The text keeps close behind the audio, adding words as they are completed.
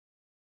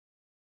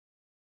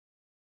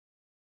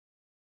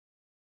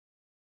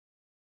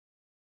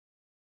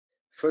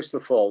First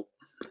of all,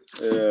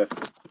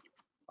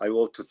 I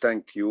want to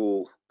thank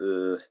you,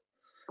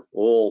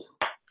 all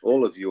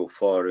of you,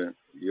 for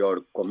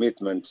your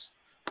commitments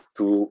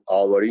to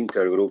our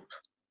intergroup,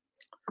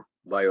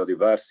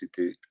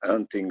 biodiversity,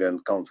 hunting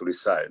and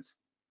countryside.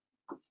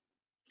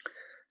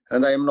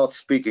 And I am not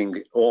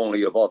speaking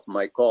only about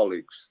my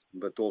colleagues,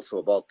 but also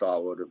about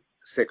our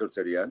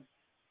secretariat,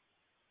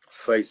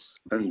 FACE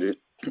and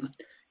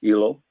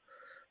ELO,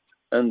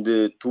 and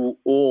to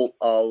all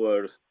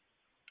our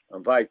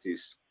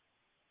invitees,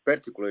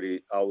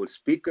 particularly our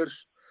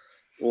speakers,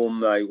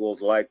 whom I would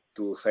like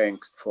to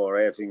thank for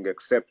having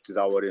accepted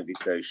our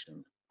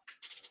invitation.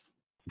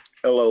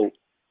 Hello,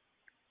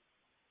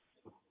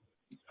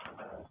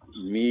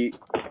 me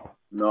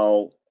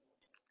now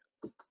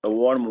a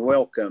warm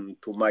welcome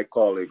to my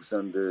colleagues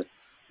and the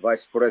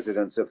vice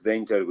presidents of the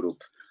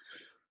intergroup,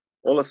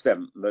 all of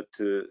them, but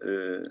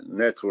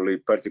naturally,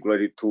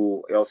 particularly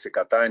to Elsi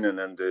Katainen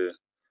and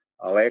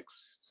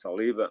Alex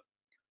Saliba,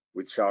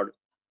 which are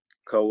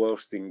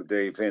co-hosting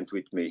the event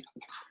with me.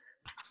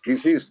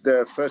 This is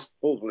the first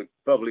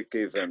public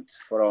event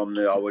from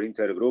our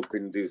intergroup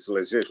in this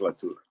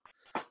legislature,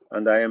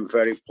 and I am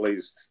very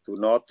pleased to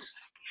note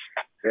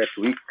that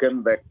we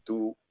come back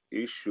to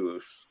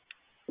issues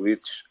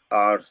which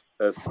are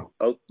of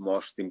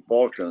utmost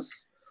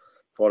importance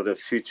for the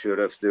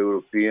future of the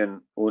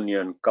European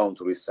Union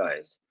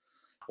countryside,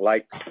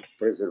 like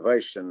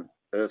preservation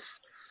of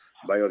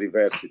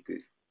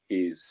biodiversity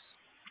is.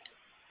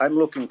 I'm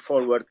looking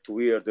forward to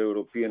hear the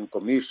European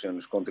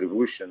Commission's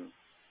contribution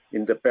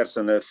in the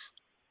person of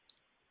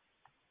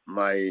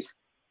my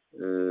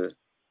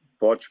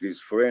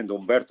Portuguese friend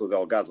Humberto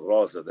Delgado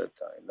Rosa,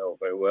 that I know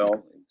very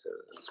well. It's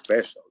a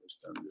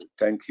specialist, and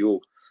thank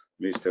you,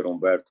 Mr.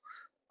 Humberto.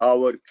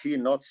 Our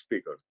keynote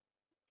speaker.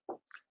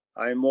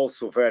 I'm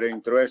also very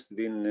interested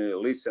in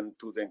listening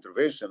to the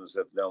interventions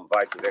of the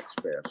invited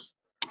experts.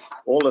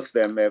 All of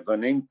them have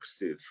an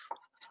impressive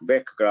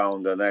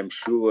background, and I'm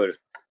sure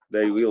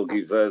they will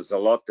give us a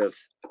lot of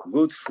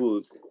good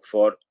food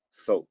for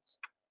thought.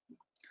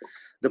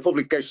 The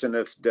publication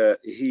of the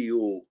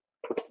EU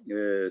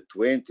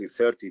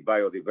 2030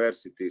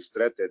 Biodiversity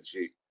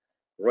Strategy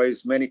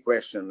raised many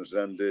questions,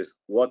 and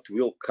what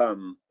will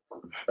come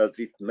of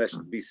it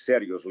must be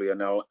seriously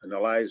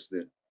analyzed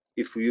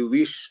if we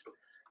wish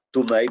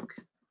to make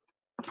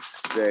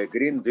the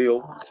Green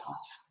Deal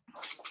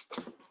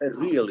a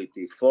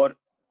reality for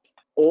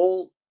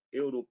all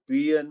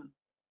European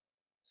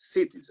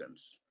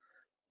citizens,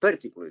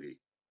 particularly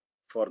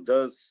for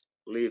those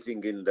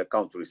living in the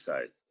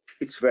countryside.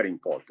 It's very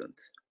important.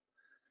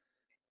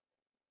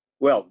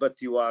 Well,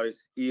 but you are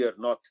here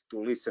not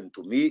to listen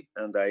to me,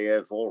 and I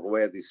have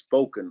already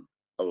spoken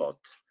a lot.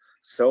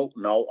 So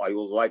now I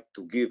would like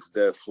to give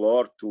the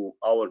floor to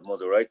our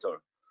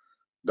moderator,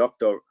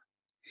 Dr.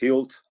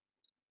 Hild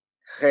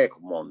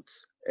Egmond,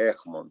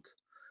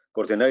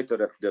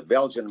 coordinator of the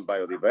Belgian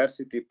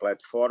Biodiversity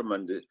Platform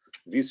and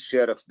vice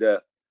chair of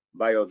the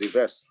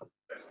Biodiversity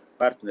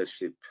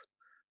Partnership,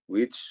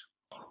 which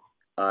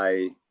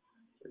I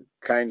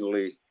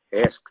kindly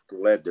ask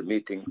to lead the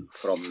meeting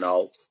from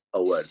now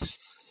onwards.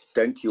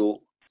 Thank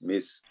you,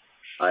 Ms.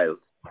 Hild,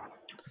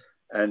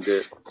 and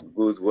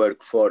good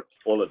work for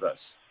all of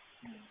us.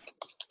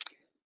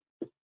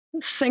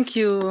 Thank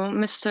you,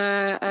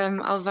 Mr.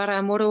 Álvaro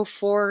Amaro,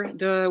 for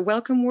the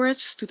welcome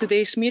words to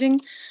today's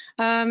meeting.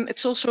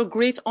 It's also a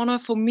great honor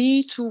for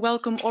me to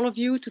welcome all of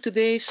you to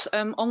today's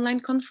online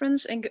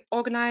conference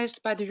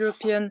organized by the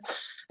European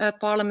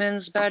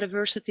Parliament's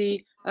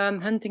Biodiversity,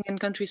 Hunting and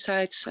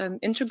Countrysides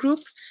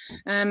Intergroup.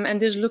 And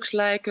this looks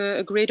like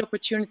a great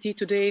opportunity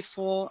today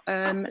for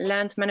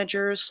land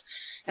managers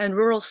and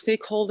rural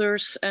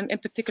stakeholders, in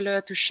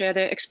particular, to share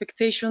their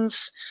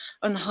expectations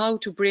on how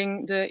to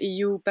bring the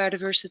EU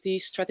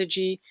biodiversity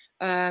strategy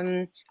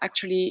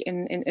actually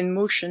in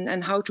motion,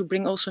 and how to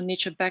bring also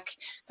nature back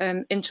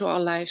into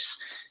our lives.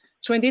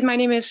 So indeed, my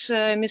name is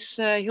Ms.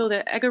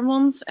 Hilde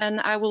Eggermond,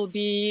 and I will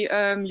be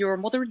your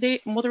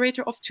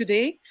moderator of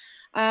today.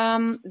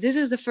 This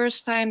is the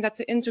first time that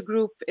the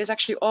Intergroup is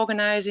actually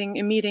organizing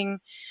a meeting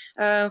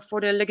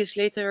for the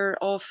legislature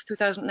of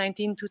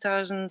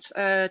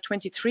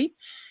 2019-2023.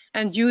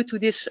 And due to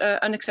these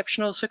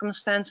unexceptional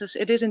circumstances,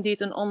 it is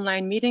indeed an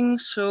online meeting.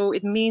 So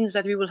it means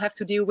that we will have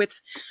to deal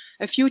with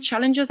a few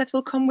challenges that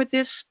will come with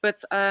this,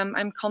 but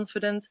I'm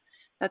confident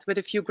that with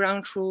a few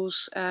ground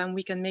rules,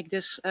 we can make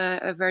this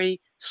a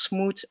very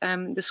smooth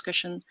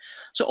discussion.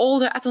 So all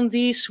the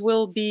attendees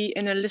will be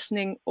in a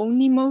listening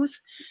only mode,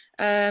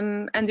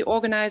 and the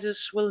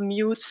organizers will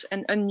mute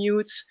and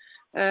unmute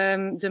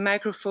the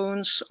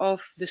microphones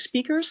of the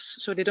speakers,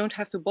 so they don't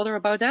have to bother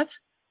about that.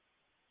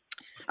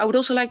 I would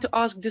also like to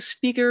ask the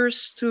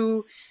speakers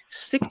to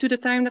stick to the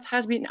time that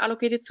has been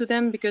allocated to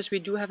them, because we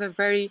do have a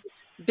very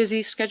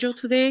busy schedule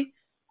today.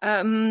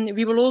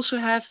 We will also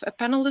have a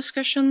panel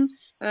discussion,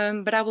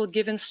 but I will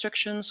give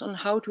instructions on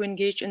how to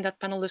engage in that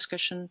panel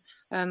discussion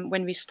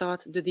when we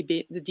start the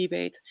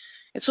debate.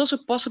 It's also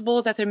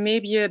possible that there may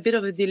be a bit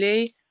of a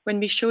delay when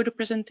we show the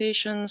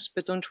presentations,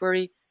 but don't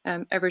worry,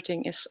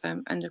 everything is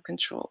under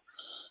control.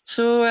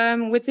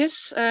 So with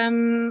this,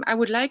 I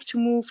would like to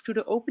move to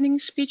the opening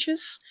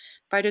speeches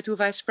by the two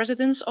vice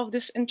presidents of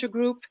this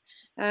intergroup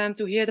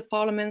to hear the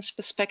Parliament's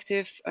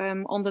perspective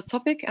on the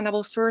topic. And I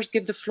will first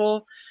give the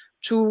floor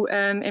to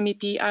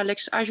MEP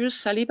Agius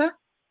Saliba.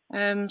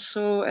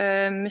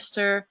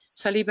 Mr.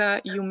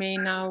 Saliba, you may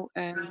now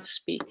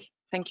speak.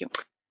 Thank you.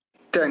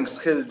 Thanks,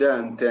 Hilda,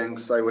 and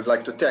thanks. I would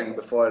like to thank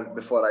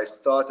before I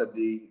start at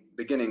the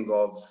beginning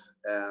of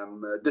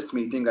this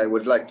meeting. I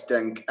would like to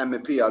thank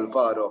MEP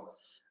Álvaro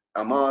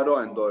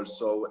Amaro and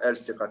also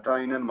Elsi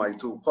Katainen, my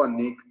two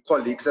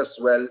colleagues, as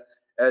well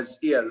as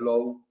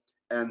ELO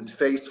and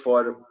FACE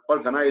for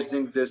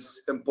organizing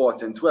this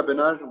important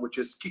webinar, which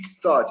is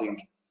kickstarting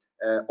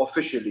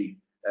officially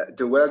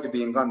the work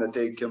being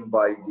undertaken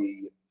by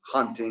the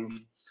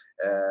Hunting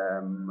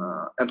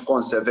and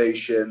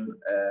Conservation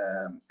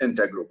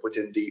Intergroup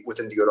within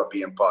the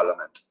European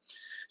Parliament.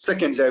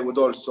 Secondly, I would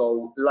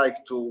also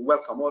like to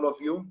welcome all of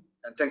you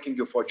and thanking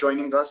you for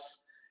joining us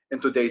in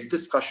today's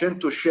discussion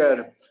to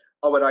share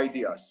our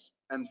ideas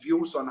and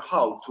views on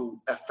how to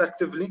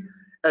effectively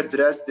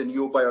address the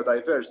new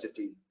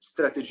Biodiversity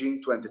Strategy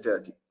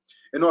 2030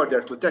 in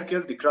order to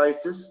tackle the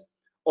crisis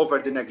over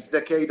the next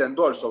decade, and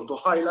also to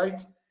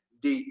highlight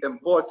the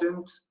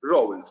important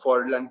role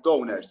for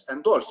landowners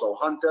and also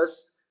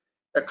hunters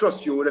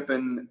across Europe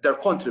in their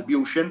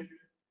contribution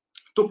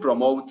to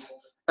promote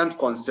and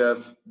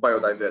conserve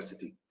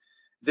biodiversity.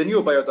 The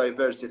new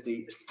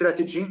Biodiversity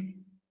Strategy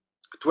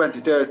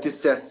 2030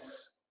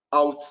 sets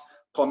out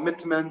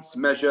commitments,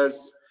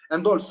 measures,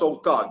 and also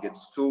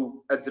targets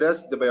to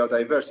address the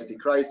biodiversity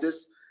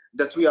crisis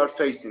that we are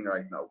facing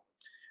right now.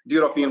 The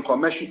European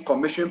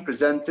Commission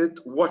presented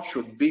what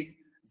should be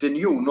the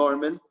new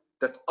normal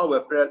that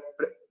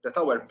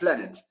our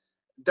planet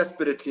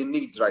desperately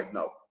needs right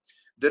now.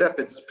 The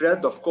rapid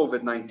spread of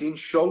COVID-19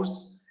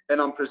 shows an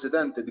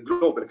unprecedented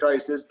global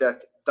crisis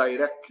that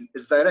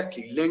is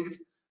directly linked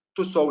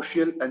to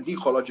social and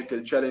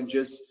ecological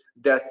challenges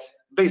that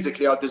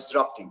basically are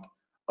disrupting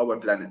our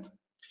planet.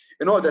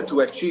 In order to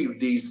achieve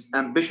these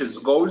ambitious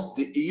goals,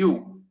 the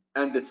EU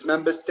and its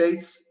member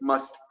states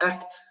must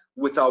act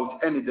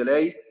without any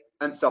delay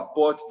and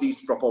support these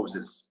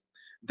proposals.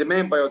 The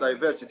main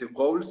biodiversity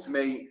goals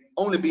may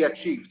only be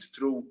achieved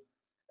through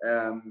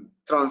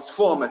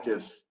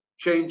transformative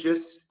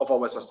changes of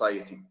our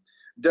society.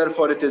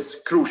 Therefore, it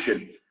is crucial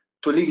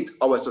to lead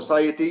our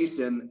societies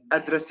in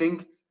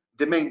addressing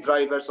the main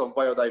drivers of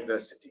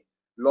biodiversity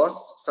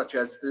loss, such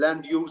as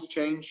land use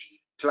change,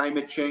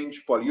 climate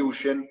change,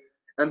 pollution,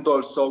 and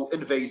also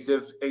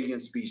invasive alien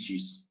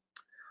species.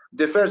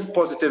 The first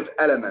positive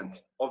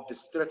element of the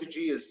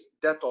strategy is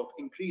that of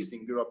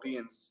increasing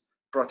Europeans'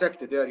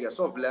 protected areas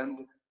of land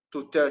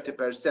to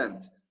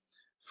 30%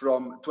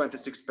 from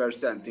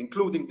 26%,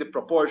 including the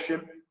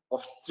proportion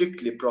of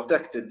strictly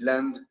protected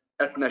land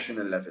at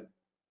national level.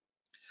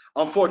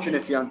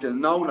 Unfortunately, until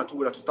now,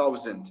 Natura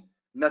 2000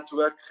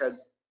 network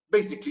has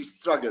basically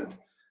struggled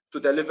to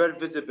deliver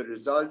visible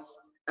results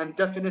and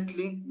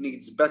definitely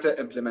needs better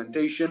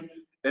implementation,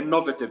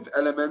 innovative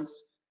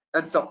elements,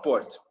 and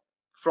support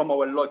from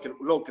our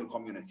local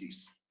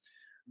communities.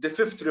 The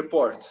fifth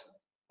report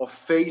of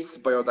FACE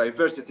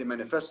Biodiversity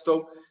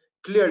Manifesto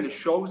clearly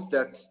shows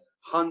that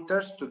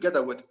hunters,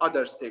 together with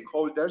other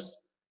stakeholders,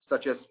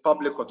 such as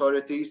public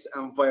authorities,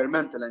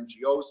 environmental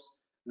NGOs,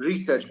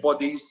 research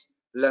bodies,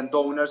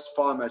 landowners,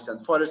 farmers,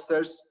 and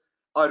foresters,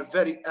 are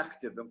very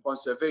active in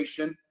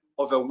conservation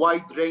of a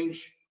wide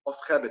range of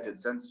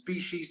habitats and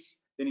species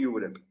in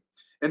Europe.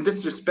 In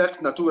this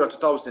respect, Natura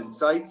 2000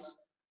 sites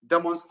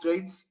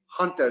demonstrates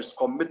hunters'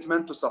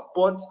 commitment to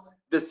support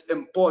this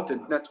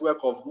important network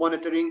of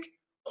monitoring,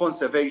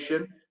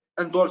 conservation,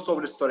 and also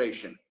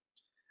restoration.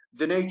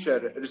 The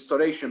Nature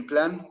Restoration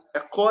Plan, a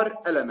core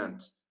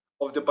element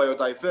of the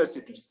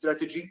biodiversity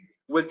strategy,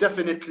 will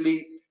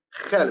definitely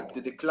help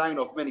the decline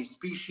of many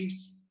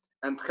species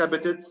and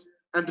habitats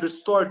and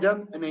restore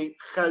them in a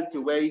healthy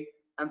way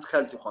and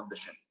healthy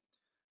condition.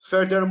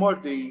 Furthermore,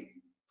 the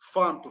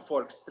Farm to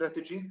Fork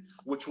strategy,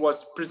 which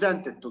was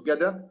presented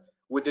together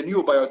with the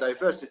new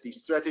Biodiversity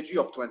Strategy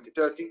of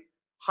 2030,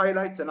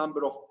 highlights a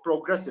number of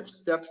progressive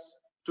steps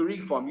to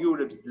reform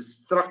Europe's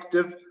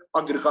destructive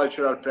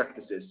agricultural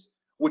practices,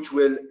 which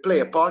will play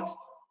a part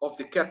of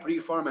the CAP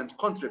reform and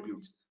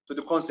contribute to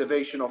the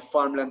conservation of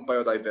farmland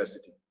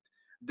biodiversity.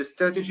 The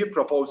strategy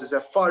proposes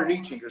a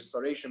far-reaching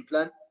restoration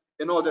plan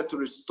in order to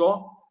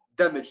restore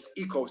damaged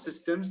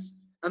ecosystems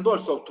and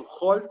also to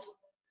halt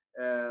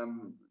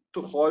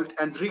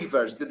and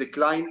reverse the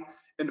decline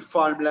in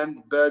farmland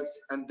birds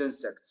and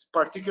insects,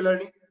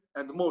 particularly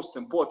and most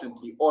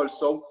importantly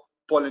also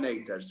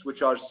pollinators,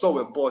 which are so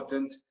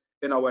important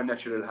in our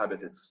natural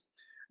habitats.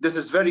 This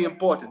is very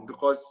important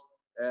because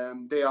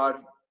they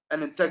are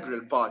an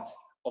integral part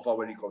of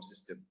our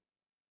ecosystem.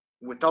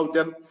 Without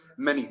them,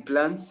 many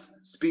plants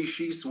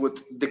species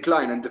would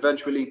decline and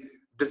eventually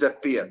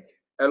disappear,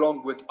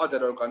 along with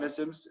other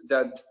organisms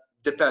that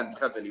depend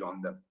heavily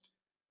on them.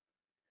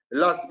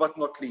 Last but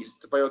not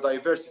least,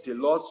 biodiversity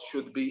loss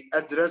should be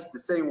addressed the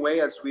same way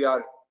as we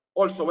are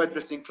also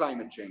addressing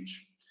climate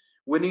change.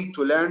 We need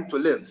to learn to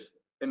live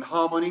in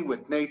harmony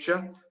with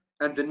nature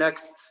and in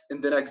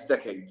the next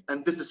decade,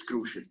 and this is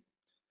crucial.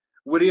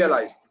 We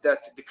realized that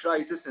the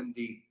crisis in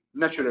the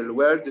natural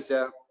world is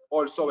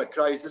also a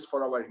crisis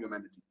for our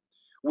humanity.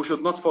 We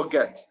should not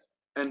forget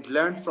and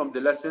learn from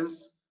the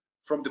lessons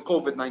from the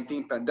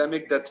COVID-19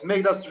 pandemic that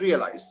made us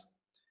realize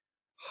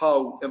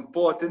how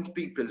important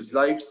people's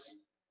lives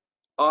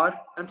are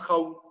and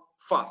how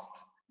fast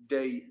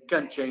they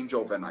can change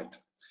overnight.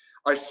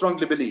 I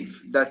strongly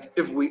believe that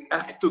if we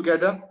act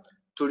together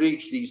to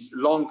reach these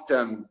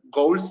long-term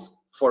goals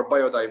for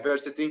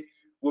biodiversity,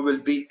 we will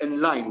be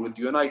in line with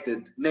the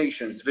United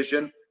Nations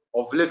vision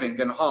of living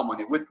in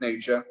harmony with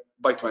nature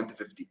by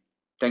 2050.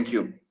 Thank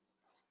you.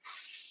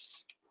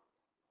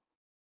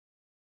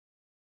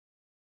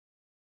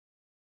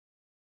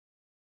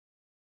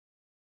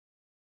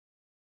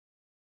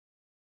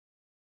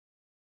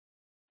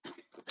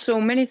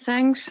 So many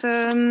thanks,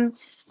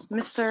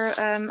 Mr.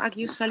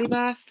 Agius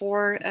Saliba,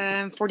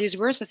 for these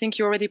words. I think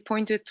you already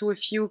pointed to a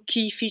few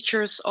key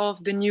features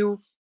of the new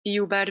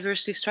EU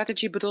biodiversity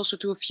strategy, but also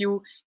to a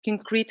few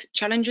concrete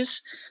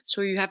challenges.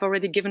 So you have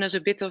already given us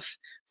a bit of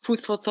food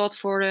for thought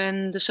for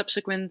the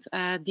subsequent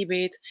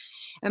debate.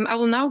 I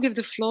will now give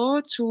the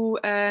floor to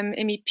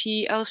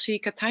MEP Elsi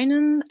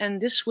Katainen,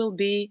 and this will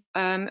be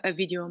a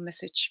video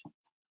message.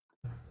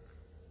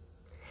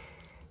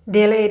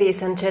 Dear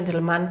ladies and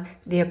gentlemen,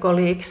 dear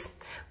colleagues,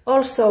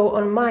 also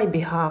on my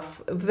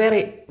behalf, a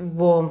very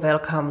warm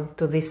welcome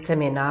to this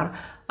seminar.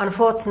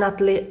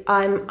 Unfortunately,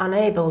 I'm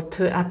unable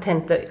to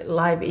attend the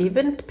live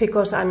event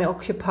because I'm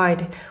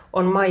occupied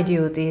on my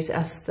duties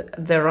as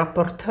the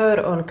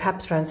rapporteur on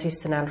CAP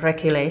transition and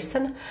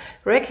regulation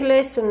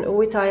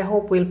which I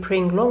hope will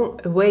bring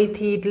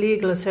long-awaited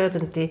legal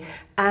certainty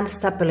and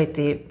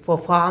stability for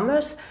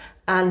farmers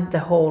and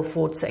the whole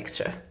food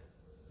sector.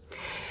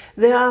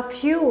 There are a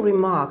few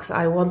remarks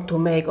I want to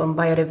make on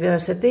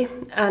biodiversity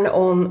and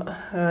on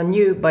a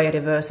new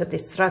biodiversity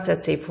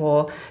strategy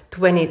for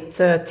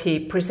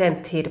 2030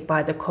 presented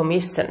by the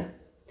Commission.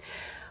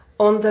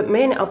 On the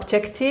main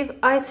objective,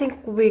 I think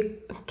we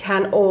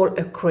can all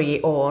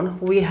agree on.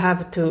 We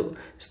have to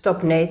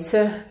stop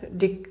nature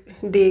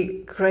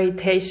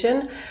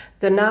degradation.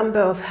 The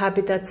number of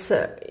habitats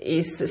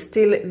is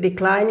still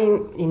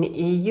declining in the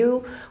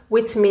EU,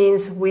 which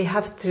means we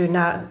have to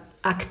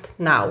act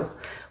now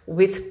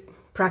with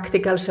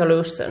practical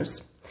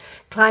solutions.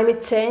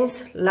 Climate change,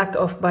 lack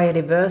of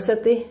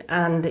biodiversity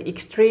and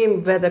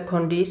extreme weather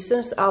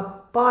conditions are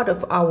part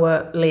of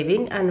our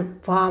living, and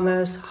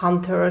farmers,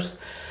 hunters,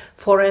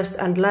 forest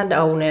and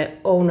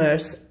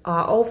landowners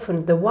are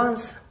often the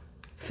ones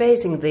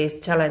facing these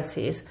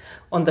challenges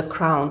on the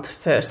ground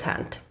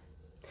firsthand.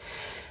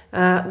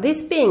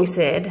 This being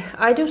said,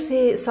 I do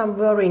see some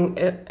worrying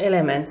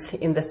elements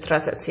in the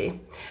strategy.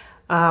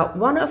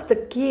 One of the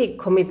key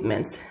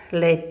commitments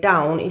laid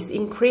down is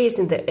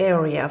increasing the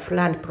area of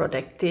land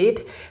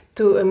protected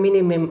to a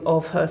minimum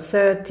of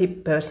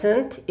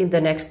 30% in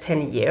the next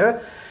 10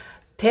 years,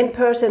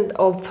 10%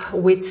 of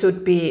which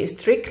should be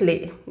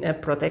strictly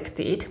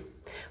protected.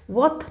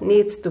 What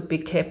needs to be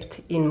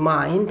kept in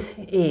mind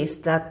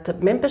is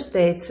that member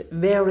states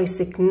vary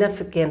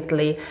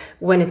significantly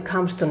when it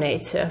comes to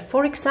nature.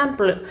 For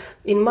example,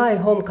 in my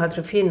home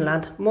country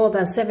Finland, more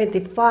than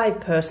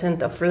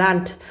 75% of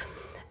land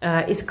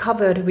is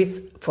covered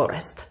with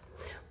forest.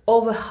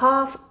 Over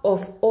half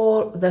of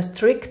all the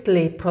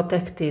strictly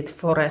protected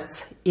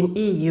forests in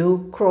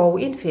EU grow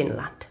in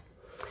Finland.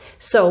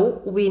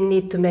 So we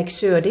need to make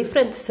sure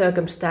different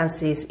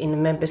circumstances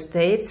in member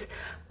states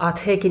are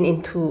taken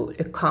into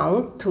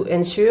account to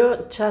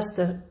ensure just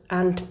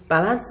and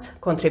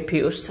balanced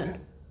contribution.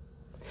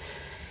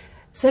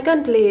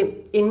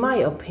 Secondly, in my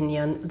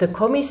opinion, the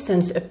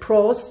Commission's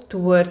approach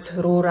towards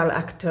rural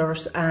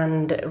actors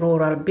and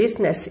rural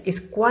business is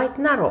quite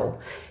narrow.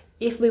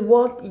 If we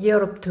want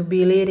Europe to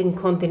be a leading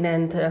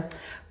continent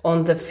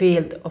on the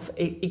field of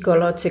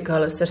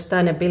ecological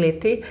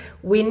sustainability,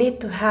 we need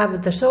to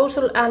have the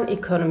social and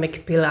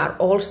economic pillar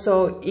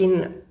also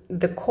in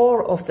the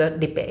core of the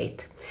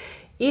debate.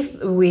 If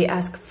we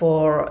ask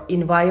for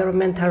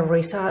environmental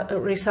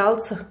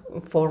results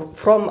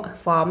from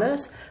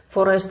farmers,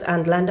 forest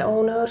and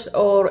landowners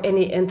or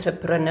any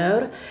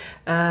entrepreneur,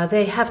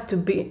 they have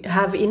to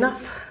have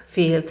enough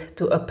field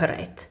to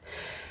operate.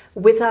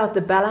 Without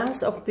the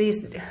balance of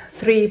these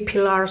three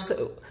pillars,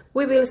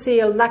 we will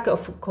see a lack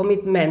of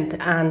commitment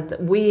and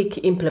weak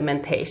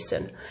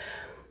implementation.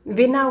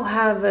 We now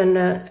have an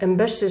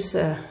ambitious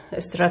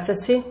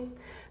strategy,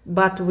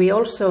 but we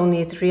also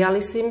need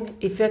realism,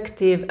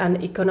 effective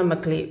and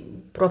economically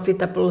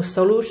profitable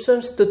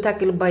solutions to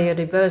tackle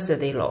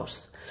biodiversity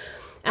loss.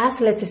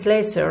 As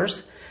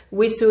legislators,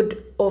 we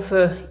should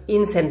offer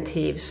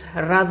incentives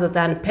rather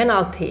than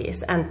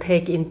penalties and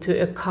take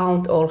into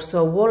account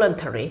also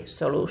voluntary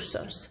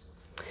solutions.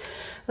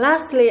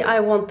 Lastly, I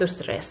want to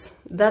stress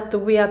that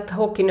we are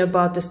talking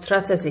about a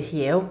strategy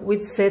here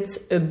which sets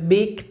a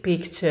big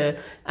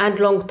picture and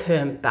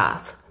long-term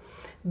path.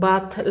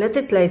 But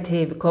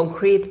legislative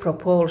concrete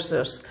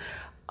proposals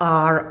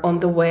are on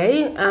the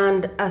way,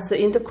 and as the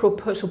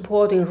Intergroup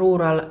supporting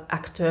rural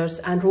actors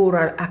and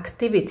rural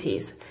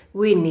activities,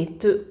 we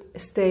need to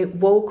stay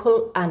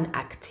vocal and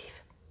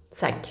active.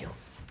 Thank you.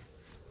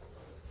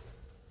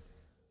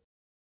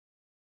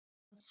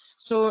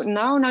 So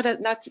now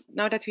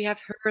that we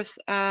have heard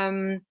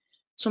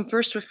some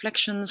first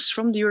reflections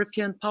from the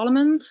European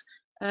Parliament,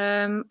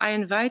 I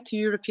invite the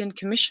European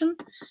Commission,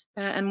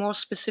 and more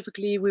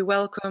specifically, we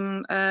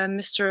welcome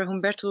Mr.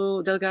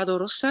 Humberto Delgado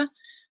Rosa,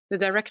 the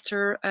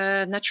Director,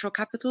 Natural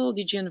Capital,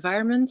 DG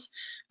Environment,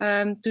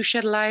 to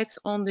shed light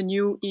on the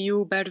new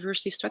EU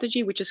Biodiversity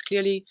Strategy, which is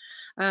clearly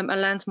a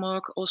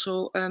landmark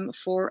also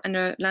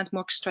a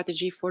landmark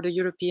strategy for the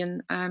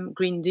European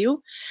Green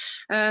Deal.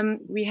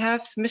 We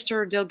have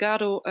Mr.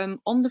 Delgado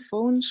on the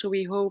phone, so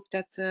we hope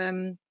that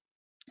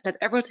that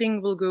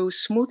everything will go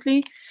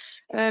smoothly.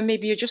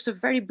 Maybe just a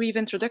very brief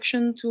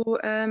introduction to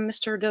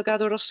Mr.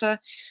 Delgado Rosa.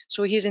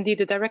 So he is indeed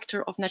the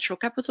Director of Natural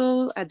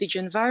Capital at DG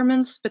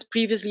Environment, but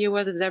previously he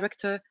was the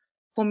Director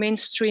for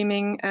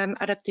Mainstreaming,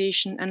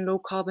 Adaptation and Low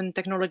Carbon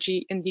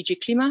Technology in DG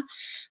Klima.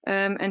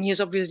 And he is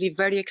obviously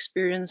very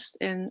experienced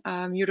in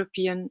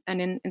European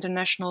and in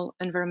international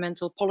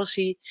environmental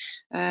policy,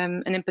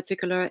 and in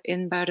particular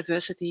in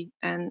biodiversity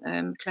and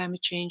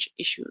climate change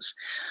issues.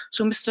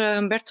 So Mr.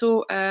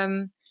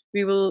 Humberto,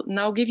 we will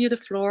now give you the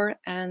floor,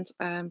 and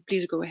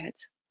please go ahead.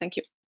 Thank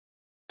you.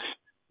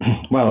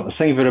 Well,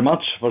 thank you very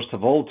much, first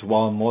of all, to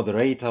our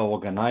moderator,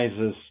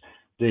 organizers,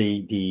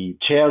 the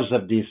chairs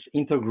of this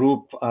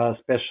intergroup.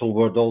 Special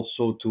word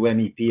also to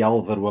MEP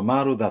Álvaro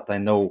Amaro, that I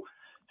know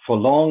for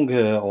long.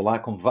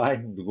 Olá, como vai?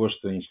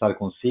 Gosto em estar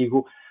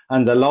consigo.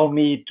 And allow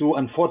me to,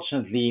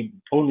 unfortunately,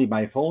 only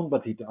by phone,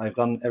 but I've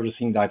done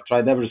everything, I've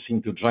tried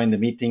everything to join the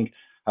meeting.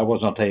 I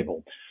was not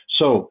able.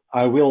 So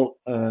I will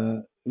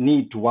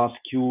need to ask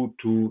you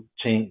to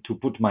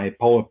put my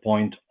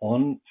PowerPoint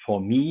on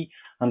for me,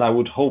 and I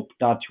would hope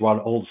that you are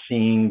all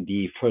seeing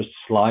the first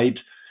slide,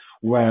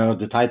 where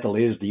the title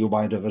is the EU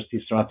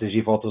Biodiversity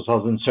Strategy for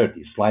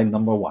 2030, slide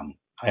number 1,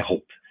 I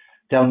hope.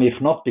 Tell me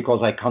if not, because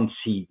I can't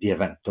see the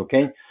event,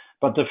 okay?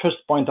 But the first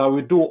point I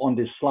will do on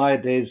this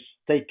slide is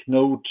take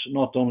note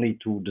not only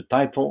to the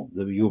title,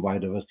 the EU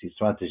Biodiversity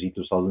Strategy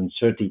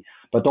 2030,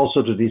 but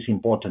also to this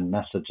important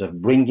message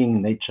of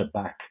bringing nature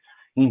back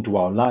into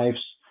our lives,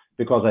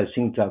 because I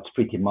think that's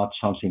pretty much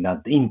something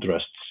that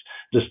interests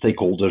the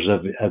stakeholders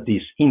of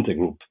this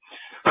intergroup.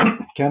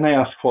 Can I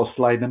ask for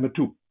slide number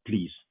 2,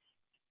 please?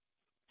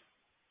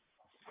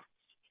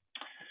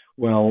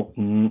 Well,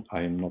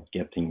 I'm not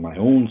getting my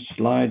own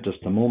slide,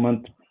 just a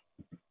moment.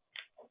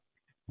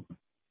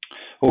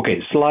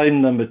 Okay, slide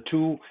number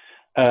 2.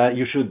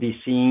 You should be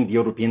seeing the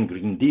European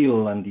Green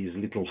Deal and these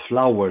little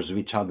flowers,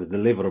 which are the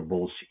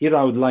deliverables. Here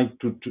I would like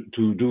to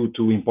do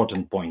 2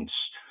 important points.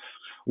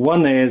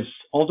 One is,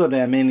 although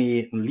there are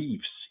many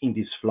leaves in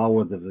this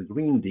flower of the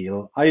Green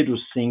Deal, I do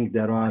think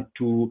there are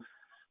 2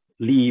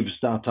 leaves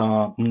that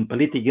are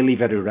politically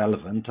very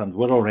relevant and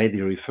were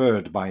already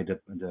referred by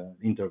the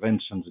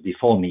interventions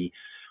before me,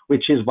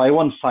 which is, by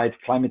one side,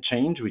 climate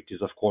change, which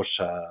is, of course,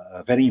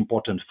 a very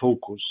important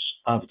focus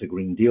of the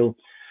Green Deal.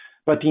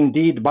 But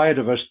indeed,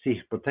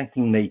 biodiversity,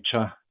 protecting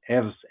nature,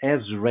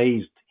 has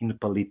raised in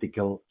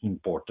political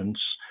importance.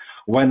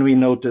 When we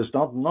notice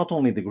not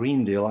only the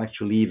Green Deal,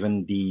 actually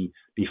even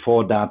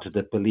before that,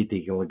 the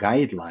political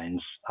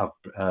guidelines of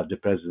the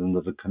President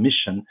of the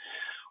Commission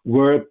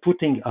were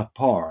putting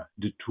apart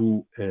the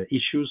 2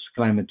 issues,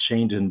 climate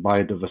change and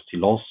biodiversity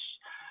loss,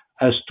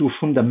 as 2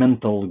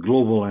 fundamental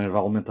global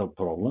environmental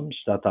problems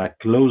that are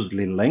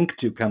closely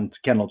linked. You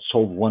cannot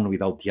solve one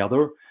without the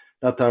other,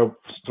 that are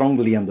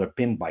strongly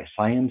underpinned by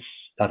science,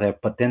 that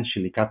have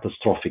potentially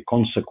catastrophic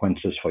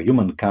consequences for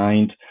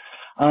humankind,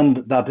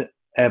 and that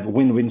have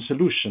win-win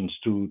solutions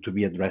to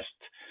be addressed.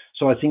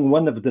 So I think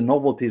one of the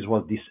novelties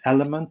was this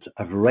element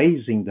of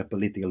raising the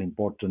political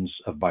importance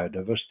of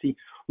biodiversity,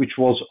 which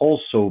was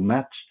also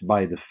matched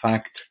by the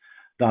fact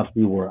that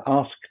we were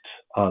asked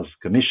as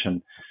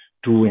Commission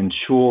to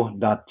ensure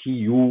that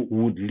EU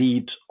would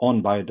lead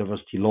on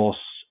biodiversity loss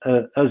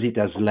as it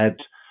has led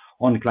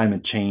on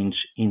climate change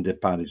in the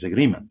Paris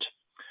Agreement.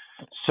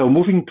 So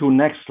moving to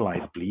next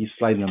slide, please,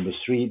 slide number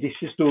 3. This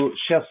is to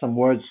share some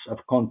words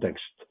of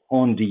context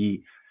on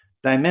the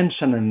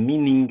dimension and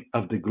meaning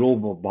of the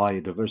global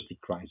biodiversity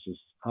crisis.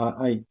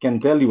 I can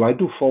tell you, I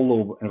do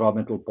follow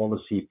environmental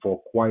policy for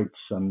quite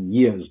some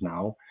years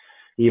now,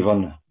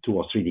 even 2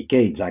 or 3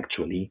 decades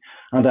actually,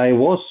 and I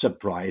was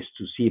surprised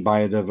to see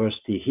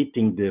biodiversity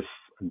hitting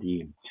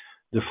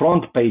the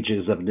front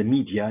pages of the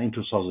media in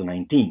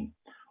 2019,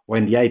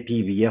 when the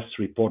IPBES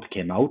report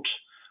came out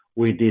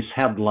with this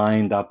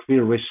headline that we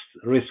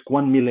risk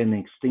 1 million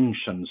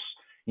extinctions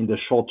in the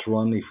short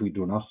run if we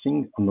do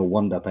nothing, on the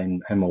one that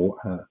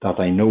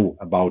I know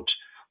about,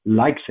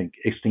 like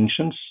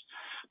extinctions.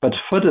 But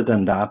further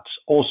than that,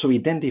 also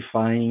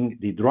identifying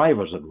the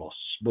drivers of loss,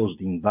 both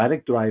the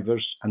indirect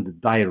drivers and the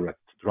direct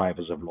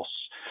drivers of loss.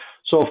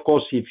 So of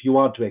course, if you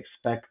are to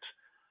expect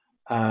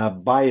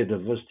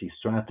biodiversity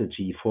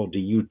strategy for the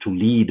EU to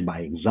lead by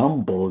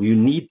example, you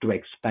need to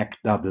expect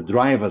that the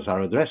drivers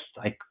are addressed.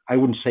 I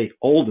wouldn't say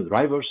all the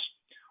drivers.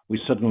 We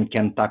certainly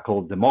can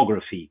tackle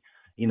demography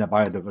in a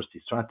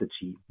biodiversity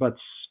strategy, but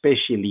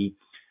especially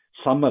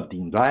some of the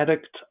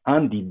indirect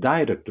and the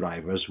direct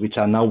drivers, which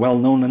are now well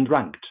known and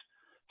ranked.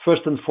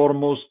 First and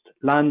foremost,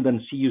 land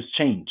and sea use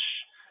change.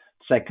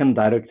 Second,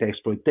 direct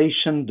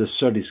exploitation. The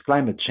third is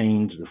climate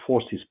change. The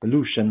fourth is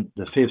pollution.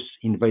 The fifth,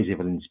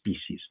 invasive alien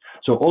species.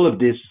 So all of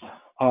this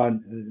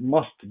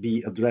must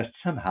be addressed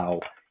somehow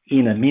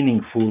in a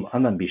meaningful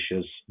and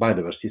ambitious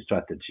biodiversity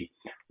strategy.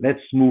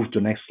 Let's move to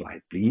the next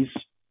slide, please.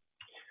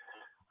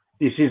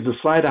 This is the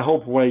slide, I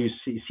hope, where you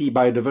see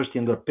biodiversity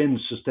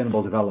underpins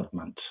sustainable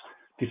development.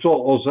 This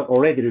was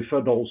already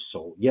referred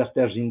also. Yes,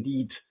 there's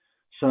indeed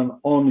some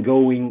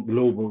ongoing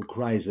global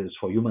crisis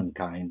for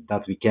humankind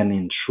that we can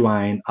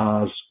enshrine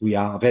as we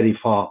are very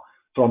far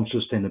from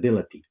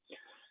sustainability.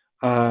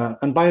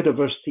 And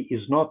biodiversity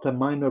is not a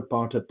minor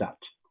part of that.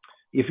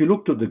 If you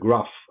look to the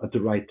graph at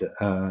the right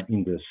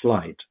in the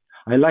slide,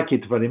 I like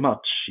it very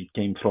much. It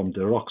came from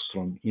the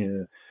Rockström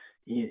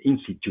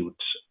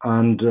Institute,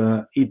 and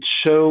it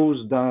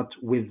shows that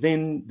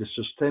within the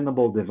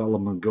sustainable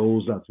development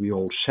goals that we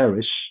all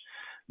cherish,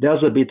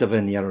 there's a bit of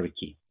a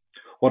hierarchy.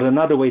 Or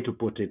another way to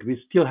put it,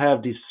 we still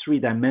have these three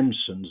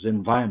dimensions: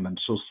 environment,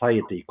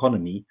 society,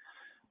 economy,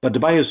 but the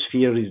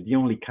biosphere is the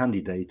only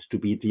candidate to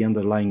be the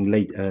underlying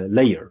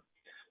layer.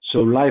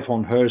 So life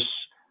on Earth,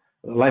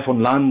 life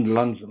on land,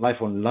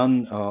 life on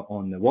land,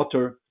 on the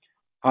water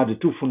are the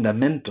two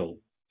fundamental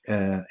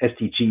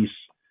SDGs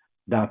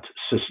that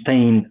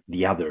sustain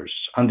the others.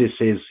 And this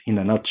is, in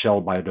a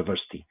nutshell,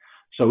 biodiversity.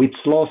 So its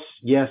loss,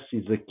 yes,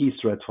 is a key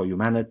threat for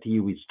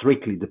humanity. We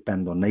strictly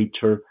depend on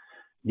nature.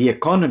 The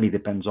economy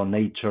depends on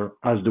nature,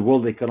 as the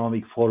World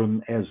Economic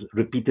Forum has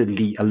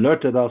repeatedly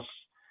alerted us.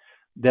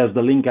 There's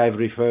the link I've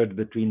referred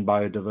between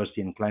biodiversity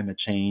and climate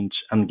change.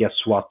 And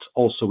guess what?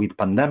 Also with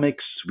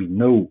pandemics, we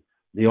know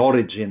the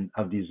origin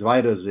of these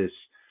viruses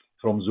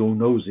from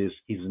zoonosis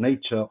is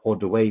nature, or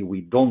the way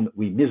we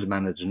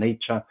mismanage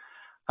nature.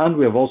 And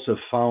we have also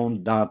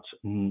found that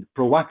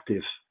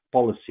proactive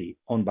policy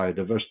on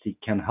biodiversity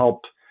can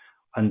help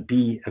and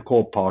be a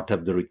core part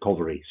of the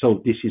recovery.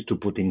 So this is to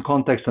put in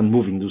context. And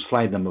moving to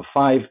slide number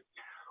 5,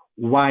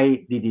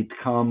 why did it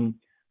come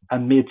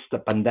amidst the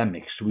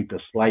pandemics, with a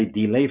slight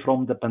delay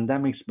from the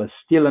pandemics, but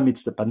still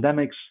amidst the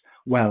pandemics?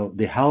 Well,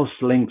 the health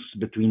links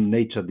between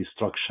nature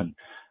destruction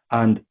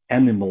and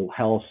animal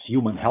health,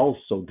 human health,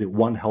 so the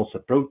One Health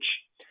approach,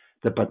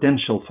 the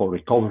potential for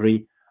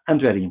recovery,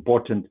 and very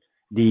important,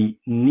 the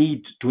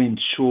need to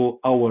ensure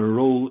our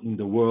role in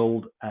the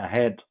world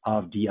ahead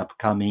of the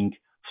upcoming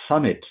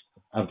summit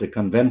of the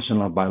Convention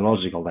on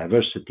Biological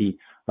Diversity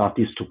that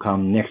is to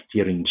come next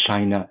year in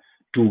China,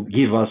 to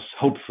give us,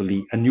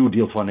 hopefully, a new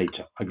deal for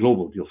nature, a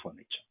global deal for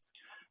nature.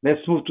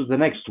 Let's move to the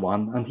next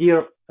one. And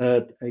here,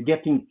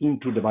 getting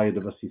into the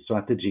biodiversity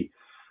strategy,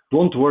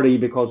 don't worry,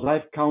 because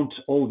I've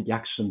counted all the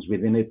actions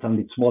within it, and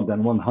it's more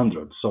than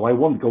 100. So I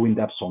won't go in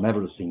depth on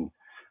everything,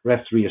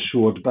 rest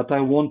reassured, but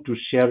I want to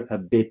share a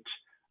bit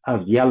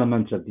of the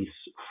elements of these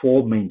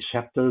 4 main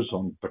chapters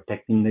on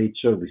protecting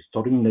nature,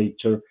 restoring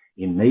nature,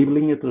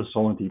 enabling it to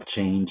restorative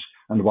change,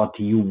 and what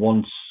EU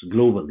wants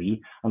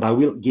globally. And I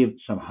will give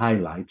some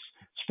highlights,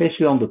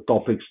 especially on the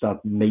topics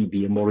that may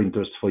be more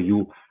interest for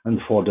you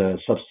and for the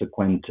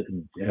subsequent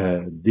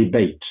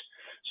debate.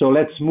 So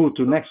let's move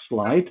to the next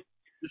slide,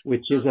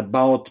 which is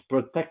about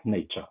protect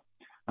nature.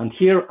 And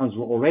here, as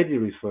we already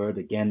referred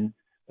again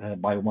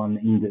by one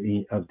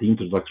of the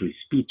introductory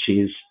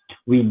speeches,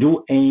 we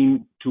do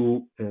aim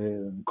to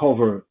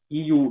cover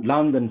EU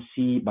land and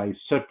sea by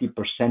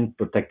 30%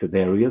 protected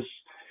areas,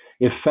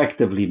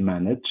 effectively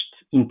managed,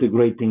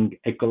 integrating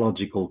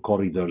ecological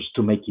corridors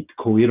to make it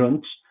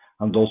coherent,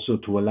 and also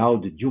to allow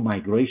the due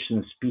migration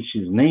of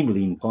species,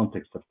 namely in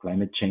context of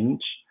climate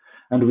change.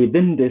 And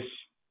within this,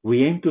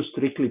 we aim to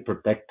strictly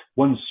protect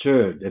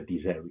 1/3 of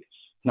these areas.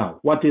 Now,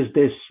 what is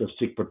this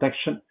strict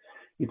protection?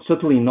 It's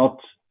certainly not,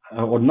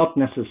 or not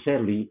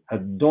necessarily, a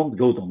don't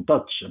go, don't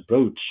touch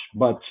approach,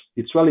 but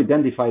it's well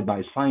identified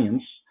by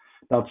science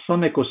that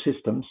some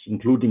ecosystems,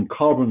 including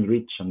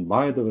carbon-rich and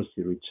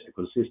biodiversity-rich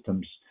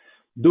ecosystems,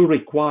 do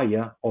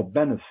require or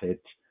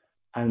benefit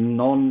a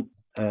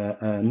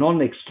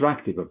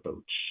non-extractive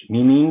approach,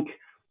 meaning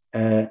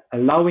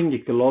allowing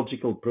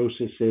ecological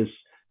processes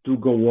to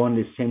go on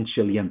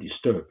essentially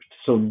undisturbed.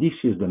 So this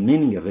is the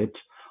meaning of it.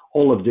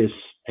 All of this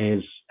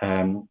is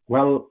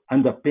well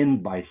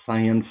underpinned by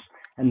science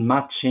and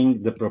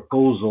matching the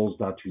proposals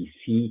that we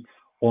see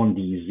on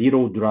the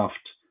zero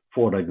draft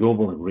for a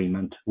global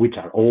agreement, which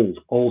are all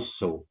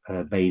also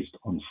based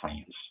on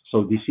science.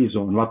 So this is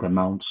on what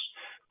amounts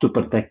to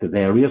protected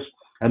areas.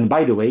 And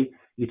by the way,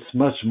 it's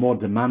much more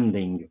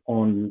demanding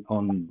on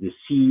the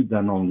sea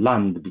than on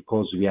land,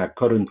 because we are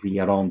currently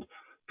around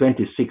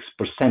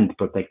 26%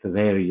 protected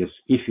areas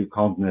if you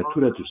count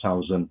Natura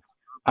 2000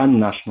 and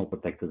national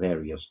protected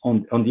areas.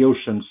 On the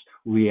oceans,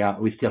 we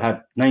still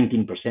have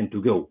 19%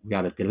 to go. We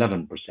are at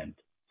 11%.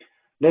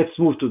 Let's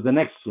move to the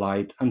next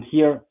slide. And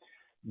here,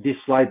 this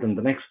slide and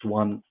the next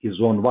one is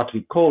on what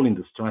we call in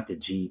the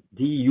strategy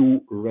the EU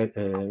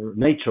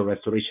Nature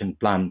Restoration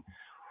Plan,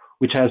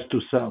 which has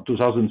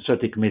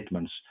 2030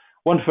 commitments.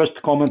 One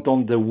first comment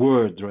on the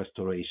word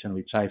restoration,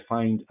 which I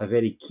find a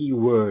very key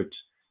word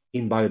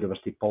in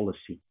biodiversity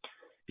policy,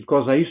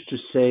 because I used to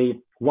say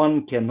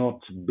one cannot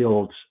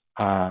build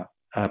a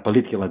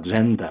political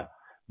agenda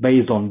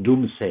based on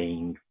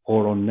doomsaying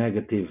or on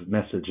negative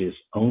messages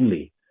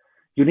only.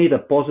 You need a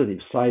positive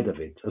side of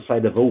it, a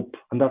side of hope,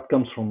 and that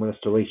comes from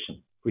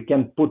restoration. We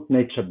can put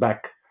nature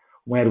back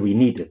where we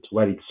need it,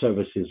 where its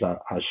services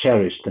are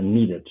cherished and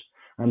needed.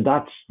 And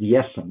that's the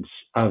essence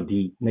of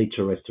the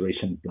Nature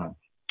Restoration Plan.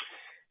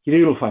 Here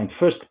you'll find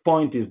first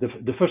point is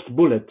the first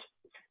bullet.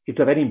 It's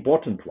a very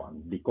important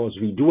one because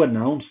we do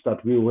announce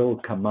that we will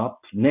come up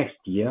next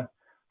year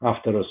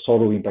after a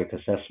thorough impact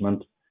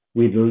assessment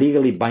with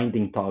legally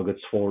binding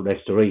targets for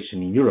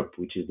restoration in Europe,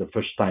 which is the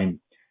first time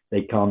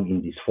they come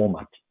in this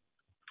format.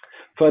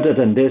 Further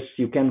than this,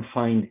 you can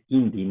find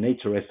in the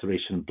Nature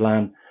Restoration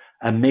Plan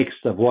a mix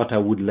of what I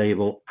would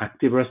label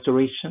active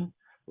restoration,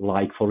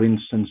 like, for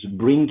instance,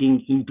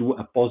 bringing into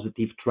a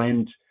positive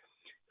trend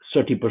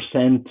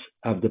 30%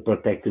 of the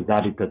protected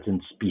habitats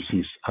and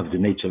species of the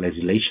nature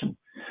legislation.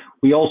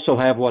 We also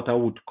have what I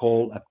would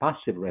call a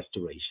passive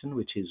restoration,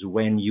 which is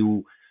when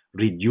you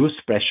reduce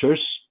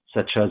pressures,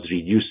 such as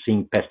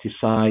reducing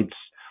pesticides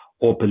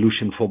or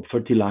pollution from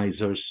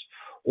fertilizers,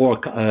 or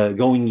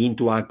going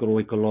into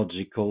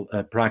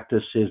agroecological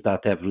practices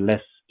that have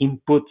less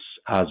inputs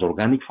as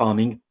organic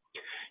farming.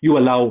 You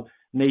allow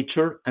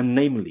nature, and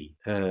namely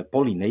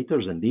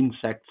pollinators and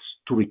insects,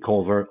 to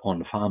recover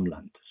on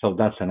farmland. So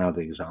that's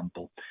another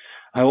example.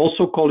 I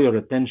also call your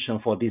attention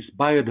for these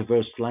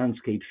biodiverse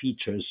landscape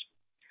features,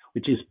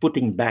 which is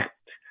putting back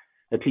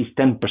at least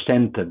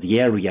 10% of the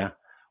area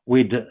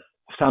with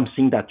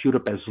something that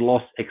Europe has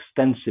lost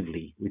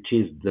extensively, which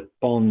is the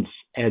ponds,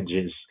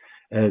 edges,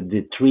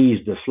 the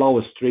trees, the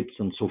flower strips,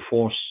 and so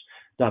forth,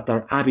 that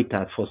are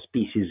habitat for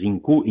species,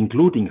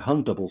 including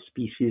huntable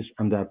species,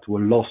 and that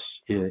were lost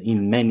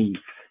in many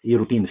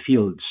European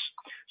fields.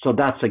 So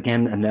that's,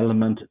 again, an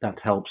element that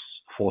helps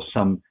for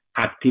some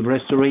active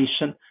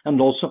restoration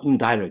and also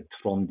indirect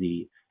from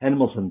the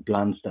animals and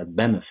plants that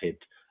benefit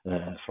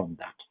from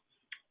that.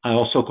 I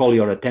also call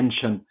your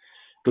attention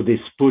to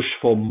this push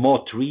for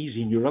more trees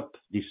in Europe,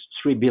 these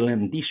 3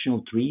 billion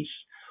additional trees,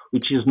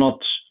 which is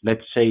not,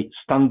 let's say,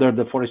 standard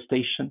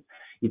deforestation.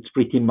 It's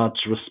pretty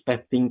much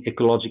respecting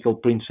ecological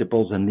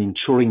principles and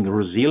ensuring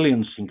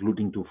resilience,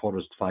 including to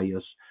forest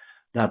fires,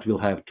 that will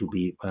have to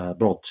be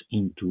brought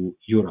into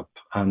Europe.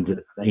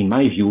 And in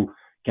my view,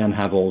 can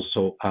have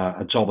also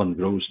a job and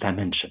growth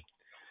dimension.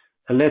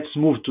 Let's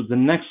move to the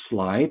next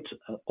slide,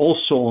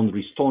 also on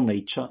restore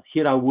nature.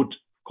 Here I would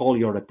call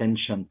your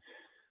attention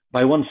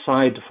by one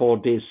side for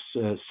this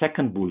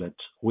second bullet,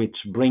 which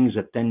brings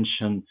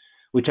attention,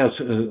 which has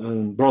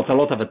brought a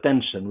lot of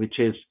attention, which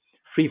is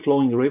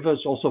free-flowing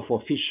rivers, also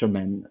for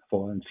fishermen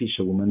and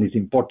fisherwomen, is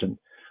important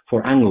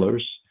for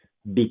anglers,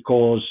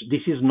 because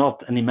this is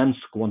not an immense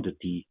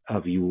quantity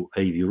of EU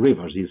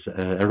rivers. It's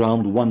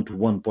around 1 to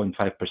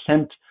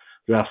 1.5%.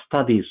 There are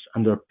studies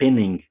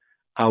underpinning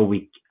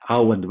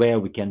how and where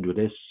we can do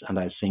this, and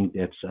I think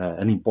that's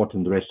an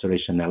important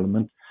restoration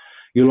element.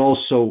 You'll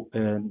also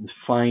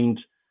find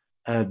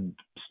a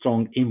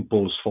strong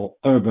impulse for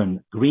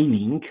urban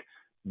greening,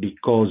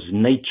 because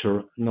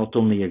nature not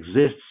only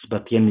exists,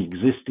 but can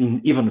exist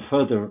even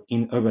further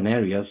in urban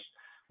areas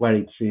where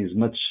it is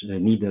much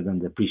needed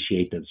and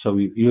appreciated. So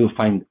you'll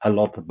find a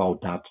lot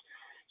about that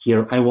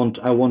here. I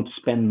won't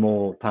spend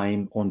more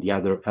time on the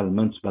other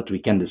elements, but we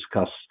can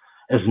discuss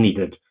as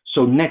needed.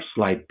 So next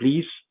slide,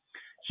 please.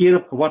 Here,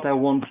 what I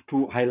want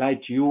to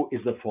highlight to you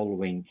is the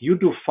following. You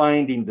do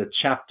find in the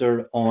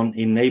chapter on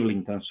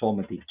enabling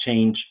transformative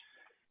change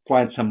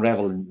quite some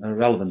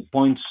relevant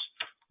points,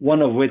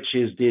 one of which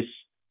is this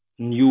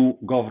new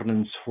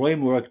governance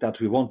framework that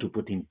we want to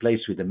put in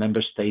place with the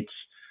member states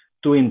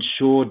to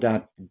ensure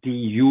that the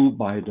EU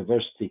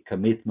biodiversity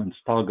commitments,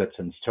 targets,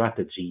 and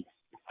strategy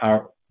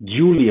are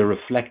duly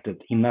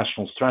reflected in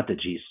national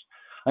strategies.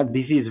 And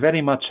this is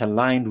very much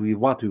aligned with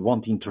what we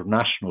want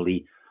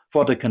internationally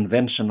for the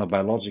Convention of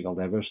Biological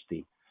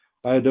Diversity.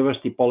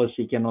 Biodiversity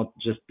policy cannot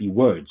just be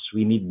words.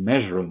 We need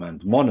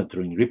measurement,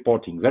 monitoring,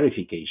 reporting,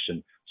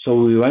 verification. So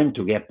we want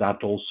to get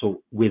that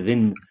also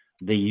within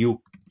the EU.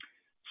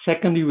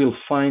 Secondly, you will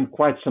find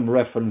quite some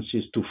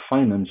references to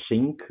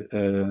financing,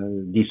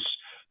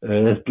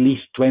 at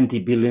least 20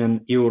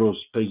 billion euros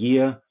per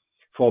year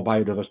for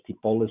biodiversity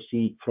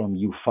policy from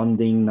EU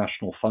funding,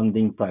 national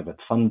funding, private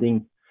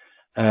funding,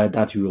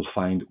 that you will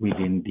find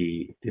within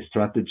the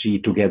strategy,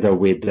 together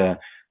with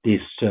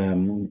this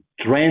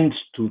trend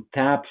to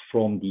tap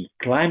from the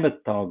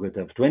climate target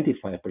of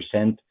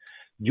 25%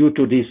 due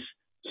to this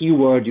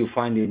keyword you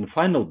find in the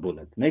final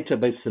bullet,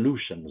 nature-based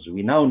solutions.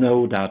 We now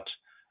know that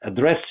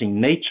addressing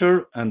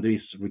nature and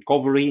this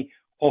recovery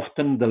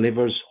often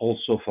delivers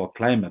also for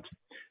climate,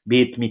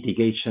 be it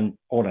mitigation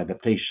or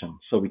adaptation.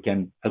 So we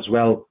can as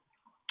well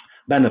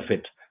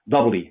benefit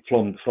doubly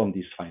from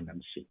this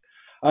financing.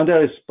 And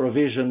there is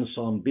provisions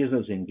on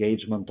business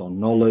engagement, on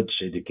knowledge,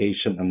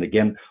 education, and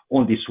again,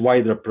 on this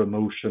wider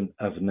promotion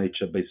of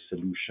nature-based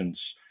solutions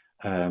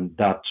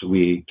that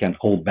we can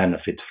all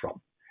benefit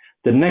from.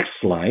 The next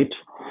slide.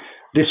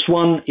 This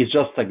one is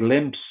just a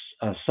glimpse,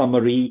 a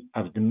summary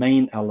of the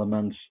main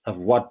elements of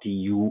what the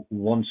EU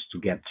wants to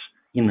get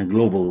in a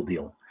global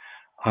deal.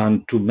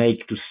 And to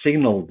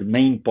signal the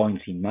main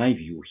points in my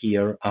view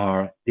here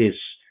are these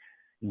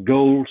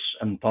goals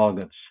and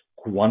targets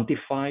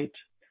quantified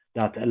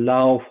that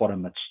allow for a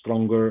much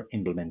stronger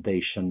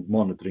implementation,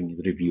 monitoring,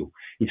 and review.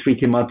 It's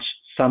pretty much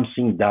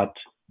something that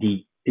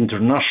the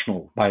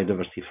international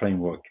biodiversity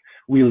framework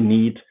will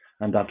need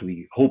and that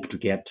we hope to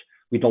get,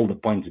 with all the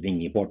points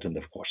being important,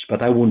 of course.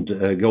 But I won't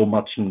go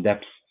much in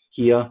depth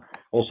here,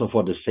 also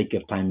for the sake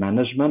of time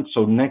management.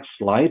 So next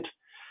slide.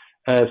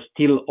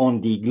 Still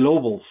on the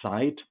global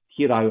side,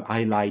 here I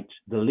highlight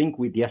the link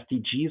with the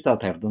SDGs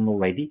that I've done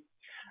already,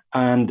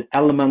 and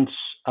elements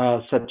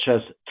such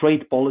as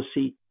trade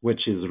policy,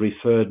 which is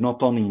referred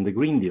not only in the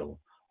Green Deal,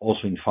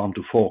 also in Farm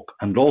to Fork,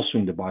 and also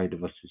in the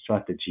Biodiversity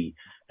Strategy,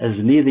 as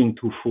needing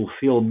to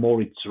fulfill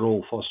more its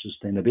role for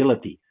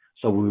sustainability.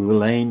 So we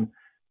will aim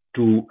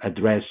to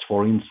address,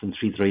 for instance,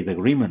 free trade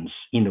agreements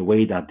in a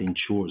way that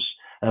ensures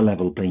a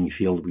level playing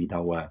field with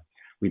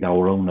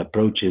our own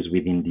approaches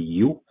within the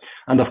EU.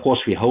 And of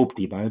course, we hope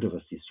the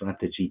biodiversity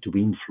strategy to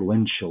be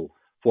influential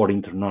for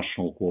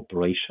international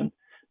cooperation,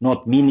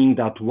 not meaning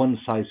that one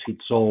size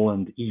fits all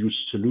and EU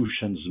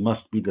solutions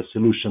must be the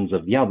solutions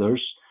of the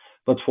others,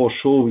 but for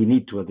sure we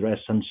need to address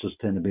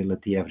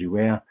unsustainability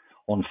everywhere,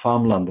 on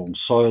farmland, on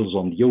soils,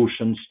 on the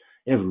oceans,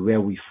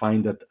 everywhere we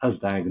find it as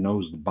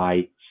diagnosed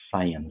by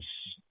science.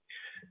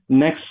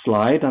 Next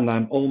slide, and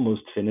I'm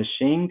almost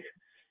finishing.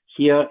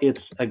 Here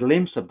it's a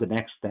glimpse of the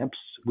next steps.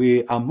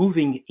 We are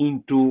moving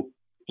into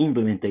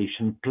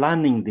implementation,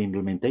 planning the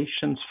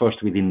implementations,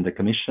 first within the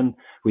Commission,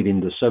 within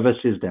the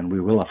services, then we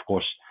will, of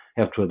course,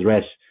 have to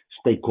address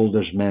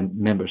stakeholders,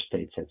 member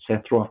states,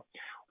 etc.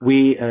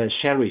 We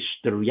cherish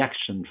the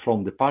reaction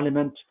from the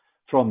Parliament,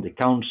 from the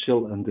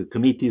Council and the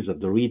committees of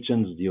the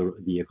regions,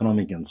 the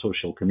Economic and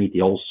Social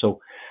Committee also.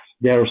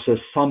 There's a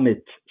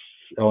summit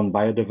on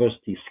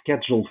biodiversity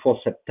scheduled for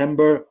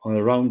September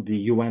around the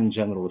UN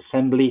General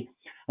Assembly,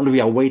 and we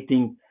are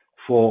waiting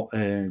for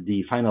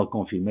the final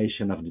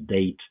confirmation of the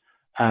date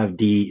of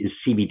the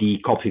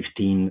CBD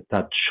COP15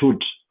 that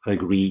should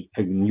agree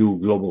a new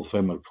global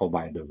framework for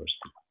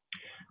biodiversity.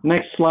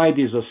 Next slide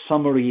is a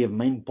summary of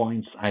main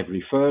points I've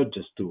referred,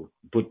 just to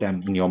put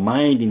them in your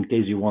mind in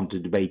case you want to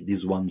debate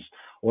these ones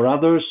or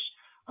others.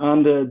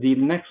 And the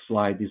next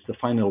slide is the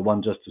final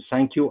one, just to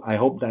thank you. I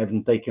hope that I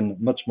haven't taken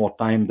much more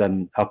time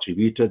than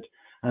attributed,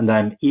 and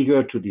I'm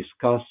eager to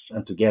discuss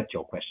and to get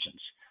your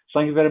questions.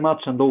 Thank you very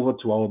much, and over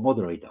to our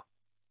moderator.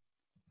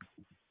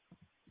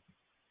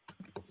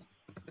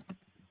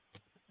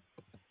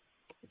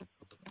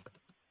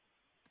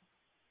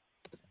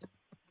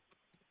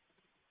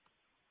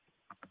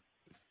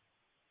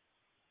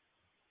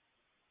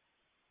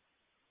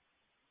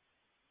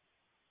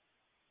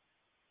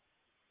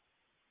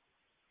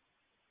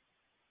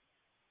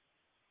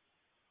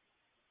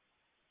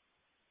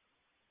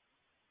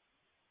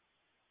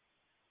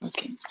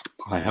 Okay.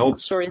 I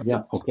hope. Sorry,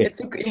 okay. It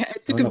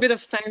took a bit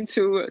of time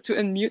to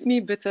unmute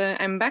me, but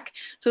I'm back.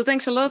 So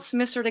thanks a lot,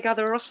 Mr.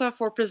 Delgado Rosa,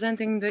 for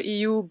presenting the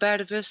EU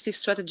biodiversity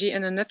strategy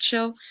in a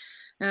nutshell.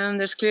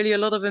 There's clearly a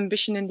lot of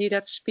ambition indeed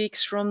that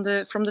speaks from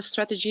the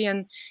strategy,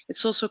 and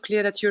it's also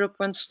clear that Europe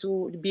wants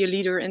to be a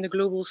leader in the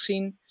global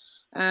scene,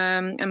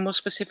 and more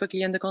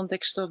specifically in the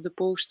context of the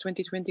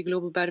post-2020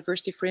 global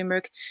biodiversity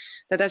framework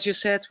that, as you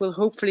said, will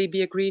hopefully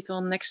be agreed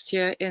on next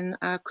year in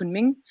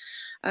Kunming.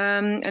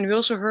 And we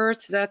also heard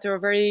that there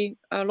are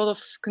a lot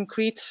of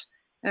concrete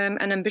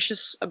and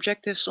ambitious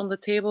objectives on the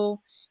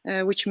table,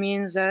 which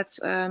means that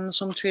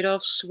some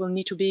trade-offs will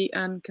need to be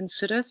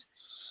considered.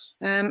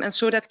 And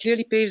so that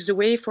clearly paves the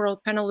way for our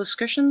panel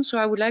discussion. So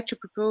I would like to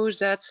propose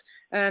that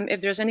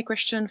if there's any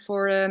question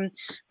for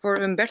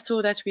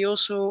Humberto, that we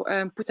also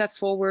put that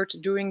forward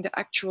during the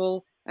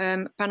actual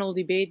panel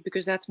debate,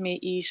 because that may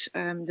ease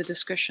the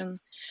discussion.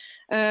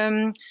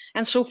 And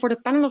so for the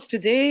panel of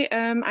today,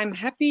 I'm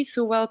happy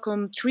to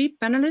welcome 3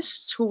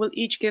 panelists who will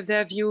each give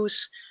their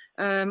views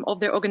of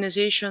their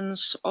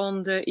organizations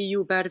on the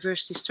EU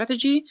biodiversity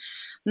strategy.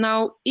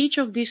 Now, each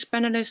of these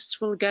panelists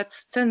will get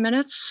 10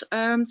 minutes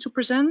to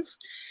present.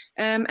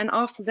 And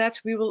after that,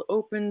 we will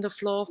open the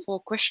floor for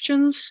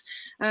questions.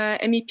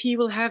 MEP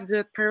will have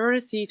the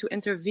priority to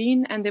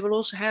intervene, and they will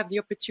also have the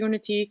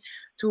opportunity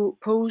to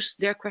pose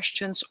their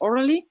questions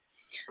orally.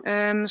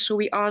 So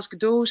we ask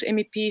those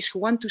MEPs who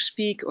want to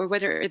speak, or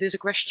whether it is a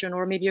question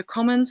or maybe a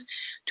comment,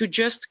 to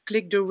just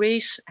click the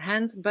raise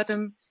hand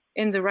button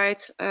in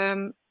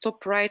the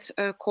top right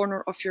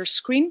corner of your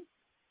screen.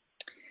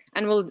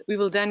 And we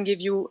will then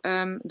give you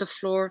the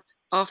floor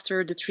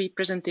after the 3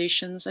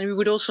 presentations. And we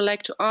would also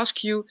like to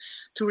ask you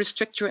to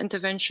restrict your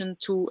intervention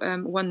to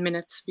 1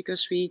 minute,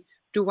 because we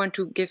do want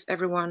to give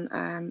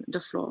everyone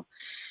the floor.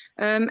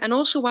 And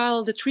also,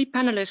 while the three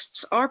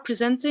panelists are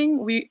presenting,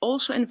 we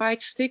also invite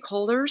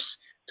stakeholders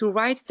to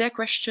write their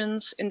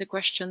questions in the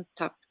question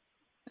tab.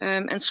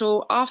 And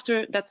so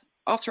after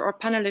our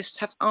panelists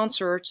have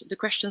answered the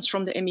questions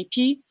from the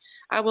MEP,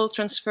 I will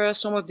transfer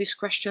some of these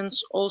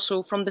questions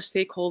also from the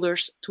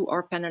stakeholders to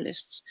our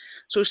panelists.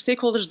 So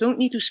stakeholders don't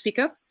need to speak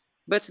up,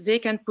 but they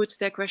can put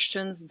their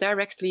questions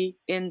directly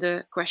in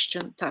the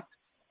question tab.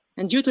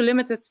 And due to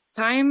limited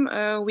time,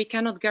 we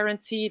cannot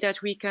guarantee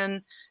that we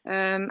can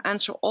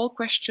answer all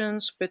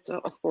questions, but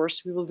of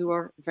course, we will do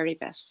our very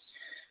best.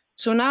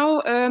 So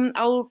now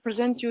I will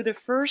present you the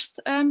first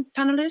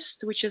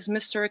panelist, which is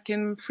Mr.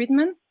 Kim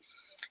Friedman.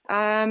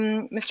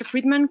 Mr.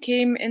 Friedman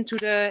came into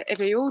the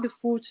FAO, the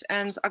Food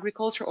and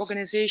Agriculture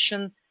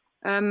Organization,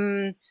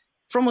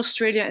 from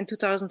Australia in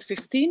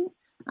 2015,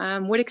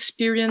 with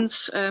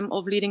experience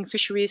of leading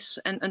fisheries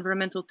and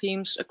environmental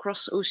teams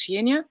across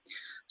Oceania.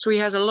 So he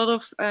has a lot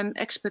of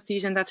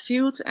expertise in that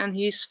field, and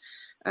his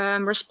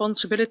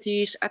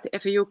responsibilities at the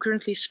FAO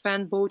currently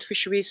span both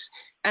fisheries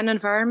and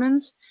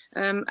environment,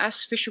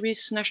 as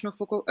fisheries national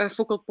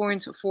focal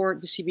point for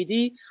the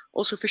CBD,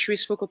 also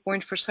fisheries focal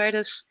point for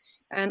CITES,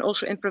 and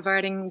also in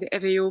providing the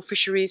FAO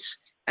fisheries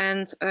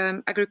and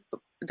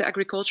the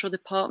agricultural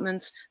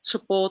department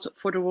support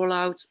for the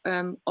rollout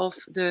of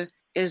the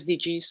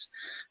SDGs.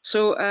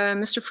 So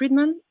Mr.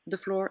 Friedman, the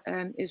floor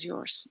is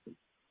yours.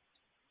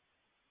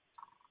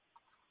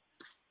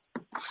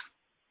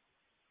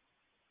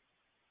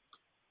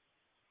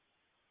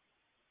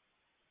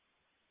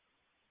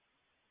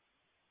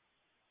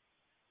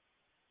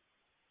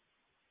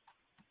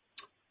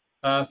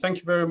 Thank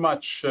you very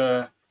much,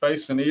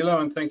 Faith and ELO,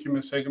 and thank you,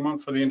 Ms.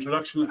 Egermont, for the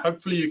introduction.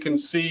 Hopefully you can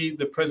see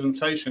the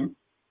presentation.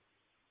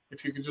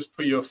 If you could just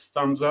put your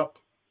thumbs up.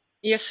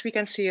 Yes, we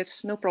can see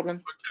it, no problem.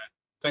 Okay,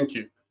 thank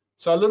you.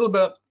 So a little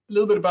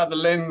bit about the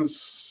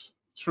lens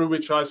through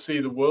which I see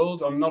the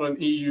world. I'm not an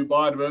EU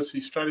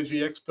biodiversity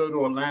strategy expert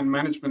or land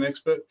management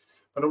expert,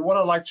 but what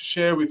I'd like to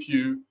share with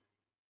you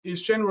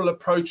is general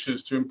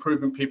approaches to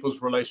improving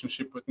people's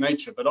relationship with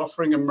nature, but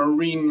offering a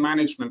marine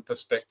management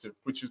perspective,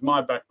 which is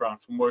my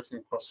background from working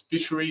across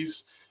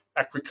fisheries,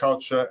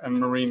 aquaculture, and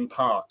marine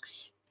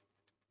parks.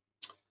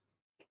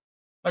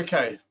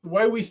 Okay, the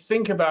way we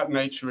think about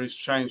nature is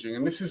changing,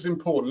 and this is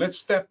important. Let's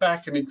step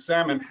back and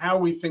examine how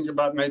we think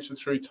about nature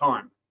through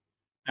time,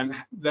 and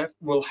that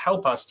will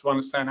help us to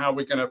understand how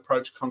we're going to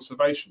approach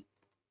conservation.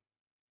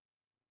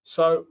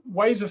 So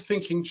ways of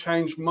thinking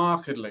change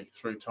markedly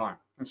through time,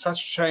 and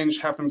such change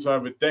happens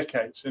over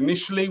decades.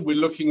 Initially, we're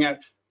looking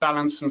at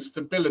balance and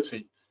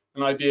stability,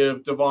 an idea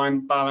of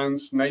divine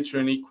balance, nature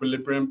and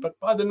equilibrium. But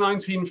by the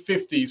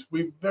 1950s,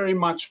 we very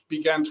much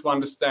began to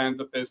understand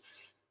that there's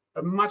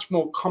a much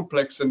more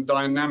complex and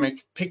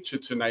dynamic picture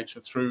to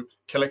nature through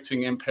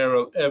collecting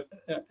empirical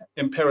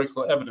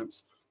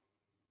evidence.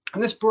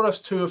 And this brought us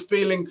to a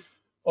feeling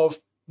of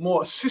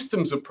more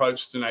systems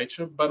approach to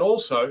nature, but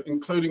also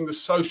including the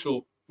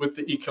social with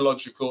the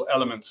ecological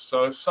elements,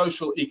 so a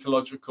social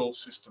ecological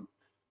system.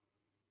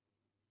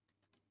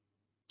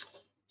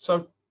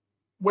 So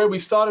where we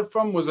started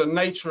from was a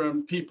nature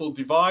and people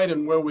divide,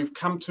 and where we've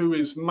come to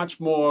is much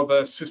more of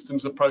a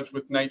systems approach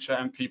with nature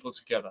and people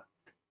together.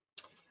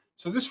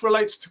 So this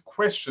relates to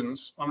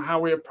questions on how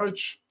we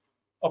approach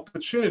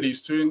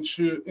opportunities to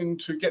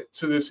get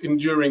to this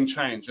enduring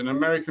change. An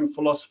American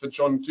philosopher,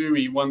 John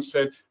Dewey, once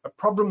said, "A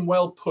problem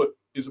well put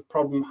is a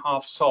problem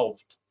half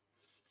solved."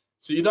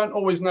 So you don't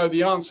always know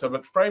the answer,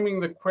 but framing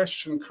the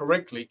question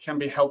correctly can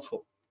be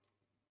helpful.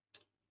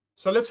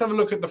 So let's have a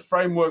look at the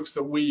frameworks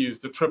that we use,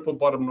 the triple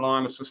bottom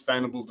line of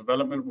sustainable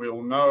development. We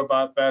all know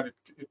about that.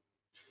 It's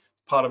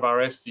part of our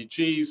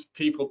SDGs,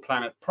 people,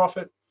 planet,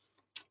 profit.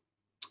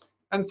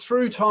 And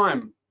through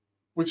time,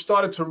 we've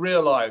started to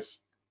realize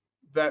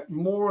that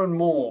more and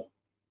more,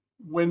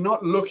 we're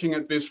not looking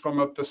at this from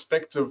a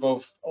perspective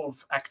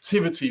of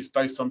activities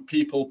based on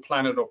people,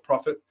 planet, or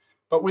profit,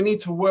 but we need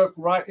to work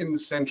right in the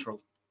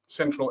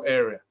central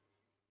area.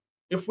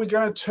 If we're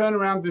going to turn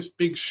around this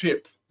big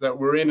ship that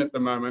we're in at the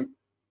moment,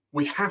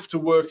 we have to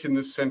work in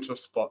this center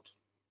spot.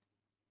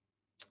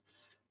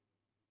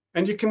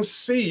 And you can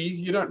see,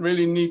 you don't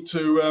really need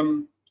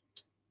to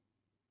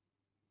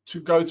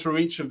go through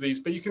each of these,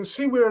 but you can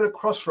see we're at a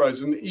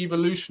crossroads in the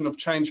evolution of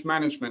change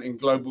management in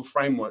global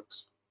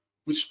frameworks.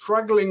 We're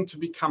struggling to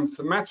become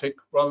thematic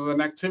rather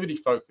than activity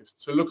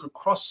focused, so look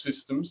across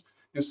systems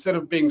instead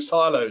of being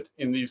siloed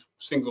in these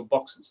single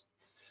boxes.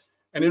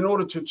 And in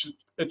order to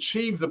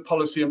achieve the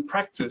policy and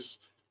practice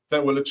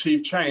that will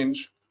achieve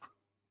change,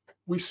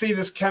 we see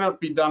this cannot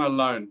be done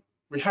alone.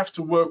 We have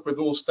to work with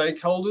all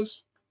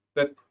stakeholders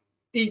that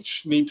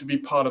each need to be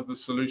part of the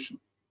solution.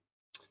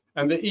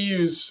 And the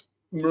EU's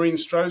Marine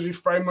Strategy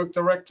Framework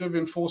Directive,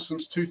 in force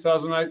since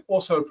 2008,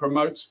 also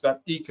promotes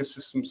that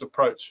ecosystems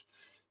approach,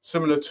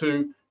 similar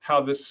to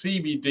how the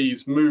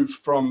CBDs moved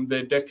from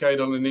their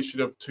decadal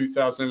initiative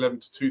 2011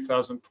 to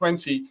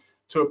 2020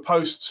 to a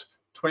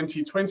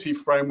post-2020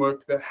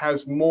 framework that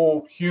has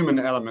more human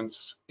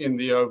elements in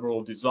the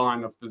overall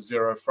design of the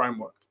Zero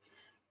framework.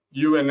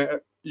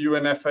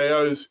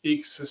 UNFAO's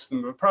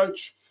ecosystem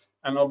approach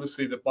and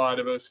obviously the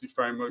biodiversity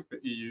framework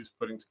that EU is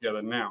putting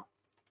together now.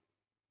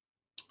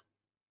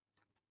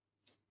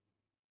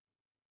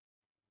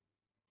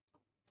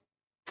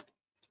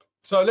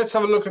 So let's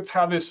have a look at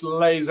how this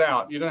lays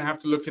out. You don't have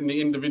to look in the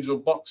individual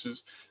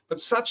boxes, but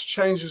such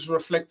changes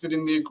reflected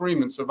in the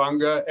agreements of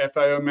UNGA,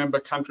 FAO member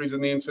countries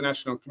and the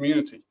international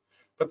community,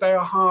 but they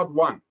are hard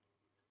won.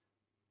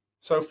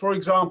 So for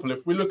example,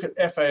 if we look at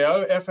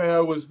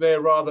FAO was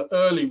there rather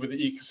early with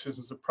the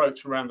ecosystems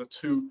approach around the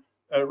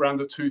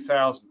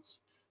 2000s.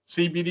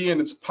 CBD in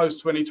its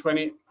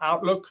post-2020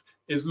 outlook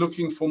is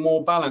looking for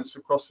more balance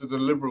across the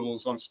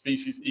deliverables on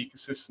species,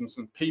 ecosystems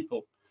and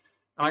people.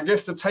 And I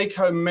guess the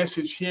take-home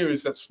message here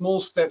is that small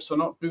steps are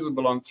not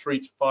visible on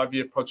 3 to 5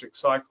 year project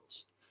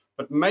cycles,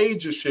 but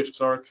major shifts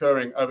are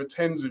occurring over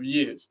tens of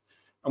years.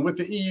 And with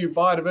the EU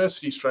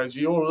Biodiversity Strategy,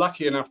 you're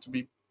lucky enough to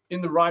be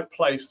in the right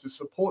place to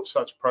support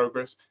such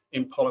progress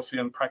in policy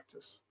and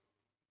practice.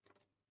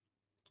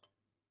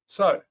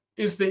 So,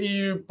 is the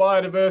EU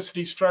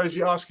Biodiversity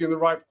Strategy asking the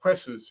right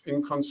questions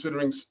in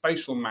considering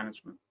spatial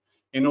management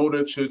in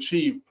order to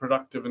achieve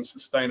productive and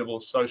sustainable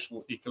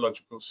social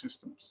ecological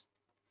systems?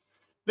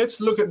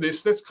 Let's look at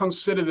this. Let's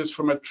consider this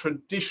from a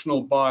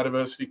traditional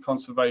biodiversity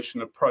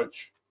conservation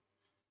approach.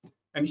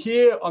 And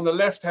here on the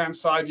left-hand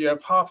side, you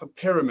have half a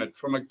pyramid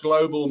from a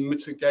global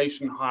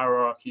mitigation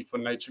hierarchy for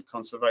nature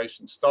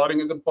conservation,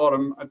 starting at the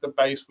bottom at the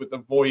base with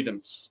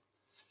avoidance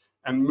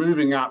and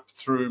moving up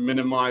through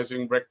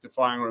minimizing,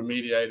 rectifying,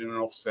 remediating, and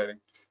offsetting.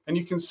 And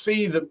you can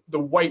see the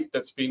weight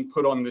that's been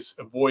put on this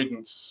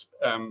avoidance,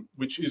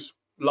 which is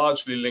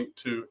largely linked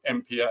to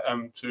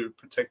to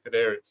protected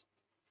areas.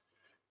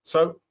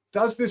 So,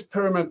 does this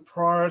pyramid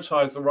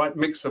prioritize the right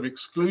mix of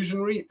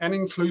exclusionary and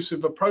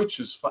inclusive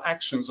approaches for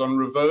actions on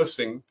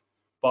reversing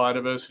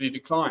biodiversity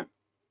decline?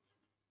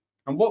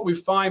 And what we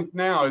find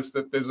now is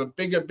that there's a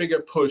bigger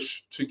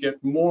push to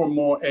get more and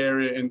more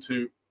area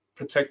into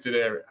protected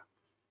area.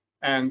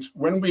 And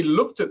when we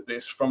looked at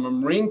this from a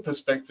marine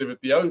perspective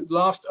at the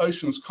last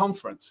Oceans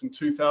Conference in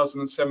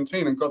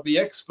 2017 and got the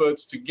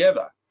experts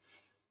together,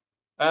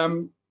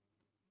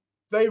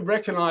 they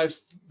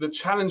recognized the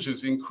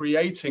challenges in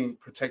creating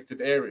protected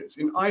areas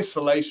in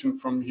isolation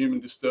from human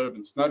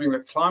disturbance, noting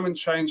that climate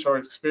change are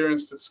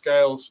experienced at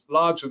scales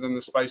larger than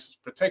the spaces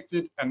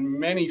protected, and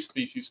many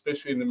species,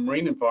 especially in the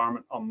marine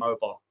environment, are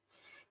mobile.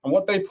 And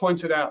what they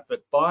pointed out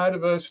that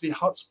biodiversity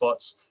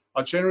hotspots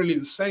are generally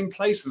the same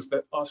places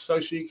that are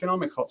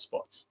socioeconomic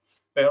hotspots.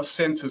 They are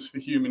centers for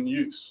human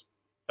use.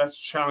 That's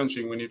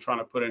challenging when you're trying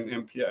to put in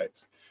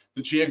MPAs.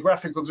 The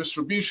geographical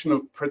distribution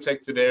of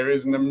protected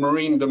areas in the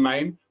marine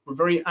domain were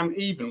very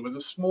uneven, with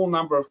a small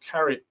number of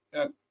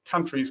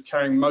countries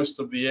carrying most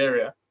of the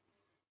area.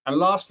 And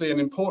lastly, and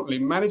importantly,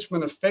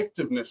 management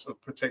effectiveness of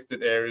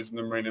protected areas in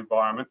the marine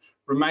environment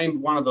remained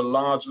one of the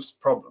largest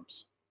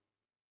problems.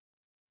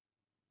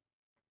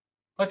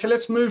 Okay,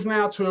 let's move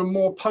now to a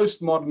more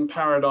postmodern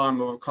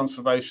paradigm of a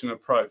conservation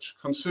approach,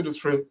 considered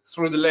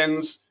through the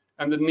lens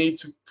and the need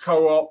to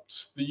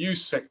co-opt the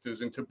use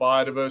sectors into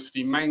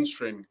biodiversity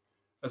mainstreaming,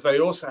 as they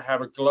also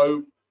have a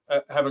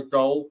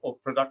goal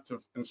of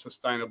productive and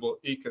sustainable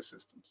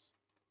ecosystems.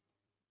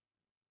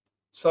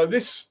 So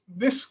this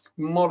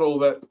model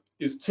that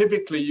is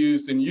typically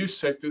used in use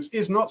sectors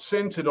is not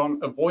centered on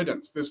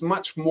avoidance. There's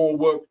much more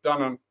work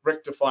done on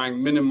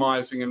rectifying,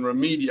 minimizing and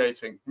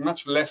remediating,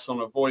 much less on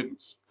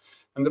avoidance.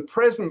 And the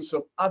presence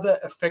of other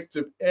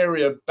effective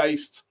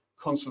area-based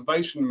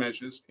conservation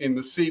measures in the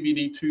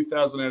CBD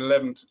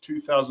 2011 to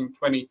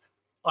 2020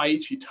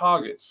 Aichi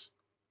targets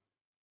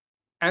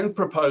and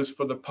proposed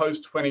for the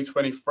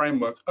post-2020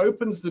 framework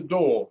opens the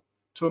door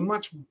to a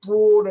much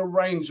broader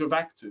range of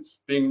actors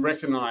being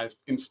recognized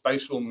in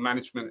spatial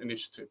management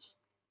initiatives,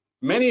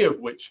 many of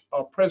which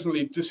are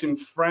presently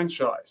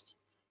disenfranchised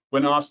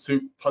when asked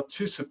to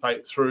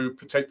participate through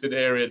protected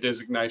area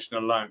designation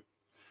alone.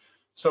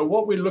 So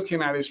what we're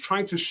looking at is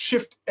trying to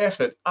shift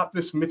effort up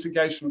this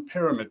mitigation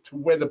pyramid to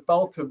where the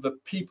bulk of the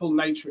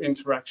people-nature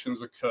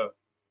interactions occur.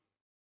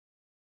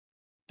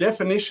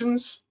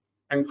 Definitions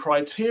and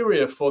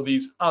criteria for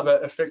these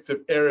other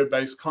effective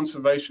area-based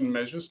conservation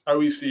measures,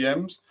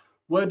 OECMs,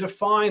 were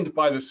defined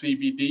by the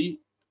CBD,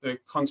 the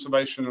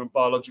Conservation of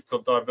Biological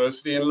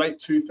Diversity, in late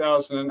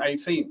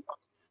 2018.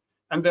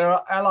 And there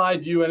are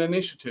allied UN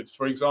initiatives,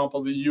 for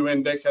example, the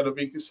UN Decade of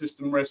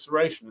Ecosystem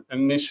Restoration, an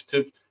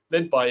initiative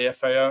led by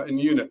FAO and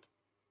UNEP.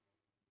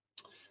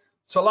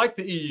 So like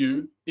the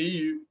EU,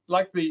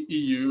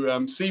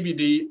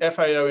 CBD,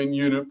 FAO and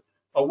UNEP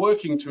are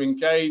working to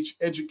engage,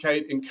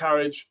 educate,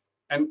 encourage,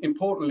 and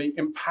importantly,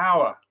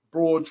 empower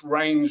broad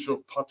range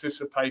of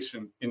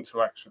participation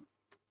into action.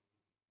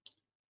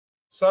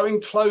 So in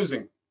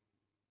closing,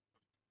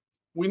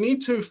 we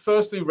need to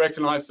firstly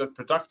recognize that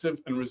productive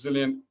and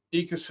resilient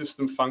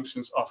ecosystem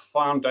functions are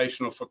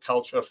foundational for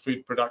culture,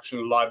 food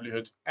production,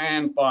 livelihoods,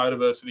 and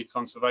biodiversity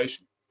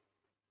conservation.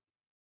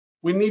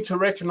 We need to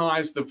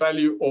recognize the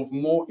value of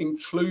more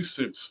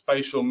inclusive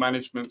spatial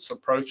management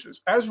approaches,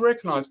 as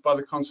recognized by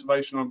the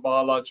Conservation of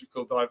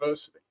Biological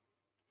Diversity.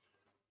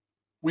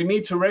 We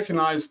need to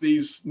recognize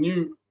these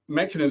new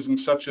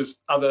mechanisms such as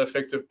other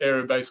effective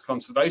area-based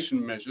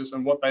conservation measures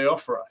and what they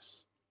offer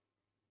us.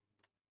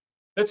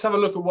 Let's have a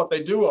look at what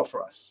they do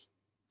offer us,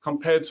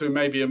 compared to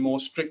maybe a more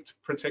strict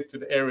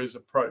protected areas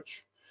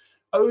approach.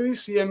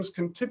 OECMs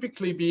can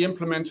typically be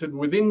implemented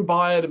within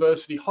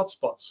biodiversity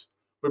hotspots,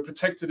 where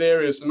protected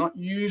areas are not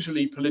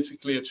usually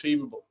politically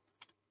achievable.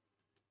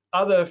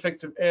 Other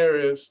effective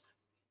areas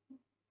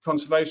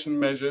conservation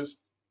measures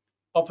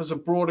offers a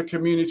broader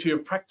community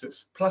of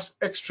practice, plus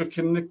extra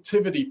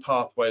connectivity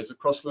pathways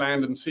across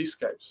land and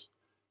seascapes,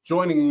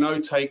 joining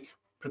no-take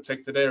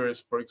protected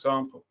areas, for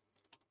example.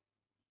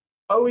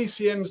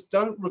 OECMs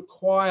don't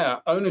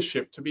require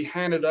ownership to be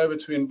handed over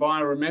to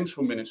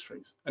environmental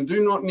ministries and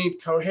do not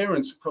need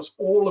coherence across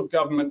all of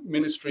government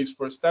ministries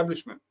for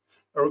establishment,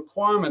 a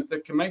requirement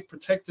that can make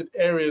protected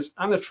areas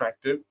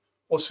unattractive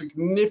or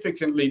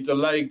significantly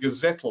delay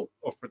gazettal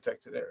of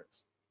protected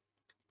areas.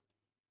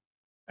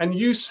 And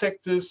use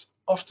sectors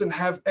often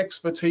have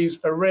expertise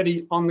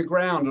already on the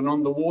ground and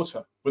on the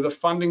water, with a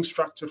funding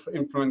structure for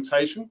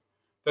implementation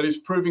that is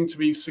proving to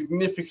be a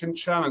significant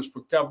challenge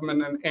for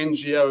government and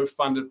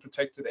NGO-funded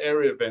protected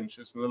area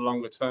ventures in the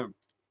longer term.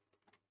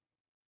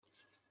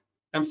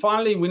 And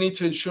finally, we need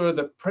to ensure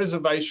that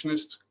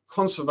preservationist,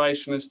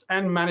 conservationist,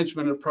 and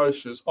management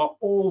approaches are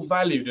all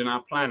valued in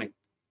our planning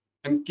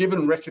and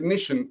given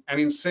recognition and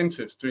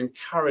incentives to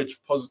encourage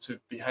positive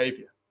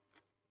behavior.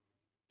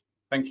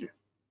 Thank you.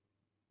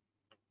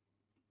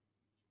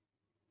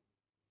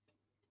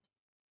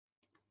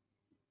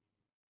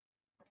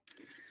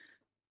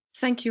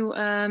 Thank you,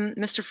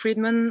 Mr.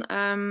 Friedman.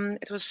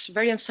 It was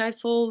very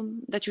insightful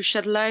that you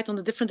shed light on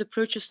the different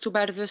approaches to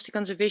biodiversity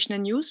conservation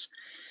and use,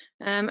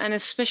 and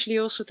especially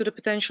also to the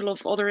potential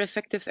of other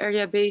effective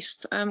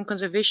area-based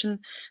conservation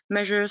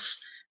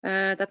measures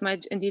that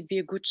might indeed be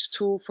a good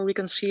tool for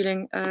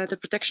reconciling the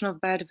protection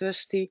of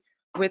biodiversity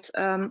with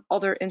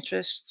other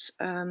interests.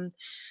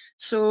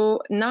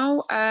 So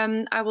now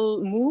I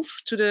will move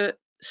to the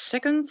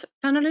second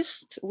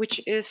panelist, which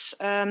is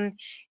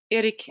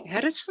Erik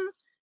Gerritsen.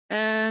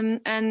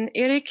 And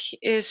Erik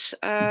is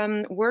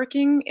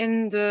working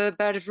in the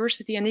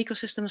Biodiversity and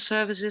Ecosystem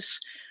Services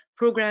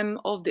program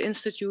of the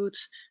Institute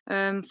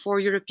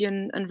for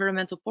European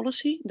Environmental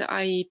Policy, the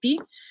IEP,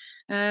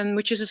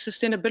 which is a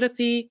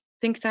sustainability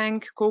think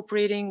tank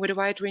cooperating with a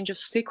wide range of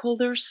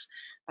stakeholders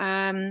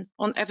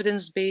on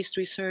evidence-based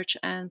research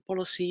and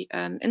policy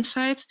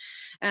insights.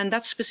 And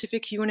that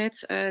specific unit,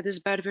 this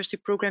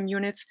biodiversity program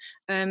unit,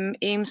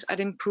 aims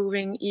at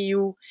improving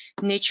EU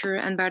nature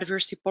and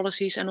biodiversity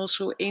policies, and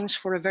also aims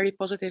for a very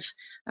positive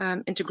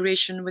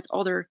integration with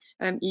other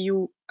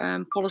EU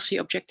policy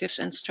objectives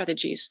and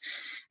strategies.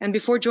 And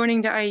before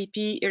joining the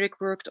IEP,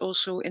 Erik worked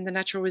also in the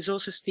natural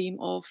resources team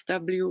of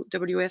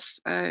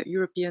WWF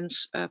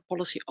European's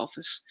policy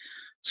office.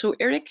 So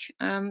Erik,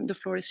 the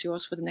floor is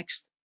yours for the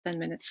next 10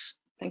 minutes.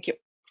 Thank you.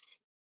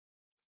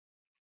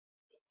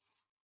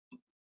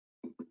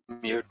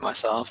 Mute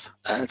myself.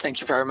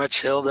 Thank you very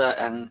much, Hilde,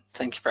 and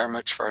thank you very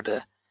much for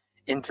the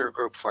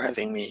Intergroup for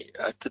having me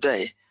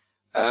today.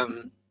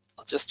 I'll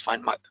just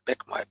find back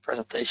my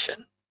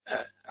presentation.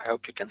 I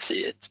hope you can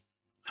see it.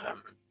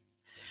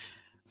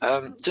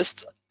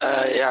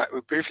 Yeah,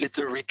 briefly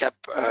to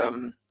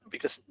recap,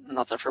 because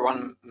not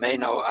everyone may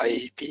know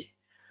IEP,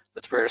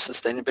 but we're a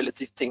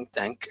sustainability think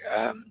tank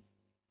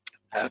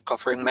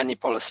covering many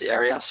policy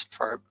areas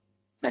for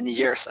many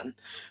years, and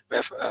we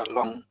have a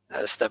long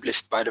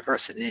established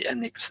biodiversity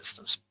and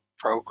ecosystems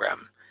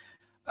program,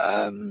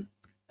 and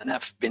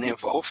have been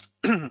involved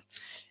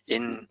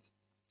in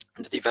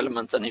the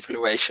development and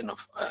evaluation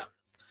of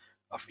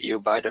EU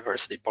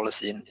biodiversity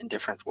policy in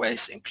different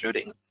ways,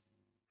 including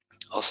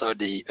also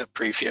the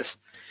previous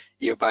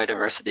EU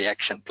Biodiversity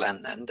Action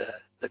Plan and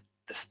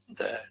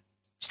the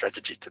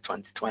strategy to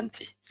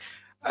 2020.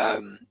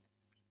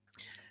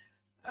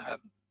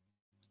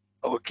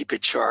 I will keep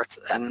it short,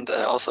 and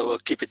also will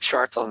keep it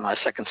short on my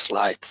second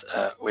slide,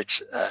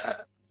 which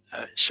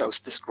shows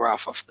this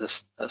graph of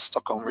this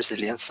Stockholm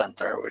Resilience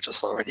Center, which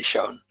is already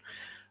shown.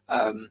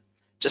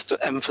 Just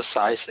to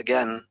emphasize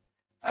again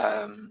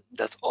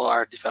that all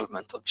our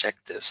development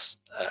objectives,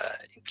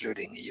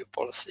 including EU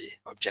policy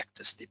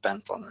objectives,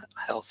 depend on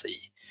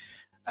healthy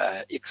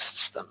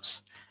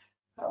ecosystems,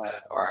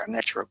 or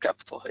natural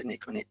capital in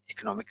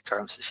economic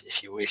terms,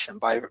 if you wish, and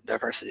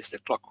biodiversity is the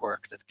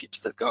clockwork that keeps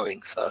that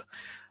going. So.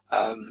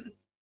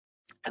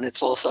 And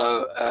it's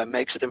also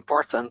makes it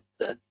important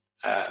that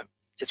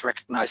it's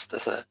recognized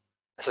as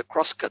a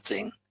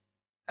cross-cutting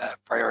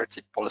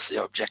priority policy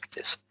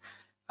objective,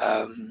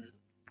 and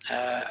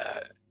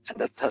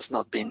that has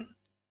not been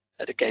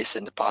the case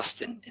in the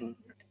past in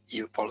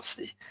EU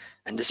policy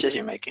and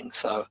decision making.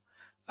 So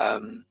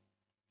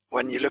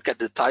when you look at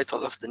the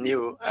title of the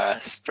new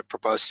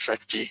proposed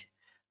strategy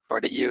for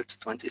the EU to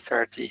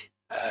 2030,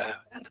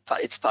 and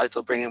its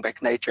title, Bringing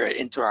Back Nature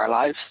into Our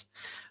Lives,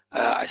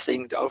 I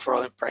think the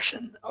overall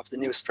impression of the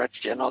new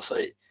strategy, and also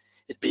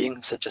it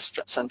being such a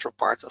central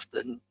part of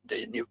the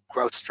new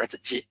growth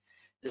strategy,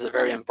 is a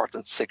very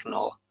important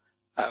signal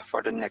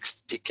for the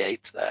next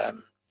decade,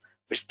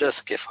 which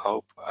does give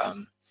hope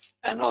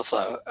and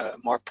also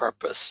more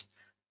purpose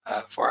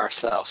for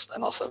ourselves,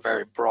 and also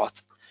very broad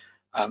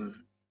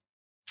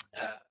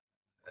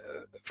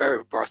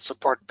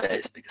support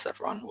base, because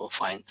everyone will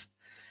find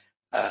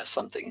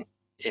something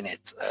in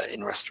it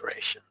in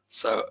restoration.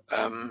 So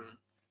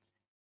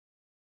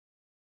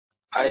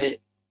I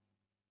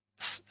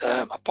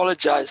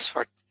apologize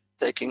for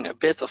taking a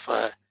bit of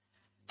a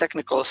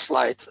technical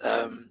slide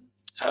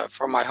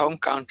from my home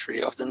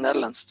country of the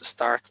Netherlands to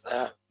start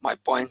my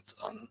point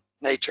on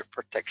nature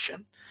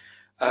protection.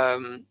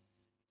 The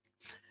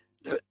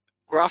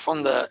graph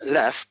on the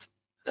left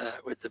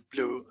with the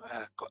blue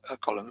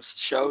columns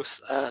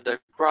shows the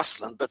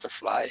grassland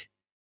butterfly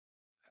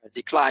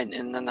decline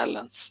in the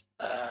Netherlands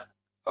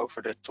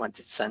over the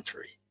 20th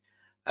century.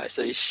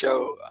 So you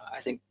show, I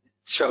think,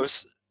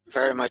 shows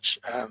very much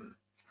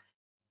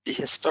the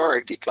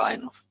historic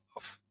decline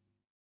of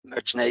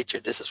much nature.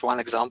 This is one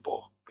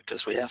example,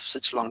 because we have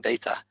such long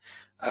data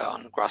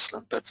on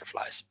grassland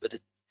butterflies, but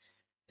it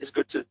is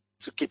good to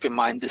keep in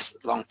mind this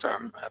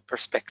long-term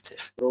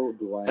perspective. So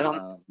do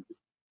I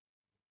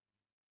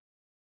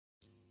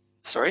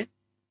sorry?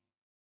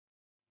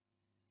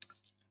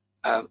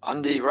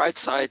 On the right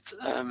side,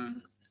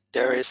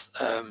 there is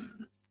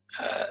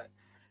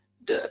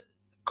the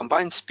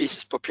combined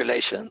species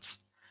populations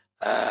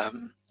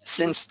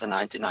since the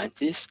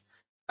 1990s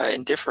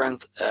in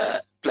different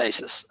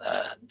places.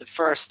 The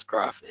first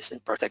graph is in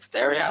protected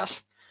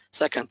areas,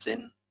 second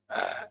in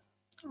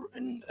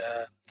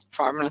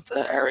farmland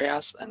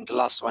areas, and the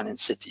last one in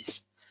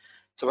cities.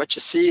 So what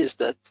you see is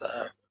that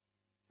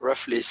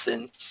roughly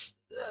since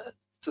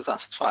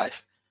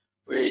 2005,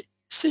 we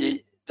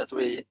see that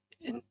we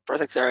in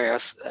protected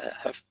areas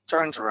have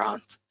turned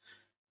around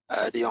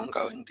the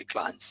ongoing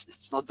declines.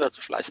 It's not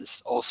butterflies,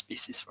 it's all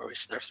species for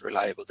which there's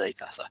reliable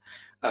data. So,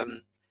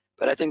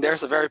 but I think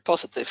there's a very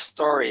positive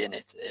story in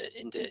it,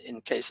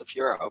 in case of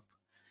Europe,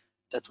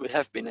 that we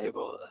have been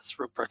able,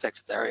 through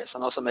protected areas,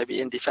 and also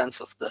maybe in defense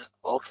of the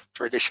old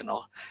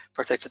traditional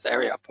protected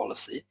area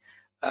policy,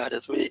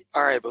 that we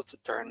are able to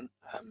turn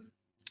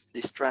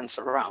these trends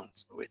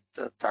around with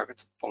the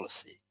targeted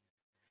policy.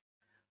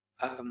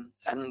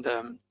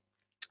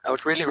 I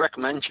would really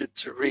recommend you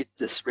to read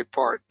this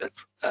report that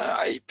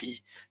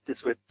IEP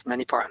did with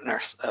many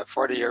partners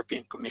for the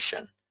European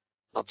Commission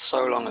not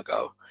so long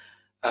ago,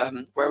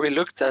 where we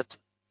looked at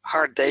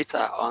hard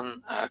data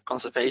on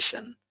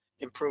conservation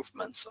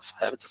improvements of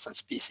habitats and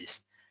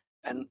species,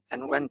 and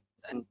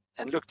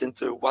looked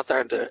into what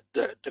are the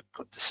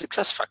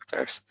success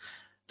factors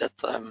that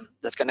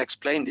that can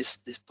explain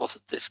these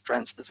positive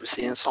trends that we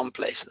see in some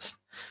places.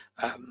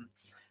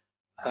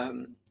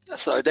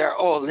 So they're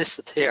all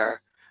listed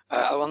here.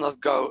 I will not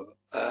go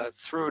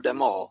through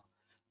them all,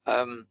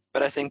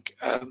 but I think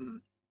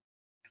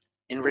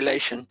in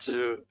relation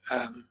to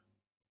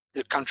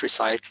the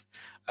countryside,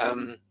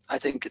 I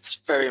think it's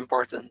very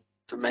important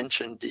to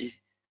mention the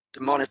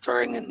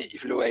monitoring and the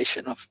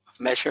evaluation of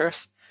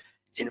measures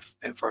in,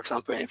 for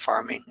example, in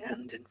farming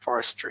and in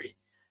forestry,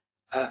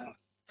 to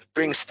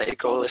bring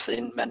stakeholders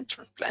in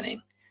management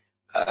planning,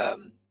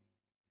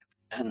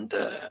 and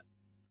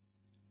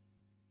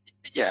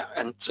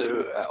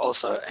to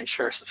also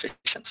ensure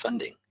sufficient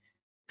funding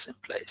is in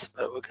place,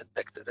 but we'll get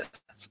back to that.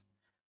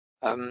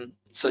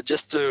 So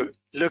just to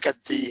look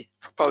at the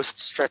proposed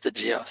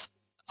strategy, I was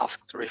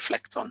asked to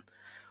reflect on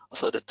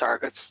also the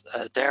targets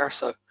there.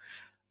 So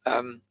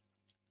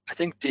I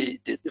think the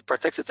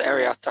protected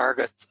area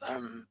target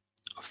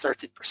of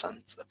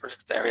 30%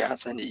 protected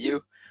areas in the EU,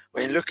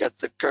 when you look at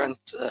the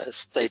current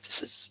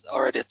status, is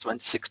already at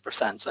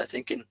 26%. So I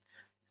think in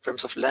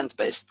terms of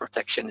land-based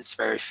protection, it's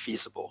very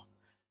feasible.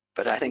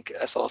 But I think,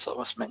 as also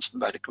was mentioned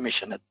by the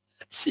Commission, at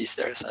seas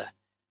there's a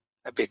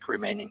big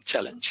remaining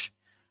challenge.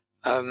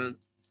 Then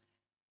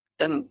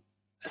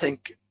I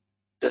think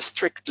the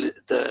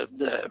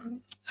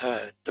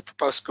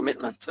proposed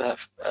commitment to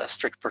have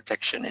strict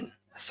protection in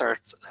a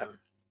third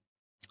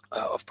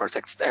of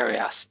protected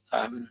areas,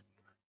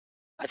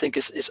 I think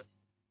is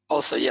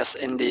also, yes,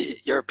 in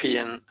the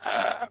European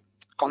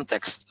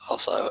context,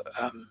 also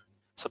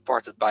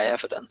supported by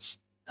evidence.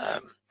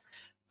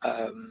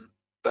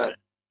 But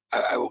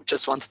I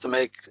just wanted to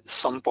make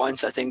some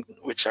points, I think,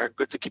 which are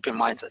good to keep in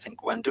mind, I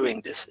think, when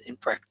doing this in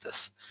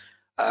practice.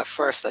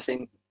 First, I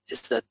think,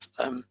 is that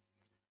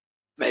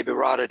maybe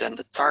rather than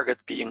the target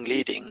being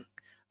leading,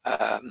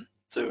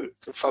 to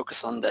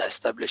focus on the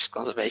established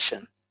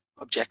conservation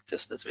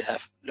objectives that we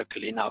have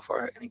locally now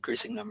for an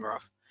increasing number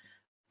of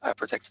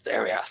protected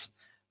areas,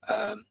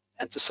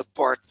 and to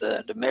support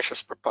the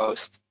measures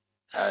proposed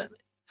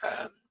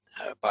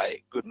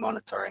by good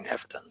monitoring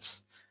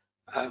evidence,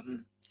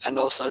 and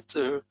also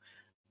to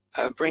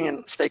bring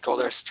in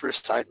stakeholders through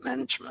site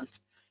management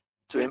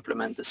to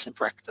implement this in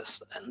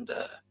practice, and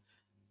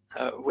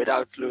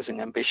without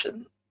losing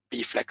ambition,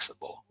 be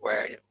flexible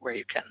where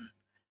you can,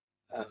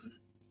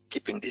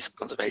 keeping these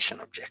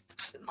conservation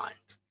objectives in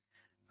mind.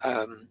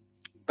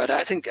 But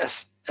I think,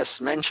 as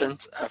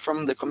mentioned,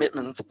 from the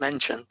commitment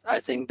mentioned, I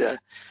think the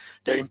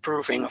the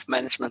improving of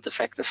management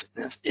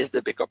effectiveness is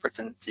the big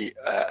opportunity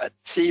at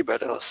sea,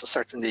 but also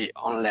certainly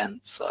on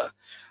land. So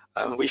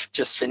we've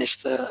just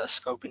finished a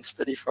scoping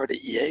study for the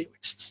EA,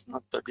 which is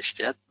not published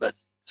yet, but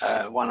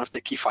one of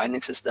the key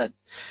findings is that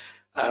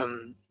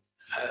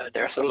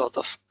there's a lot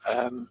of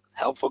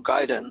helpful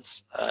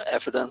guidance,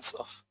 evidence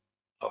of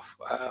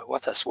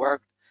what has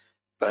worked,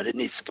 but it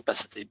needs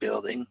capacity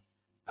building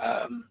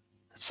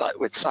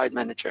with site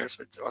managers,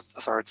 with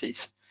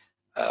authorities,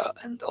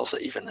 and also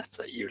even at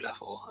the EU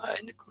level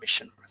in the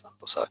Commission, for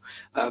example. So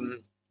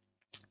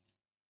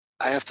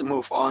I have to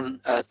move on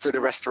to the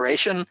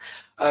restoration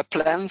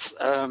plans.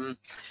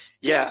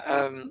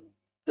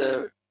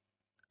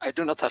 I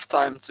do not have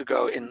time to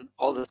go in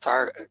all the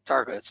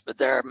targets, but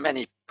there are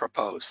many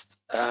proposed.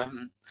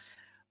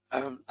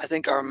 I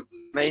think our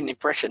main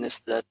impression is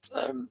that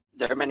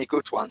there are many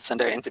good ones, and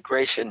their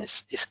integration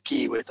is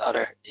key with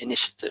other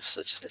initiatives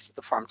such as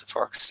the Farm to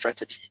Fork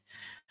strategy.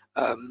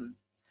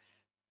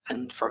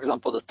 And for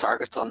example, the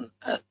target on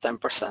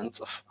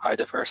 10% of high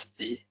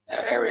diversity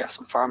areas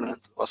on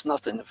farmland was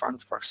not in the Farm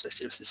to Fork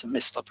strategy. This is a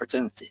missed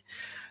opportunity.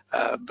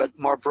 But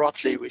more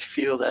broadly, we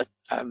feel that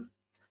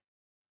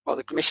well,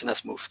 the Commission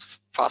has moved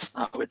fast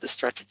now with the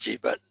strategy,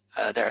 but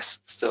there's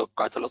still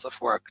quite a lot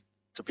of work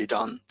to be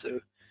done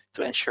to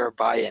ensure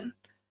buy-in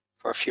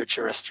for a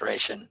future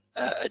restoration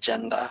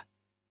agenda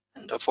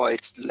and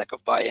avoid the lack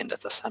of buy-in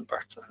that has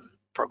hampered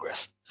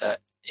progress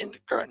in the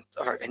current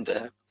or in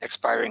the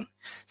expiring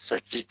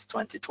strategy to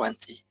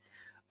 2020.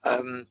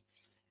 And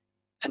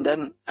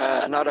then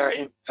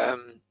another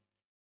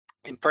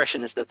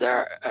impression is that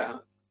there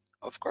are,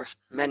 of course,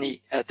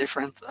 many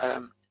different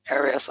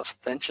areas of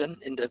attention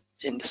in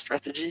the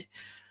strategy,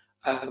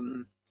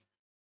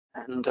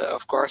 and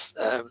of course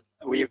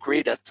we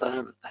agree that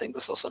I think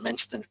was also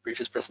mentioned in the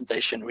previous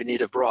presentation. We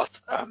need a broad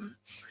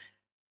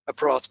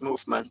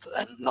movement,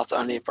 and not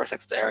only in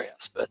protected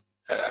areas, but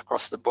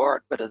across the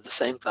board. But at the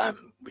same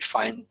time, we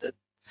find that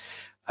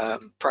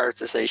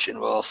prioritization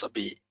will also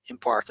be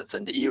important,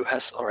 and the EU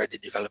has already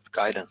developed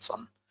guidance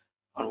on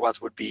what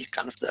would be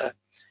kind of the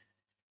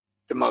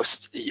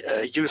most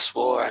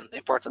useful and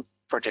important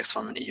projects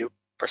from an EU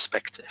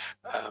perspective,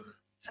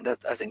 and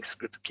that I think is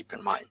good to keep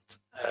in mind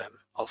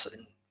also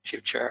in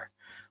future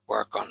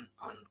work on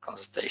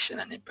consultation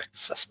and impact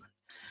assessment.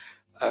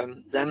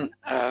 Then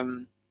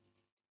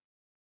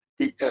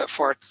the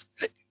fourth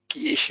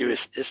key issue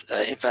is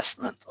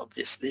investment.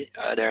 Obviously,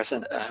 there's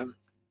an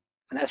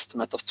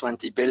estimate of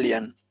 20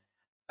 billion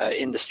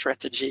in the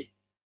strategy,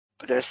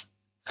 but there's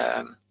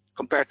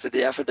compared to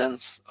the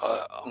evidence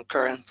on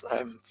current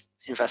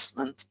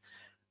investment,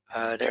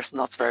 there's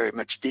not very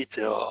much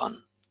detail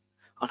on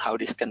how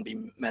this can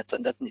be met,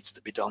 and that needs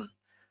to be done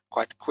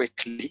quite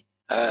quickly.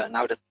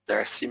 Now that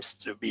there seems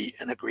to be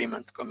an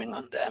agreement coming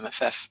on the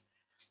MFF,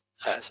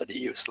 so the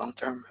EU's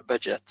long-term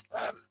budget,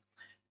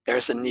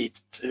 there's a need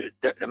to,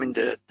 I mean,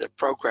 the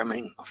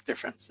programming of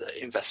different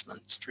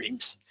investment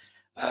streams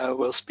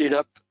will speed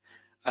up.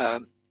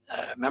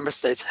 Member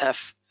states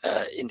have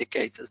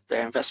indicated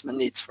their investment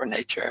needs for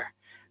nature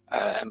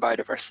and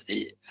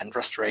biodiversity and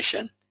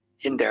restoration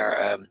in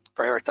their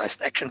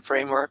prioritized action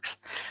frameworks.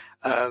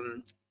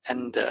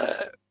 And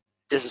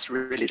this is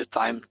really the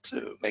time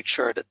to make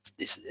sure that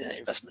these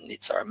investment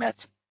needs are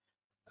met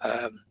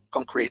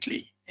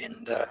concretely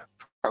in the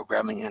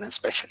programming, and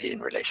especially in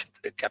relation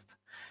to the CAP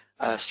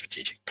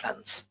strategic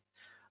plans.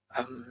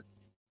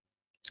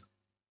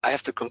 I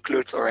have to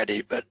conclude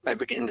already, but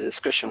maybe in the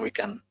discussion we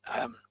can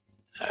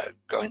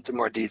go into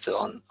more detail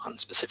on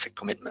specific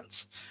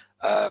commitments.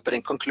 But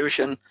in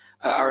conclusion,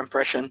 our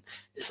impression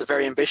is a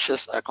very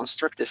ambitious,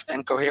 constructive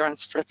and coherent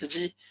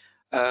strategy,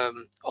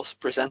 also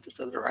presented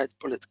at the right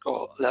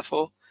political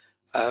level,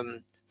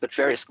 but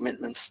various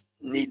commitments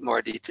need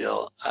more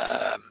detail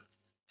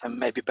and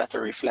maybe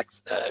better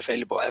reflect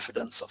available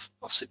evidence of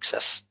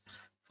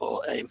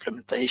successful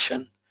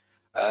implementation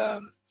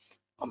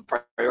on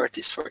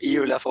priorities for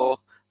EU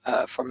level,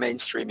 for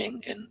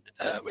mainstreaming in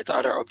with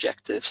other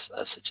objectives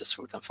such as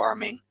food and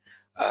farming,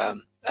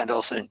 and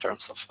also in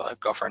terms of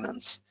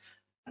governance,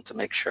 and to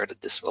make sure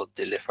that this will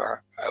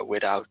deliver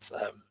without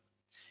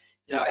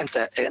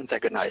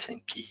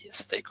antagonizing key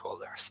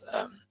stakeholders.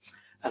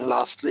 And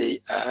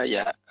lastly,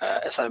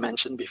 as I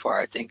mentioned before,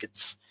 I think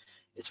it's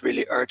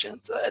really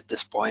urgent at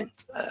this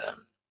point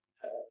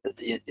that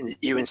the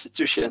EU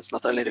institutions,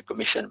 not only the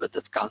Commission, but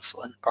the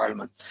Council and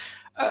Parliament,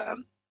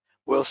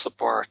 will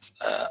support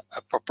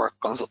a proper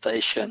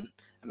consultation,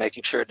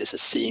 making sure this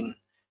is seen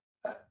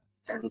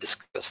and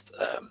discussed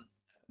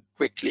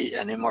quickly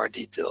and in more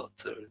detail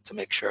to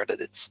make sure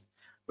that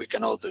we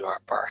can all do our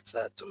part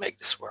to make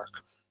this work.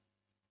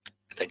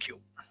 Thank you.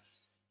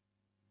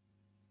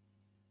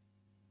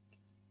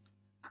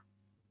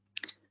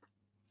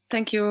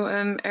 Thank you,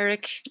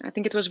 Eric. I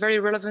think it was very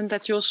relevant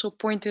that you also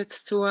pointed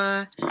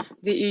to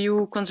the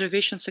EU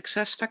conservation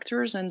success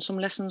factors and some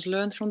lessons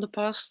learned from the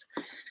past,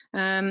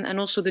 and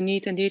also the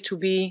need indeed to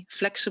be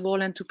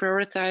flexible and to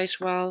prioritize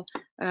while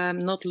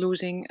not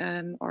losing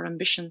our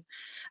ambition.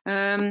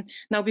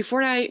 Now,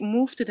 before I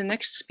move to the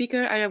next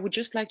speaker, I would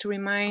just like to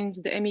remind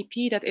the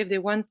MEP that if they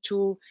want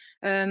to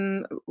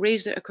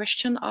raise a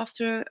question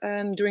after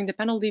during the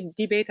panel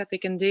debate, that they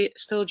can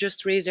still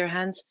just raise their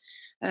hands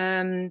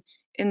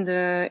in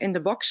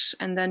the box,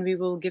 and then we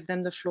will give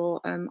them the floor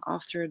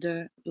after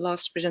the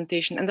last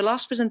presentation. And the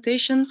last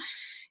presentation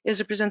is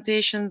a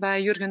presentation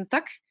by Jürgen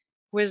Tack,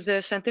 who is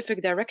the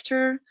scientific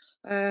director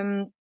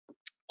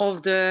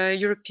of the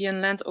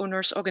European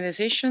Landowners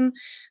organization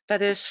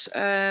that is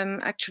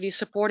actually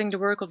supporting the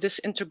work of this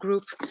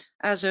intergroup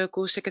as a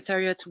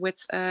co-secretariat with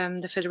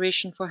the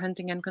Federation for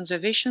Hunting and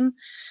Conservation.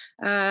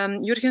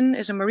 Jürgen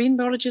is a marine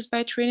biologist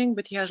by training,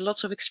 but he has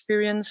lots of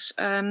experience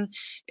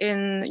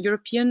in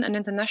European and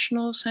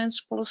international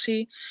science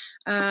policy.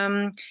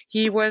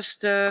 He was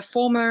the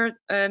former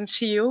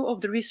CEO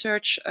of the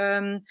Research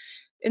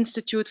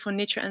Institute for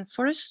Nature and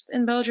Forest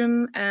in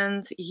Belgium,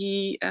 and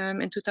he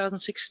in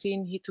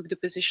 2016 he took the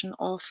position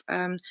of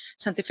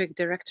scientific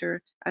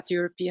director at the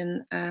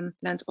European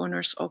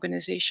Landowners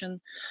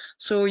Organization.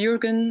 So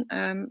Jürgen,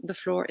 the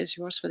floor is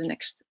yours for the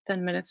next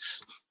 10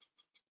 minutes.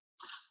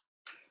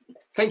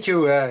 Thank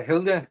you,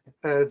 Hilde,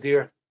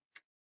 dear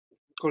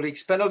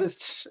colleagues,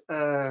 panelists,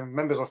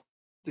 members of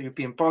the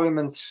European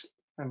Parliament,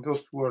 and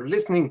those who are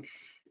listening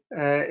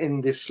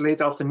in this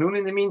late afternoon.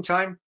 In the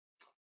meantime,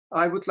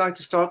 I would like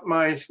to start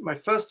my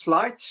first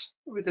slides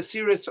with a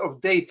series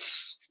of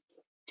dates.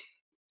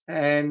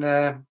 And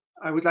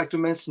I would like to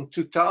mention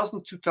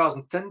 2000,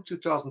 2010,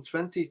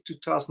 2020,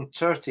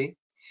 2030.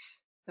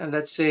 And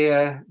let's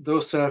say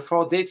those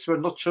 4 dates were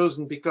not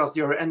chosen because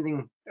they are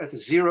ending at a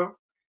 0,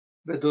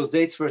 but those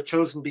dates were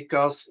chosen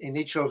because in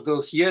each of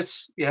those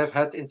years we have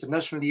had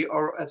internationally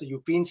or at a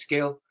European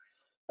scale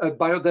a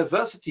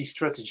biodiversity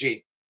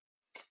strategy.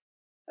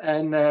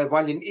 And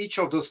while in each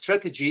of those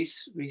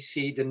strategies we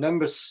see the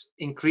numbers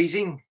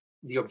increasing,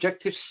 the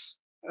objectives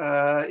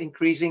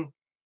increasing,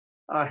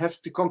 I have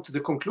to come to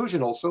the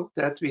conclusion also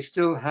that we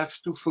still have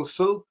to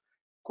fulfill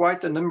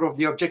quite a number of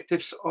the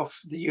objectives of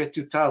the year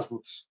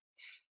 2000.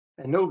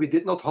 And no, we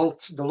did not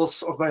halt the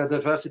loss of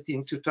biodiversity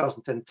in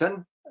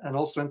 2010, and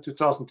also in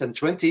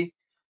 2020.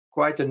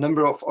 Quite a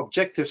number of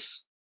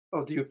objectives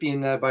of the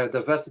European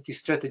Biodiversity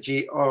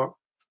Strategy are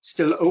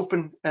still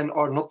open and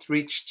are not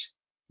reached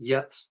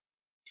yet.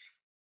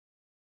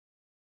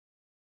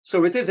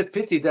 So it is a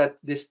pity that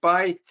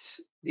despite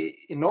the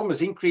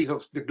enormous increase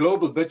of the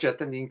global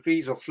budget and the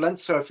increase of land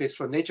surface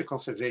for nature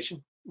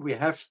conservation, we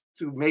have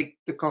to make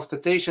the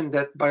constatation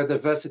that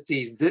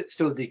biodiversity is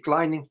still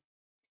declining.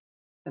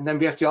 And then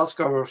we have to ask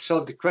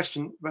ourselves the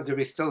question whether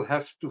we still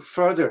have to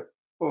further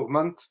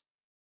augment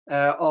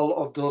all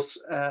of those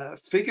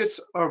figures,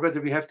 or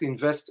whether we have to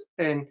invest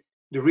in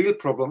the real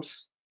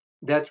problems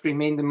that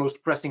remain the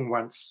most pressing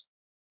ones.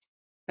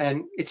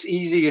 And it's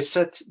easier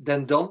said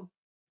than done,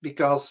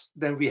 because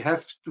then we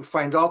have to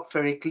find out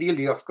very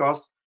clearly, of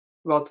course,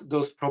 what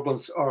those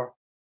problems are.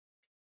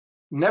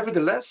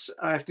 Nevertheless,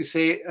 I have to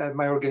say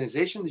my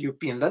organization, the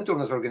European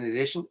Landowners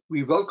Organization,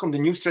 we welcome the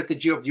new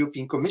strategy of the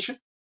European Commission,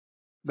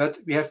 but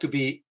we have to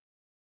be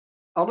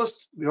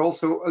honest, we're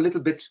also a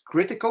little bit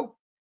critical,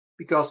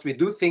 because we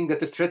do think that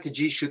the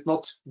strategy should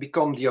not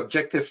become the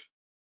objective,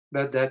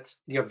 but that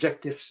the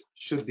objectives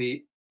should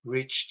be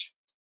reached.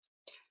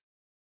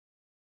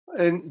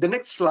 In the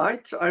next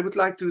slide, I would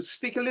like to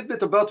speak a little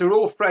bit about the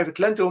role of private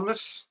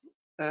landowners,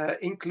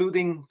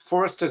 including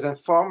foresters and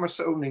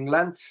farmers owning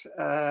land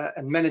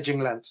and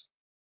managing land.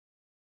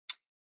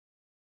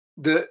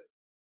 The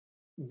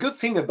good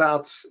thing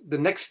about the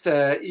next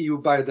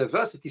EU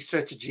Biodiversity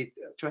Strategy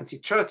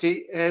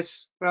 2030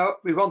 is, well,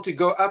 we want to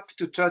go up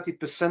to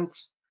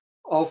 30%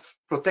 of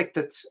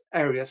protected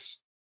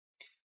areas.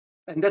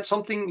 And that's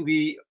something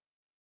we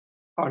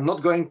are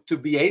not going to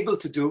be able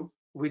to do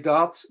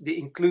without the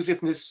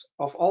inclusiveness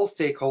of all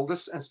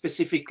stakeholders, and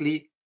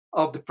specifically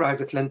of the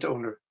private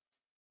landowner.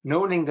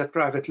 Knowing that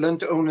private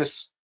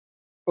landowners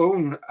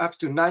own up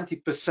to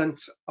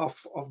 90%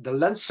 of the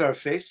land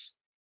surface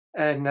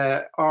and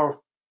are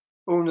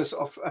owners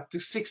of up to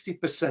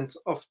 60%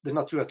 of the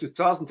Natura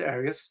 2000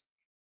 areas,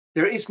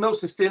 there is no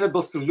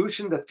sustainable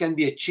solution that can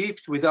be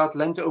achieved without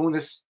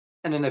landowners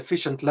and an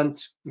efficient land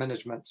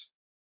management.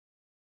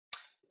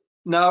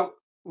 Now,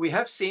 we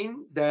have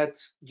seen that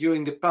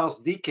during the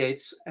past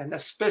decades, and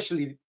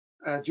especially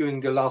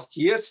during the last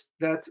years,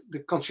 that the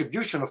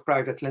contribution of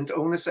private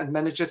landowners and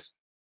managers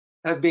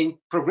have been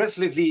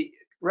progressively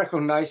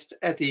recognized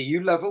at the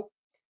EU level,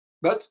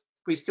 but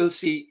we still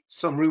see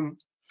some room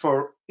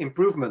for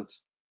improvement.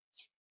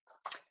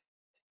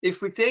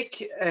 If we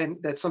take, and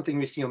that's something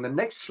we see on the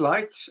next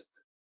slide,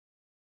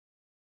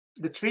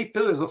 the 3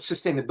 pillars of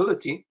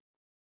sustainability,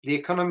 the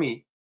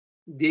economy,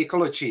 the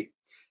ecology,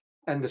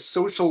 and the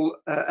social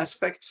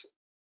aspects,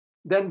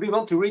 then we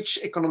want to reach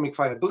economic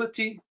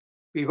viability,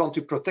 we want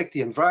to protect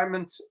the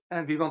environment,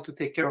 and we want to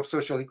take care of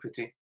social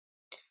equity.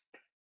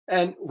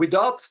 And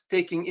without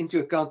taking into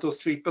account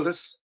those 3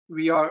 pillars,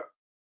 we are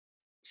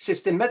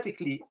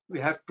systematically, we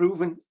have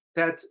proven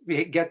that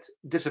we get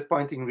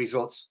disappointing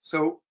results.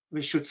 So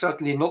we should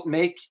certainly not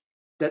make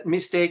that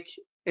mistake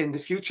in the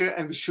future,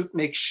 and we should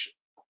make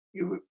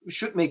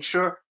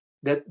sure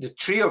that the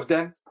three of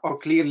them are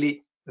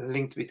clearly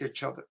linked with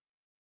each other.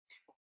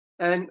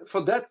 And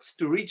for that,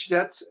 to reach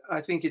that,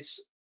 I think it's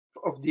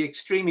of the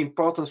extreme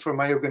importance for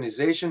my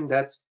organization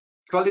that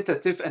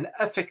qualitative and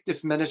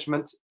effective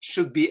management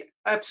should be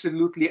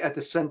absolutely at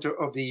the center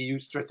of the EU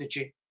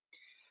strategy.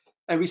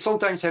 And we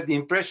sometimes have the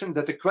impression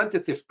that the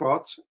quantitative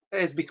part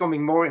is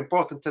becoming more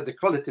important than the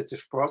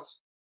qualitative part.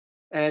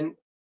 And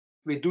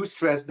we do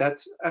stress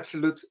that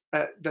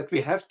that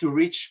we have to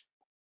reach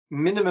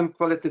minimum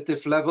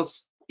qualitative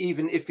levels,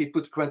 even if we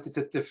put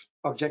quantitative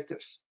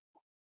objectives.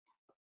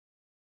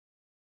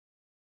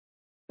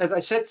 As I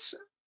said,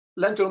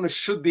 landowners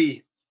should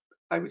be,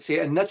 I would say,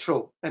 a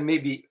natural and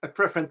maybe a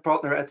preferred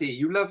partner at the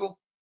EU level.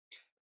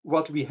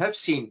 What we have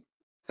seen,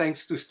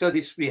 thanks to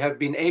studies we have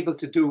been able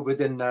to do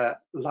within a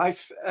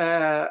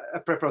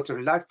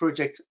preparatory LIFE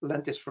project,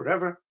 Land is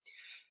Forever,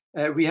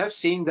 we have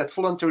seen that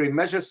voluntary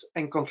measures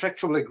and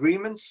contractual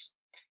agreements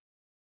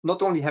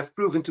not only have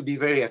proven to be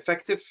very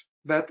effective,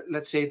 but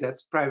let's say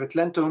that private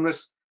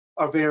landowners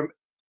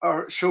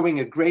are showing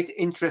a great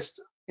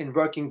interest in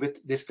working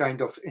with this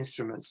kind of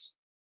instruments.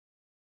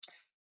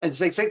 And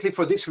it's exactly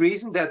for this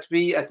reason that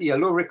we at the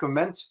ELO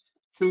recommend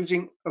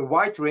choosing a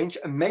wide range,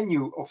 a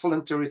menu of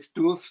voluntary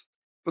tools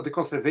for the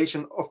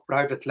conservation of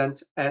private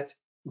land at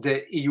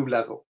the EU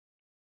level.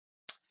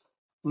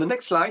 On the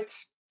next slide,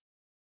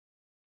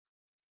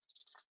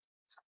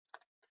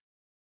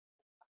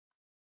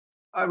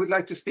 I would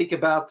like to speak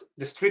about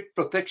the strict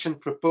protection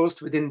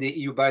proposed within the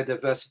EU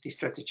Biodiversity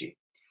Strategy.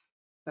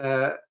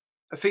 A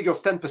figure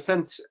of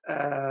 10%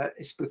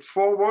 is put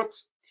forward,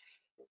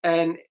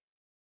 and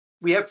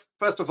we have,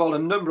 first of all, a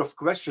number of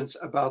questions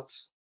about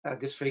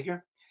this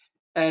figure.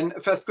 And the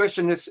first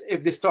question is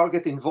if this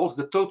target involves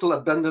the total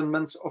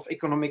abandonment of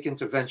economic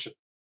intervention.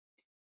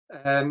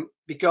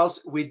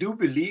 Because we do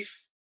believe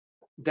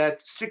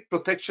that strict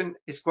protection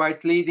is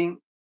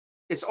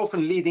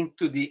often leading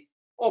to the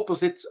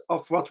opposite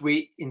of what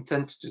we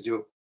intend to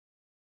do.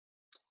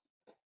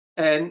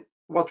 And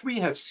what we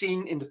have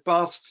seen in the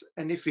past,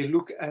 and if we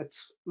look at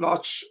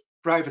large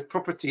private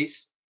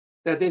properties,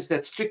 that is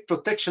that strict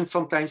protection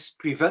sometimes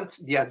prevents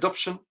the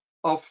adoption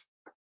of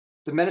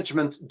the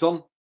management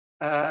done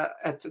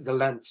at the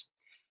land.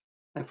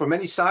 And for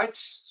many sites,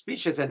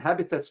 species and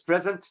habitats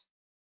present,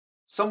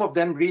 some of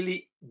them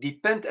really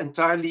depend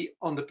entirely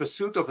on the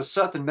pursuit of a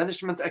certain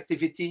management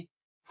activity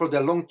for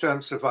their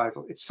long-term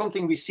survival. It's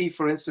something we see,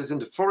 for instance, in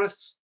the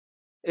forests.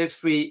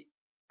 If we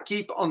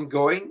keep on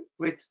going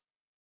with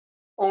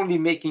only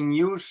making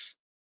use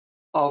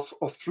of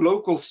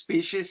local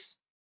species,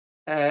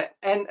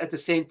 and at the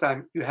same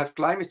time you have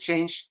climate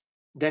change,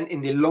 then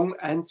in the long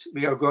end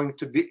we are going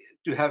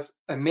to have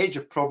a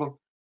major problem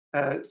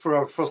for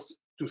our forests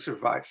to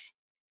survive.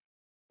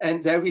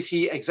 And there we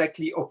see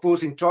exactly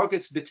opposing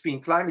targets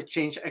between climate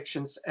change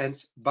actions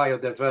and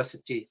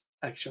biodiversity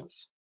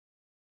actions.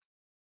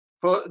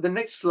 For the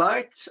next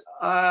slide,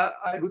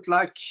 I would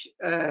like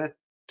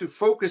to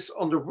focus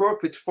on the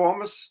work with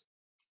farmers,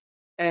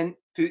 and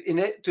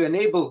to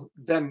enable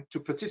them to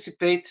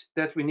participate,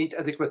 that we need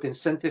adequate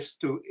incentives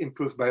to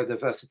improve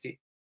biodiversity.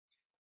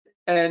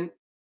 And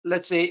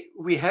let's say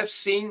we have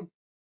seen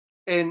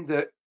in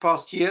the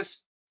past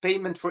years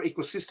payment for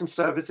ecosystem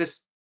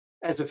services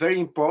as a very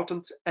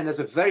important and as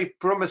a very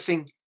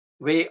promising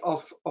way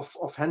of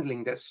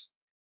handling this.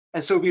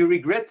 And so we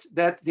regret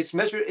that this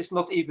measure is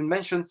not even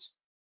mentioned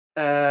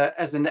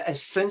as an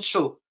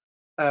essential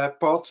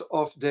part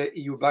of the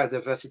EU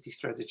Biodiversity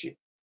Strategy.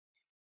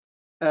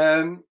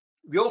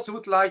 We also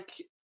would like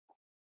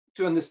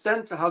to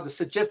understand how the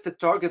suggested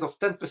target of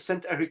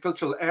 10%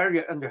 agricultural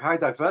area under high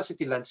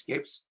diversity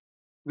landscapes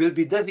will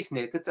be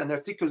designated and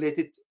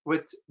articulated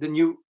with the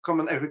new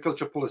Common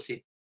Agriculture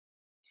Policy.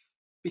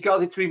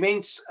 Because it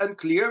remains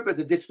unclear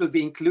whether this will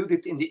be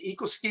included in the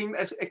eco-scheme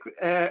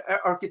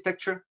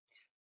architecture,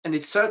 and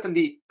it's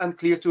certainly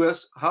unclear to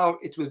us how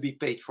it will be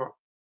paid for.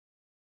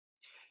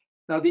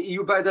 Now, the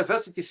EU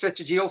Biodiversity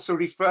Strategy also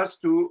refers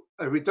to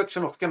a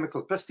reduction of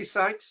chemical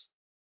pesticides,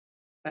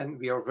 and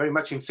we are very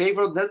much in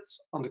favor of that,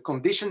 on the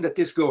condition that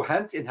this go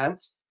hand in hand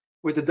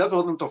with the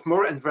development of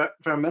more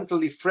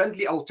environmentally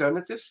friendly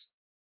alternatives,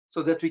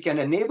 so that we can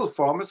enable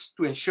farmers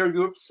to ensure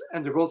Europe's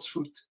and the world's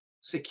food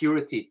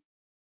security,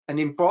 an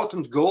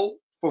important goal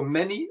for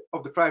many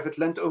of the private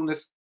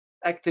landowners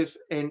active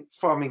in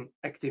farming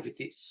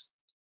activities.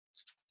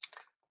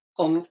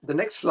 On the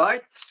next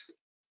slide,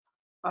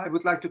 I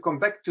would like to come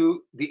back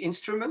to the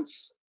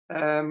instruments.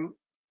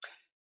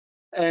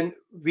 And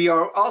we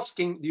are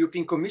asking the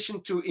European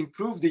Commission to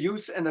improve the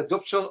use and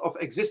adoption of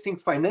existing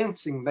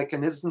financing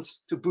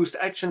mechanisms to boost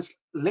actions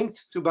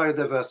linked to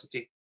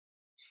biodiversity.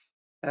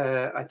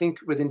 I think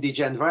within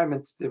DG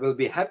Environment, they will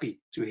be happy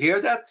to hear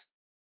that.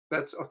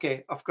 But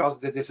okay, of course,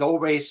 that is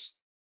always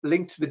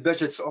linked with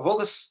budgets of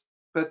others,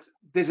 but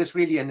this is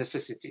really a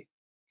necessity.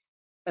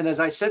 And as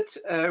I said,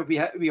 we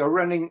are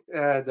running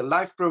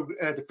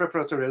the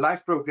preparatory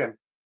LIFE program,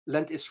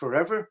 Land is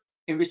Forever,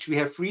 in which we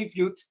have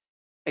reviewed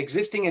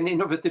existing and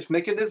innovative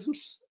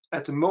mechanisms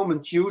at the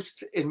moment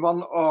used in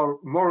one or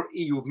more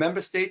EU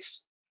member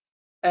states.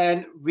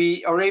 And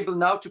we are able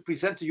now to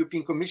present the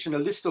European Commission a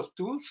list of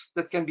tools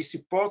that can be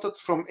supported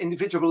from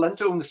individual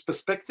landowners'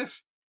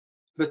 perspective,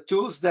 but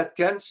tools that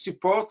can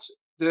support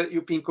the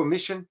European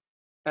Commission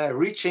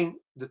reaching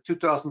the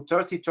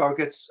 2030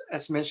 targets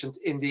as mentioned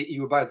in the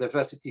EU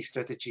Biodiversity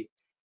Strategy.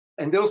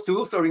 And those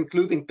tools are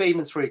including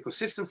payments for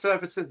ecosystem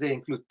services, they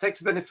include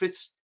tax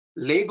benefits,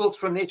 labels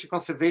for nature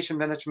conservation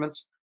management,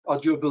 or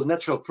durable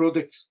natural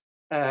products,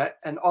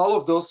 and all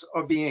of those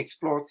are being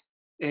explored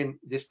in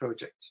this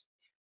project.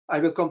 I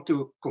will come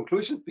to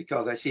conclusion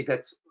because I see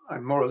that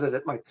I'm more or less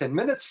at my 10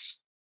 minutes,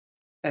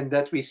 and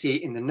that we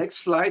see in the next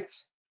slide.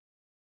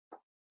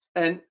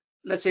 And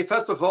let's say,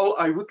 first of all,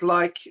 I would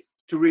like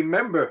to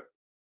remember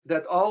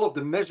that all of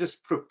the measures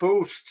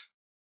proposed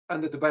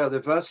under the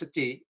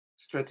biodiversity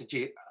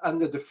strategy,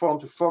 under the farm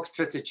to fork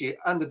strategy,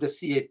 under the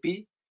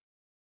CAP,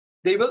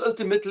 they will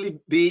ultimately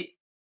be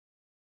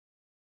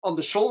on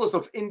the shoulders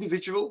of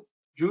individual,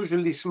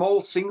 usually small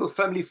single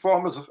family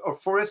farmers or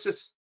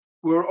foresters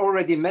who are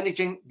already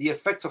managing the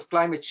effects of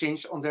climate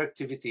change on their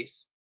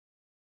activities.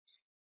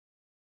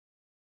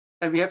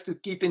 And we have to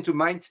keep into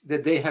mind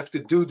that they have to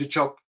do the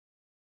job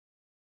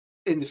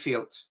in the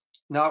field.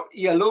 Now,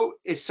 ELO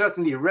is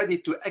certainly ready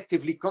to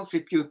actively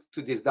contribute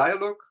to this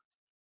dialogue.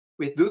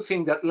 We do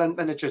think that land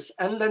managers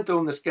and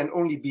landowners can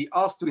only be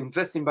asked to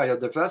invest in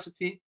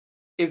biodiversity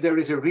if there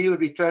is a real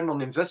return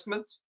on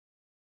investment,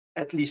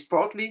 at least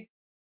partly,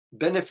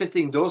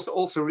 benefiting those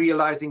also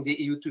realizing the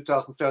EU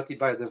 2030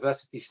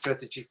 biodiversity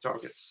strategy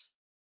targets.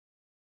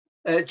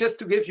 Just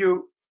to give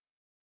you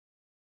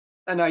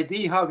an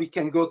idea how we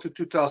can go to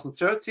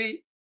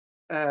 2030,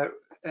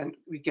 and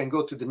we can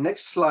go to the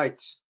next slide.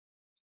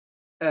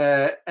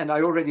 And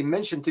I already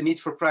mentioned the need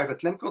for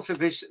private land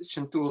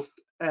conservation tools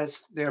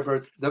as they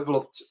were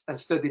developed and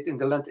studied in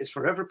the Land is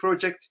Forever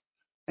project.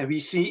 And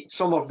we see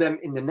some of them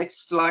in the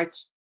next slide.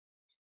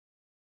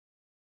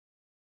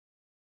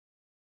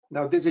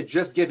 Now, this is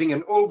just giving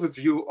an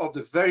overview of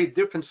the very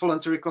different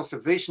voluntary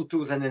conservation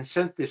tools and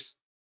incentives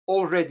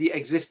already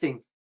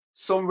existing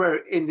somewhere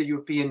in the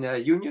European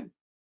Union.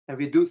 And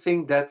we do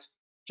think that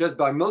just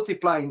by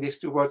multiplying this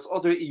towards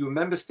other EU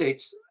member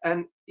states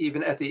and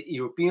even at the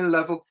European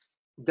level,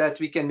 that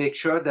we can make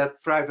sure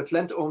that private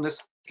landowners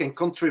can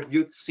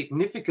contribute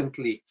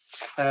significantly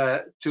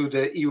to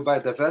the EU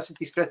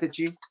biodiversity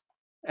strategy.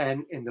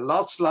 And in the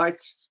last slide,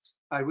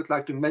 I would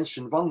like to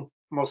mention one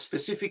more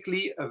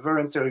specifically, a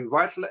voluntary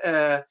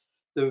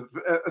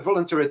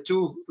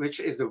tool, which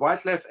is the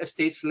Wildlife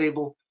Estates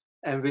label,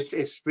 and which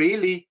is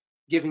really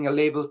giving a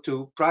label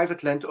to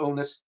private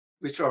landowners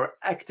which are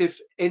active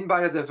in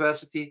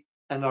biodiversity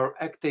and are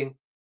acting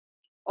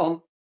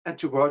on and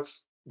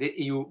towards the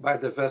EU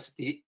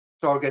biodiversity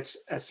targets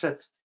as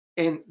set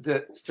in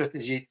the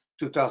strategy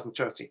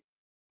 2030.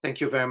 Thank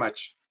you very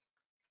much.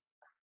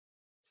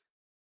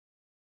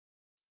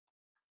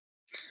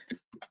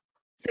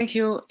 Thank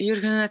you,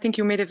 Jürgen. I think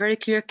you made a very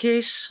clear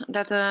case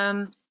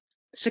that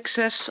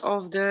success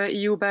of the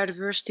EU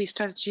biodiversity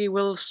strategy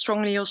will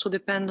strongly also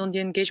depend on the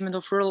engagement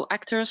of rural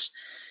actors,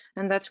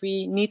 and that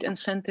we need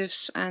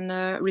incentives and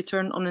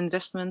return on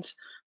investment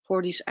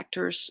for these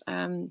actors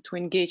to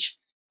engage.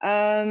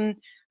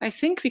 I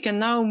think we can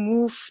now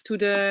move to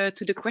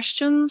the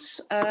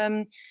questions.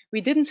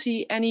 We didn't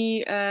see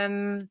any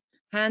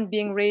hand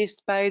being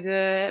raised by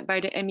the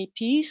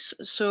MEPs,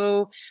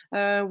 so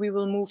we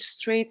will move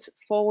straight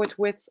forward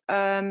with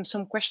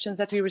some questions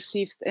that we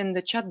received in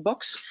the chat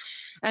box,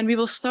 and we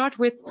will start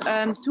with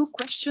two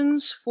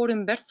questions for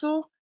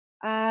Umberto.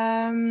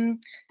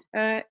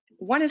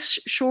 One is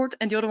short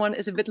and the other one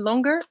is a bit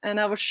longer, and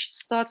I will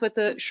start with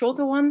the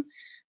shorter one.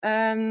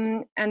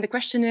 And the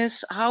question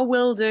is, how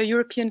will the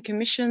European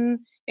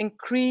Commission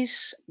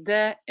increase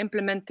the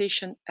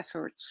implementation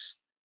efforts?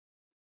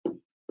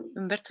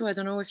 Umberto, I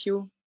don't know if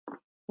you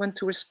want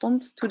to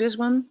respond to this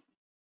one.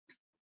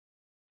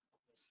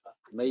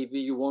 Maybe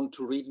you want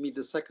to read me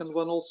the second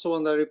one also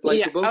and I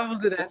reply to both? Yeah, I will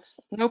do that,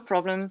 no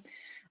problem.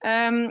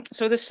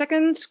 So the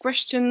second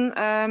question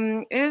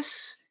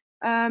is,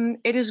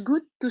 it is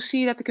good to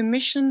see that the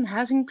Commission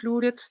has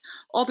included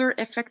other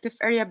effective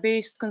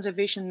area-based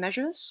conservation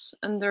measures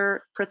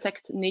under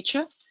Protect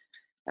Nature.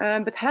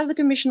 But has the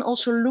Commission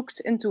also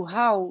looked into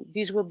how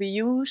these will be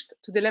used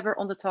to deliver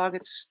on the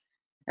targets?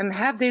 And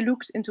have they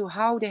looked into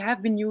how they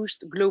have been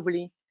used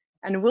globally?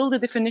 And will the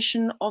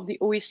definition of the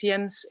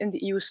OECMs in the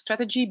EU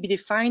strategy be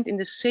defined in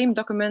the same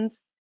document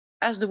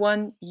as the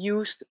one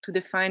used to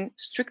define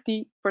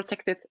strictly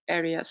protected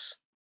areas?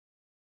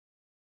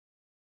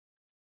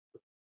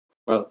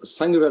 Well,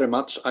 thank you very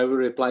much. I will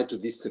reply to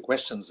these two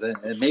questions,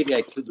 and maybe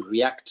I could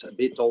react a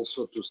bit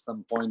also to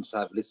some points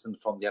I've listened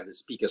from the other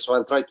speakers. So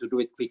I'll try to do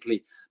it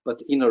quickly,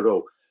 but in a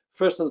row.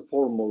 First and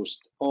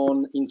foremost,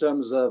 in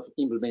terms of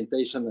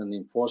implementation and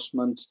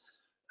enforcement,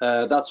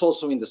 that's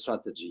also in the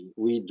strategy.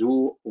 We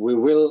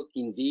will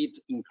indeed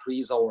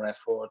increase our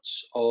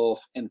efforts of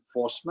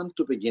enforcement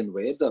to begin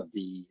with of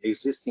the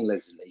existing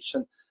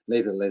legislation.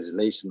 later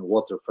legislation,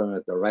 Water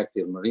Framework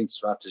Directive, Marine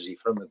Strategy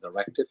Framework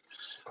Directive.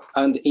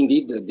 And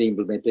indeed, the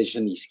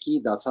implementation is key.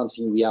 That's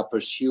something we are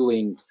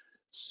pursuing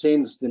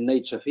since the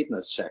nature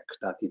fitness check,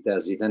 that it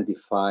has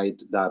identified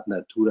that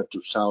Natura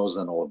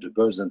 2000 or the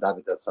Birds and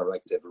Habitats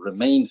Directive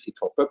remain fit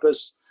for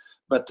purpose,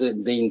 but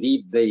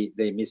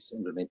they miss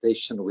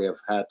implementation. We have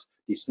had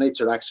this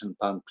nature action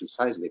plan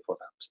precisely for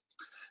that.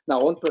 Now,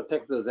 on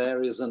protected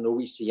areas and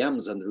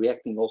OECMs, and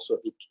reacting also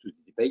a bit to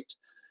the debate,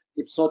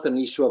 it's not an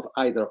issue of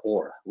either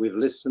or. We've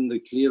listened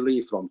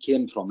clearly from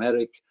Kim, from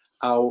Eric,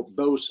 how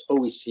both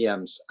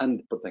OECMs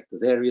and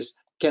protected areas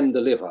can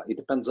deliver. It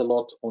depends a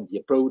lot on the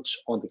approach,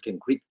 on the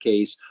concrete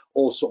case,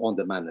 also on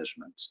the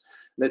management.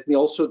 Let me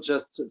also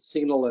just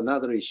signal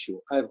another issue.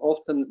 I've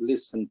often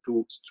listened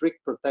to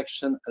strict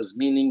protection as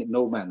meaning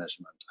no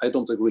management. I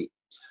don't agree.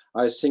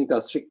 I think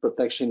that strict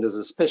protection is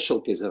a special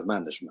case of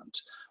management,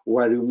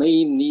 where you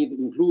may need,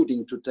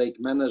 including to take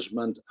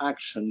management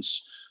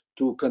actions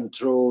to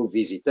control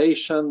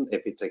visitation,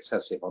 if it's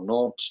excessive or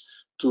not,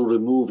 to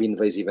remove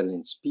invasive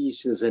alien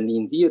species, and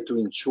indeed to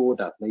ensure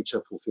that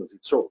nature fulfills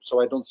its role.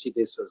 So I don't see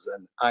this as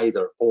an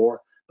either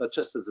or, but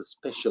just as a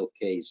special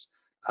case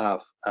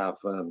of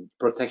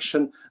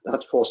protection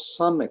that for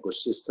some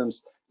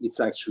ecosystems it's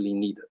actually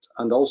needed.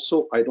 And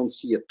also I don't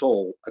see at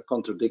all a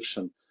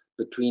contradiction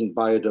between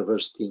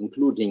biodiversity,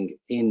 including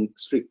in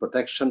strict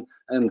protection,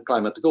 and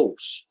climate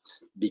goals,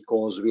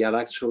 because we are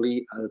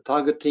actually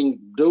targeting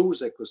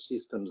those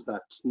ecosystems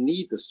that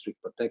need the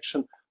strict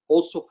protection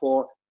also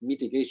for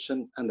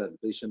mitigation and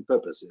adaptation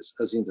purposes,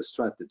 as in the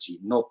strategy,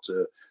 not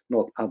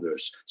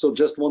others. So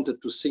just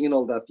wanted to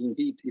signal that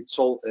indeed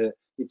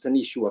it's an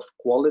issue of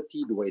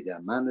quality, the way they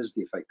are managed,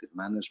 the effective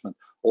management,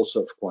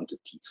 also of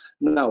quantity.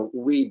 Now,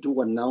 we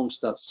do announce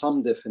that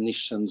some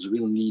definitions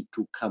will need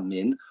to come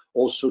in,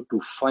 also to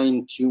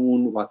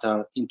fine-tune what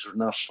are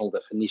international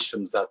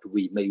definitions that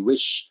we may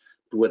wish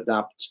to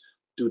adapt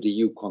to the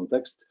EU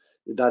context.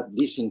 That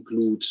this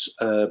includes,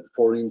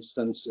 for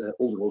instance,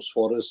 old growth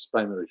forests,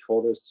 primary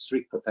forests,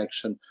 strict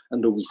protection,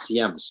 and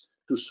OECMs.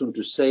 Too soon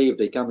to say if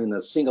they come in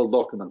a single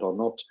document or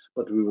not,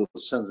 but we will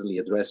certainly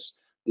address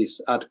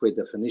these adequate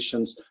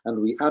definitions, and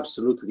we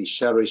absolutely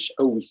cherish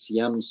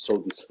OECMs,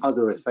 so these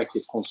other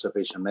effective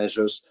conservation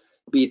measures,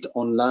 be it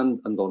on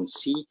land and on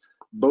sea.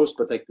 Both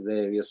protected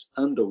areas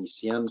and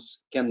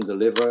OECMs can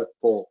deliver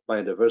for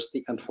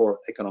biodiversity and for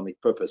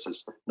economic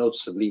purposes,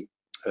 notably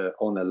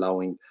on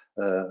allowing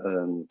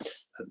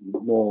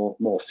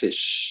more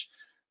fish.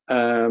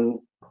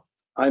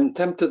 I'm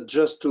tempted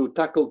just to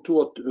tackle 2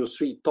 or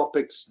 3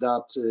 topics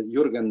that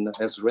Jürgen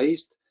has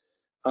raised.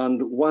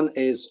 And one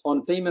is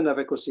on payment of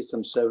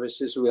ecosystem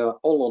services. We are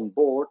all on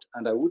board,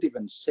 and I would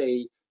even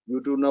say, you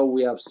do know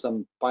we have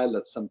some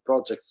pilots, some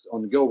projects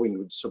ongoing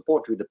with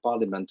support with the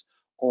Parliament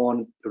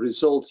on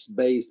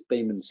results-based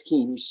payment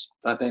schemes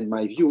that, in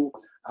my view,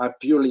 are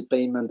purely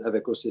payment of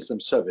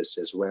ecosystem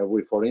services, where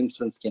we, for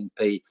instance, can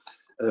pay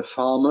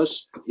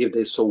farmers, if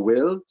they so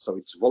will, so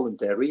it's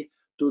voluntary,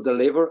 to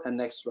deliver an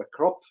extra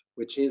crop,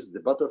 which is the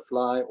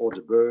butterfly or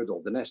the bird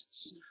or the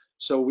nests.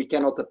 So we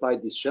cannot apply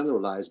this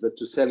generalized, but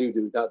to tell you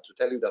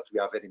that we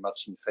are very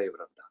much in favor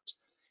of that.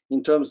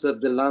 In terms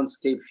of the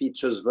landscape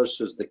features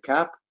versus the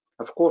cap,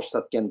 of course,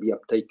 that can be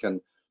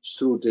uptaken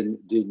through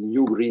the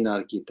new green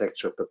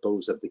architecture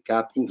proposed of the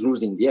cap,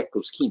 including the eco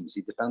schemes.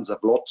 It depends a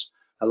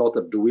lot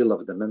of the will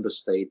of the member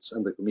states,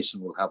 and the Commission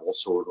will have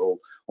also a role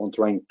on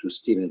trying to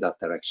steer in that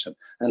direction.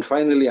 And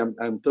finally,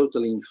 I'm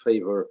totally in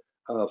favor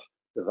of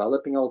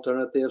developing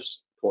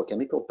alternatives for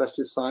chemical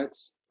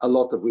pesticides, a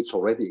lot of which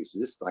already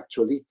exist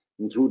actually,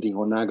 including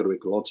on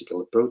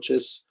agroecological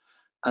approaches,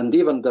 and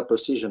even the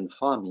precision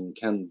farming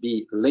can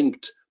be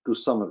linked to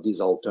some of these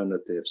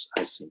alternatives,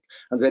 I think.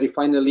 And very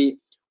finally,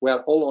 we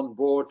are all on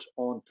board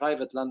on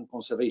private land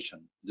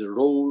conservation, the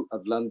role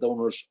of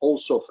landowners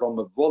also from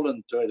a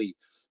voluntary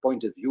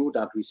point of view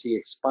that we see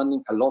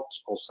expanding a lot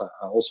also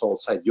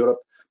outside Europe,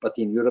 but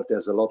in Europe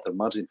there's a lot of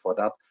margin for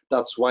that.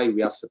 That's why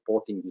we are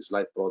supporting these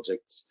light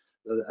projects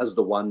as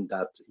the one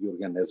that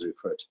Jürgen has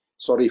referred.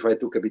 Sorry if I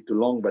took a bit too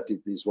long, but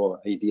these were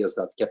ideas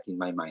that kept in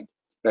my mind.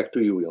 Back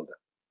to you, Hilda.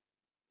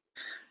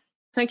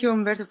 Thank you,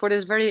 Umberto, for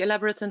this very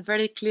elaborate and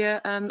very clear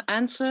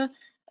answer.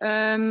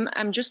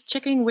 I'm just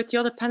checking with the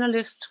other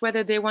panelists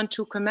whether they want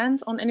to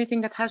comment on anything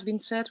that has been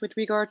said with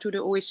regard to the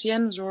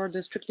OECMs or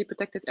the strictly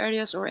protected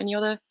areas or any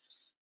other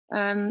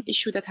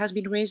issue that has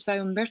been raised by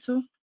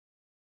Umberto.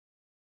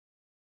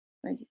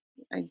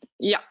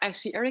 Yeah, I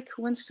see Eric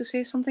who wants to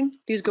say something.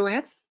 Please go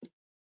ahead.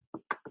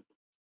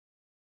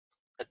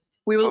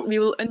 We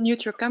will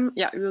unmute your cam.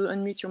 Yeah, we will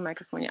unmute your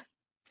microphone. Yeah.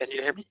 Can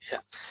you hear me?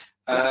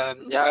 Yeah.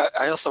 Yeah,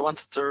 I also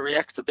wanted to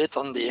react a bit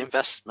on the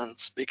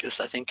investments, because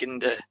I think in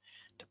the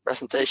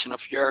presentation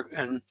of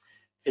Jürgen,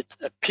 it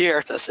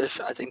appeared as if,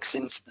 I think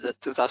since the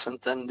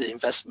 2010, the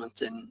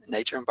investment in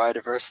nature and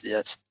biodiversity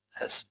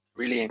has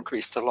really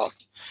increased a lot,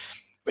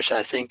 which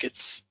I think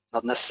it's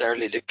not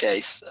necessarily the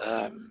case.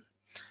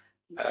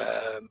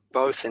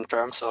 Both in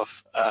terms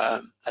of,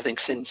 I think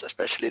since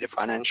especially the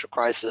financial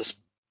crisis,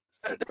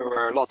 there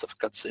were a lot of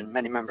cuts in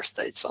many member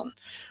states on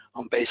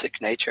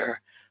basic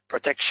nature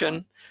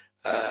protection.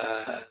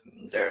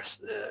 There's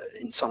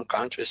in some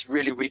countries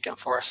really weak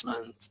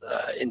enforcement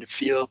in the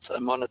field,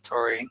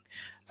 monitoring,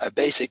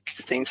 basic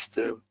things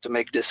to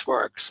make this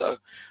work. So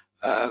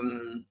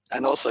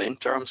and also in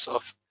terms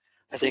of,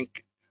 I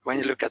think when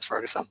you look at, for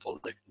example,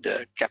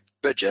 the CAP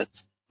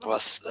budget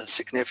was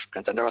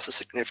significant, and there was a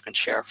significant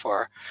share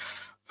for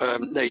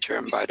nature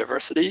and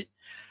biodiversity,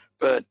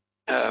 but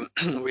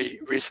we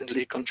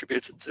recently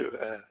contributed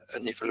to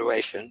an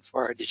evaluation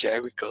for DG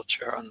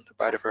Agriculture on the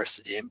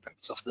biodiversity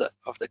impacts of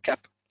the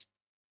CAP,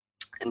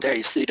 and there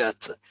you see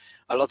that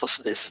a lot of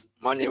this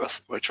money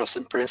which was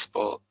in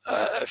principle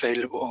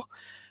available,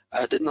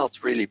 did not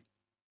really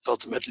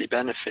ultimately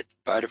benefit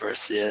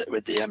biodiversity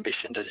with the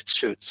ambition that it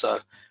should. So,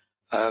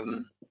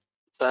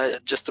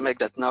 just to make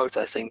that note,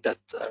 I think that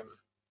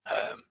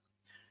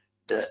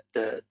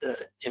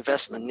the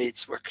investment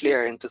needs were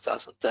clear in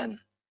 2010,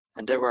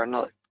 and they were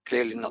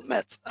clearly not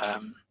met.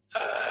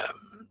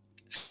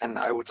 And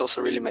I would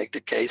also really make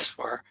the case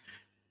for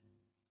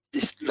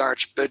these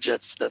large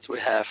budgets that we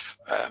have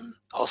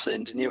also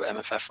in the new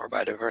MFF for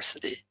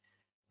biodiversity,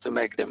 to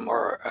make them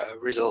more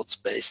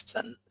results-based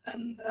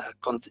and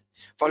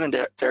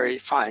voluntary,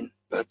 fine,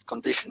 but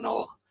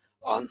conditional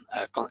on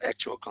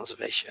actual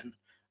conservation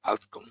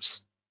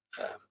outcomes,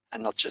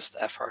 and not just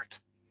effort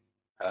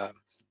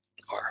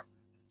or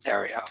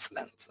area of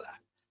land.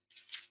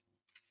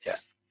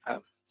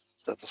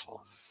 That is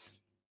all.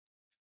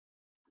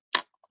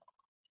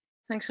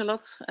 Thanks a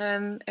lot,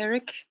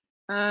 Eric.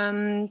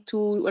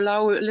 To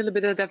allow a little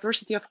bit of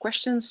diversity of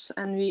questions,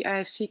 and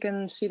I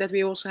can see that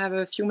we also have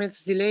a few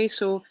minutes delay,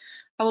 so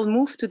I will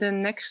move to the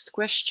next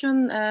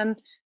question. And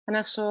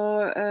I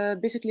saw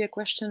basically a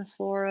question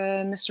for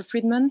Mr.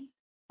 Friedman.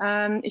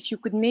 If you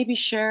could maybe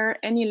share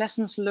any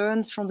lessons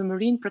learned from the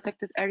marine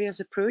protected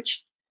areas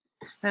approach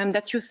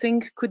that you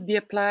think could be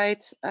applied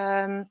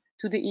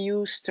to the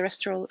EU's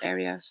terrestrial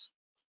areas.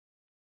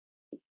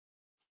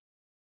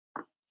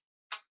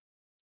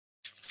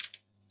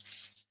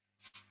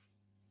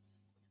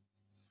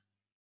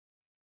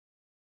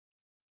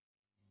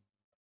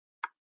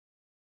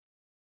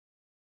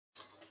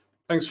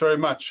 Thanks very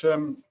much.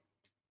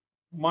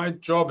 My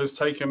job has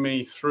taken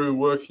me through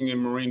working in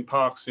marine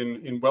parks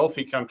in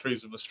wealthy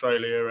countries of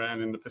Australia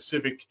and in the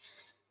Pacific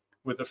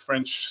with the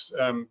French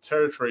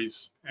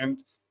territories. And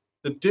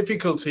the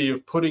difficulty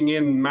of putting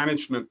in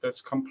management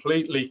that's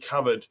completely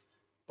covered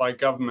by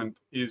government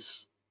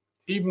is,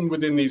 even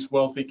within these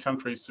wealthy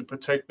countries, to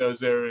protect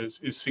those areas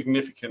is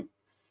significant.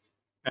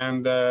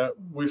 And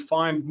we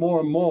find more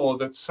and more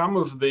that some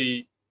of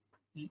the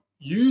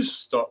used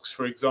stocks,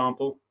 for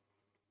example,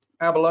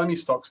 abalone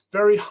stocks,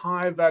 very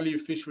high value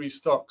fishery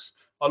stocks,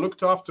 are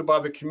looked after by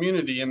the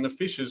community and the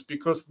fishers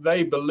because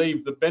they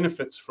believe the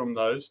benefits from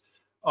those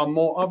are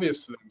more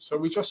obvious to them. So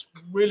we just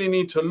really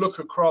need to look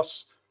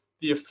across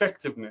the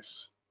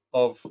effectiveness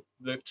of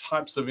the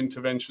types of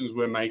interventions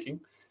we're making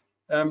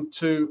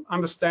to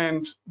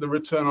understand the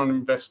return on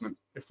investment.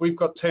 If we've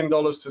got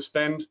 $10 to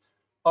spend,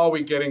 are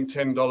we getting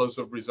 $10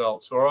 of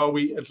results, or are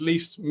we at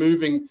least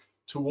moving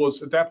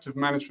towards adaptive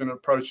management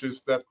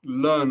approaches that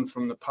learn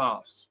from the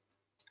past?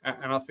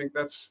 And I think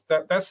that's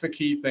the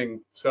key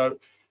thing. So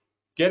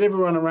get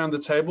everyone around the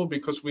table,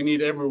 because we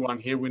need everyone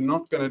here. We're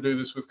not going to do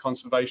this with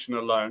conservation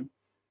alone.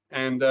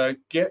 And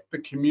get the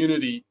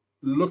community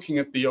looking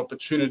at the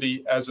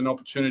opportunity as an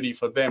opportunity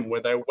for them,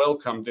 where they're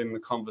welcomed in the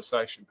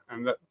conversation.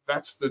 And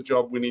that's the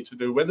job we need to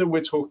do, whether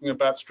we're talking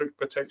about strict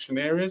protection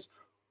areas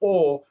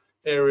or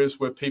areas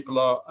where people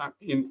are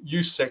in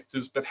use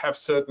sectors but have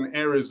certain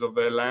areas of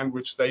their land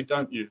which they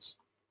don't use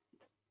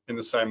in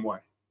the same way.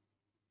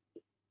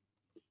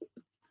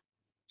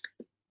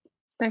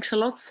 Thanks a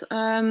lot.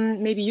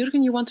 Maybe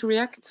Jürgen, you want to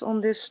react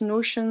on this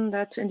notion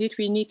that indeed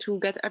we need to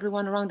get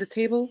everyone around the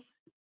table?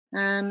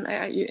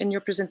 In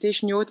your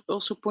presentation, you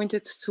also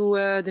pointed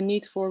to the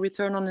need for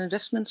return on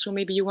investment. So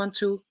maybe you want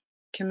to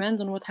comment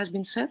on what has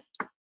been said?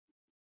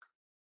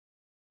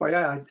 Well,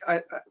 yeah,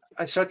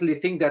 I certainly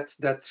think that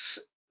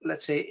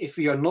let's say, if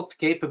we are not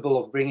capable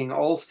of bringing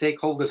all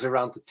stakeholders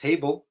around the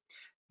table,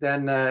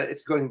 then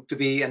it's going to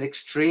be an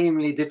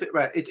extremely difficult.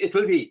 Well, it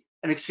will be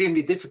an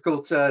extremely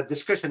difficult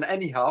discussion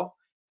anyhow,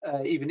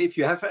 even if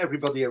you have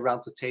everybody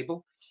around the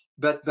table.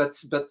 But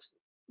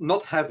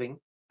not having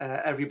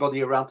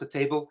everybody around the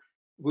table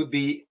would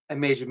be a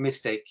major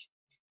mistake.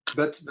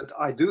 But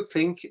I do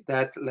think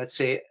that, let's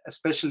say,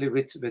 especially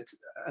with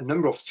a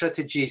number of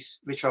strategies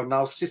which are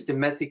now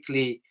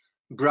systematically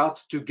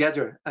brought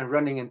together and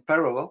running in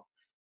parallel,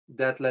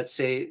 that, let's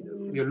say,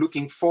 we're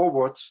looking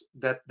forward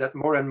that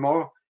more and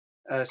more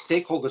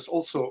stakeholders,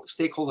 also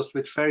stakeholders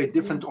with very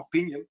different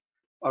opinion,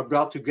 are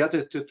brought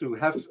together to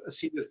have a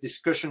serious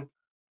discussion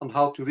on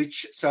how to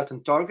reach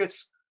certain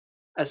targets,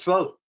 as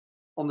well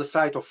on the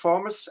side of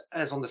farmers,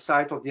 as on the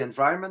side of the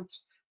environment,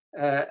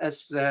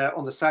 as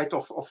on the side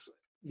of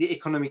the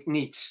economic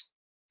needs.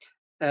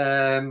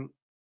 At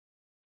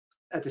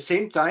the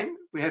same time,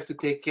 we have to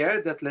take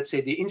care that, let's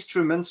say, the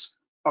instruments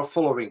are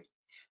following.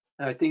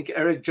 I think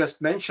Eric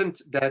just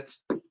mentioned that,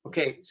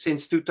 okay,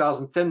 since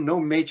 2010, no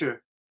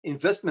major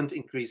investment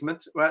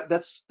increasement. Well,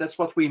 that's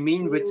what we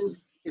mean with,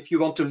 if you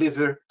want to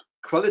deliver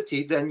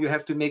quality, then you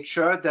have to make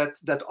sure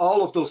that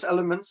all of those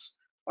elements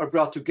are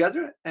brought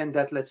together, and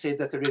that, let's say,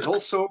 that there is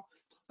also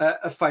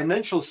a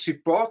financial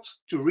support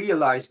to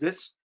realize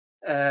this,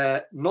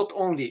 not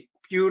only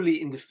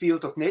purely in the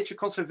field of nature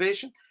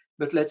conservation,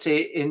 but let's say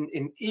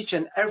in each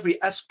and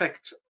every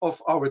aspect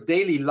of our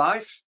daily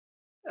life,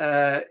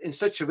 in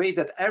such a way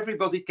that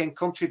everybody can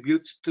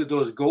contribute to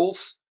those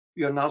goals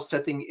we are now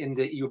setting in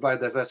the EU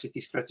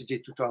Biodiversity Strategy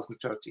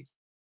 2030.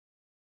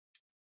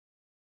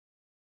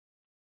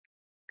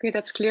 Okay,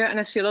 that's clear, and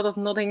I see a lot of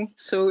nodding,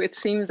 so it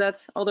seems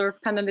that other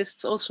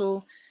panelists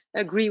also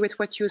agree with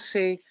what you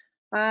say.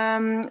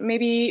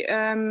 Maybe,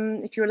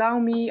 if you allow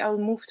me, I'll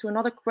move to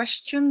another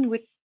question,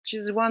 which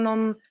is one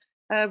on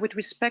with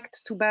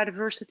respect to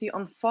biodiversity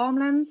on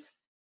farmland.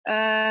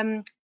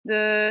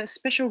 The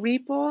special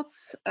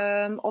reports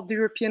of the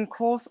European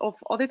Court of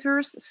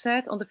Auditors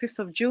said on the 5th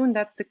of June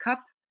that the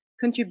CAP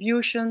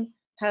contribution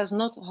has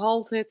not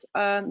halted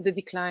the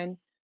decline.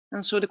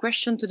 And so the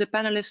question to the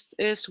panelists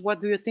is, what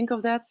do you think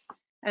of that?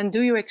 And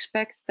do you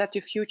expect that the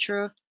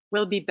future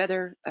will be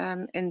better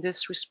in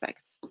this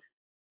respect?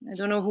 I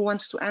don't know who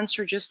wants to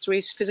answer, just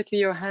raise physically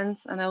your hand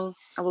and I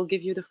will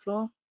give you the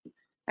floor.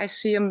 I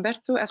see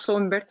Umberto. I saw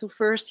Umberto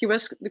first. He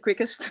was the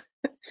quickest.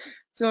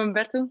 So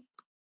Umberto.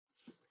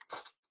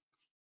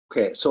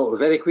 Okay, so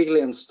very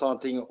quickly and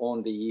starting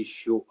on the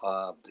issue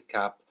of the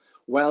CAP.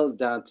 Well,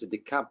 that the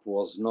CAP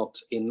was not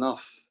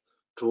enough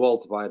to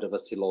halt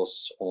biodiversity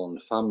loss on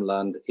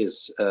farmland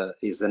is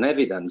an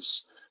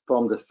evidence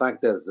from the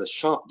fact there's a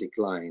sharp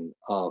decline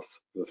of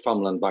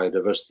farmland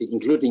biodiversity,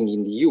 including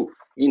in the EU.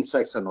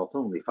 Insects are not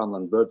only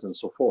farmland birds and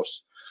so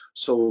forth.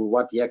 So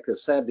what Jeke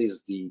said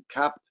is the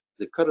CAP,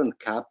 the current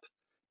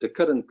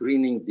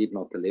greening did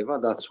not deliver.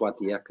 That's what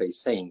Jeke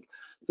is saying.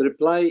 The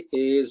reply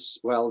is,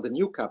 well, the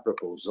new CAP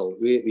proposal.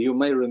 You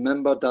may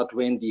remember that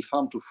when the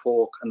Farm to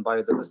Fork and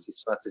Biodiversity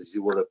Strategy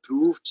were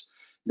approved,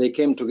 they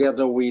came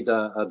together with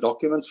a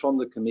document from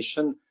the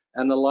Commission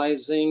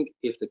analyzing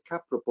if the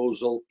CAP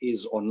proposal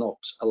is or not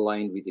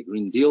aligned with the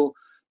Green Deal.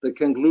 The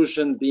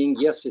conclusion being,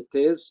 yes, it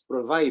is,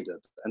 provided,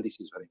 and this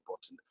is very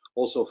important,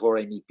 also for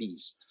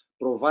MEPs,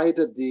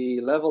 provided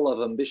the level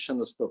of ambition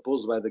as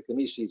proposed by the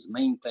Commission is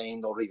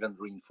maintained or even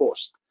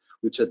reinforced,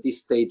 which at this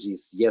stage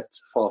is yet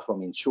far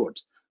from ensured.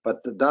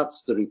 But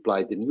that's the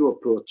reply. The new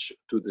approach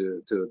to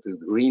the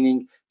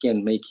greening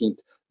can make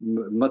it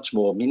much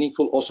more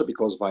meaningful, also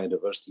because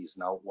biodiversity is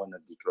now one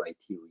of the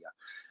criteria.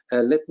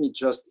 Let me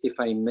just, if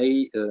I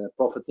may,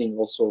 profiting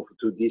also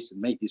to this,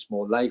 make this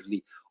more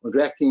lively,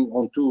 reacting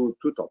on two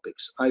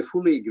topics. I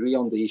fully agree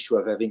on the issue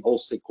of having all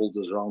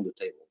stakeholders around the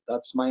table.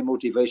 That's my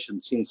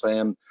motivation, since I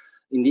am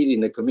indeed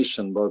in the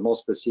Commission, but more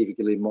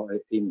specifically more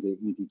in the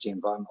DG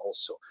Environment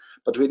also.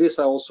 But with this,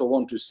 I also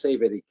want to say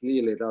very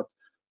clearly that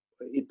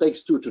it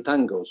takes two to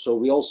tango. So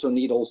we also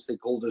need all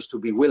stakeholders to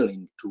be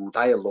willing to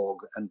dialogue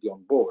and be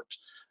on board.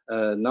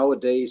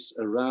 Nowadays,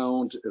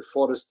 around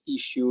forest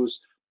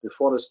issues, the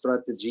forest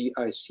strategy,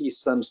 I see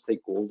some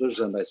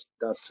stakeholders, and I see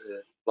that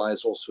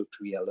applies also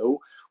to ELO,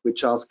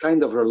 which are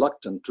kind of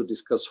reluctant to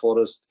discuss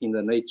forest in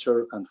the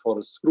nature and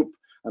forest group.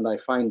 And I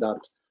find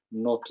that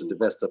not the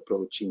best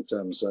approach in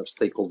terms of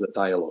stakeholder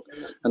dialogue.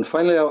 And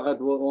finally, I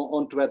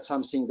want to add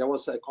something. There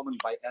was a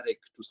comment by Eric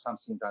to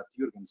something that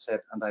Jürgen said,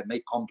 and I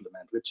may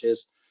compliment, which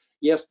is,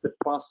 yes, the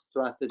past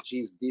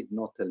strategies did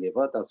not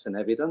deliver. That's an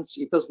evidence.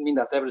 It doesn't mean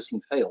that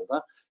everything failed.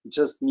 Huh? It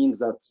just means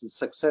that the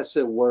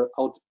successes were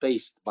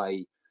outpaced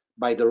by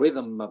the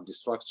rhythm of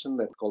destruction,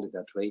 let's call it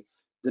that way.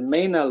 The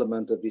main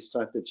element of this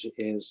strategy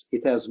is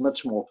it has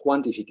much more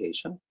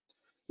quantification.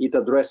 It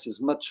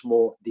addresses much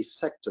more the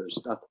sectors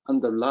that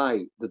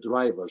underlie the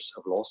drivers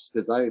of loss,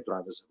 the direct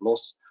drivers of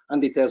loss,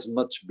 and it has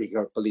much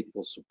bigger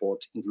political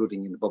support,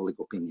 including in public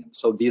opinion.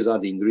 So these are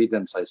the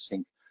ingredients, I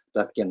think,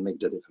 that can make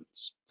the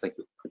difference. Thank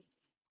you.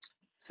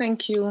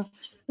 Thank you.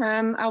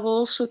 I will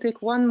also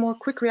take one more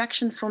quick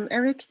reaction from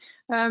Eric.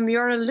 We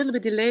are a little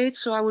bit delayed,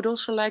 so I would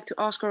also like to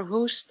ask our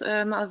host,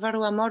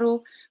 Álvaro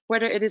Amaro,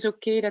 whether it is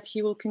okay that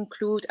he will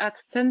conclude at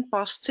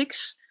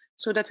 6:10,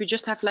 so that we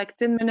just have like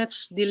 10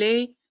 minutes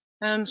delay,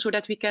 so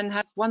that we can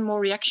have one more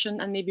reaction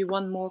and maybe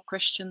one more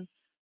question.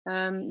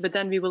 But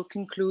then we will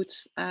conclude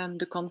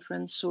the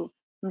conference. So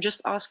I'm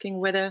just asking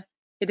whether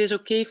it is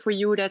okay for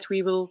you that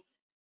we will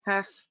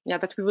have,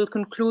 that we will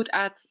conclude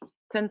at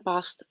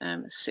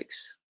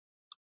 6:10.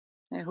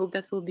 I hope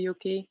that will be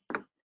okay.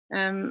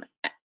 And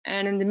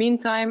in the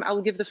meantime, I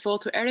will give the floor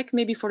to Eric,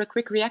 maybe for a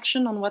quick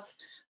reaction on what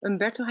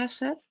Umberto has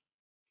said.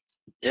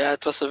 Yeah,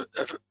 it was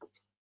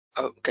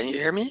oh, can you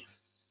hear me?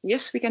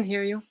 Yes, we can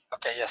hear you.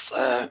 Okay, yes,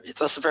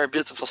 it was a very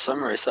beautiful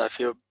summary, so I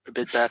feel a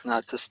bit bad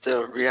now to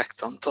still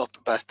react on top,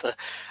 but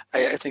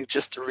I think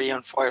just to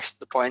reinforce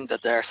the point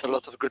that there's a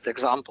lot of good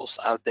examples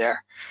out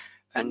there,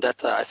 and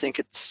that I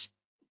think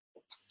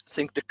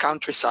the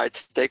countryside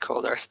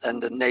stakeholders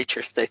and the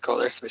nature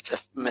stakeholders, which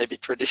have maybe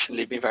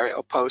traditionally been very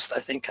opposed, I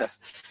think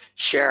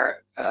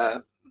share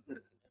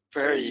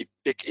very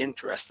big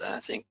interest, and I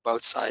think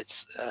both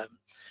sides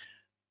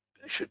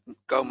should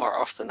go more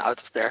often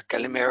out of their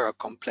Calimero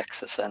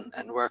complexes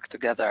and work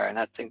together. And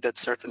I think that's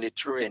certainly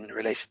true in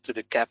relation to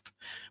the cap.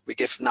 We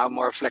give now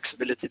more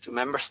flexibility to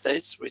member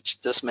states,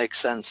 which does make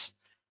sense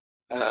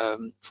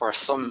for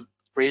some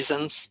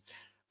reasons,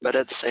 but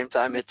at the same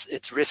time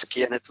it's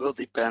risky, and it will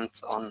depend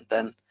on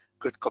then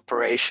good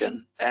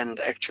cooperation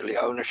and actually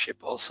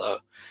ownership also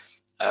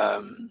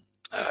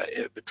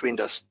between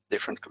those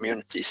different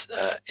communities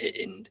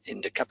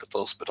in the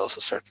capitals, but also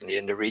certainly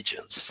in the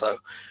regions. So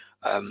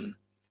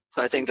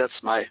so I think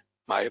that's my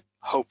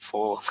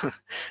hopeful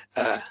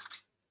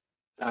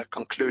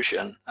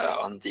conclusion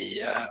on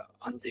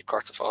the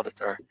Court of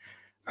Auditor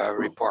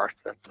report,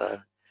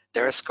 that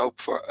there is scope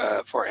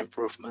for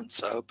improvement.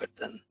 So, but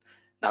then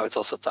now it's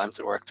also time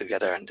to work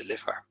together and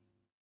deliver. I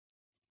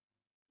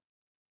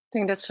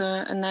think that's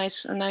a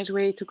nice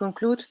way to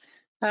conclude.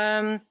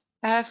 I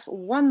have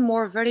one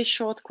more very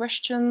short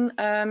question,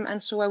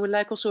 and so I would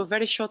like also a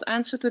very short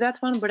answer to that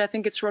one, but I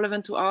think it's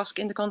relevant to ask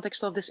in the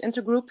context of this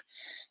intergroup.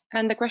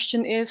 And the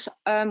question is,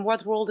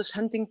 what role does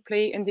hunting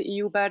play in the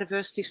EU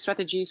biodiversity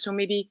strategy? So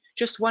maybe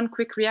just one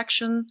quick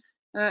reaction.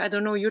 I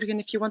don't know, Jürgen,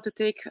 if you want to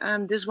take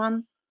this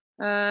one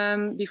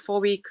before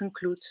we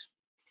conclude.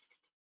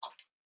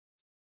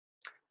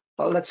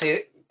 Well, let's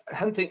say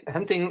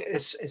hunting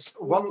is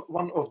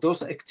one of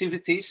those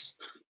activities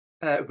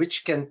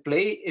which can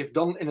play, if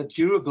done in a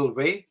durable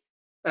way,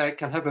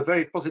 can have a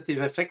very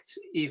positive effect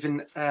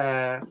even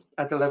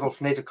at the level of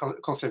nature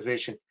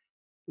conservation.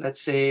 Let's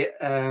say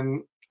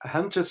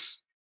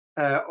hunters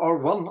are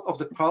one of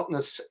the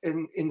partners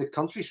in the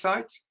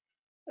countryside.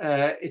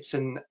 It's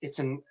an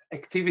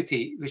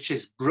activity which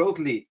is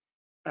broadly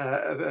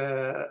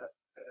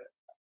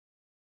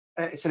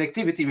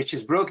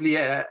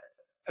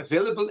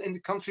available in the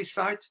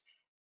countryside,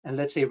 and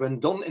let's say when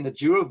done in a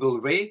durable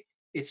way,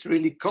 it's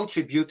really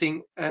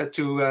contributing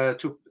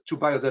to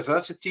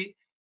biodiversity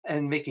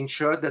and making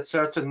sure that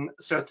certain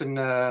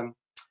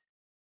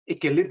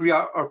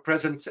equilibria are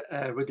present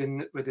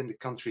within the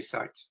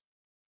countryside.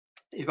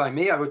 If I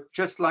may, I would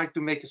just like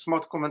to make a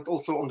smart comment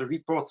also on the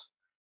report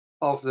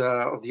of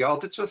the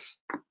auditors,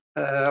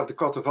 of the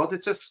Court of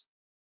Auditors,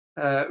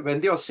 when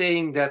they are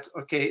saying that,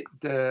 okay,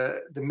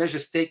 the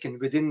measures taken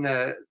within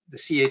the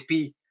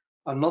CAP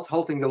are not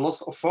halting the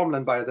loss of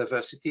farmland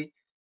biodiversity,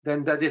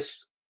 then that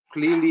is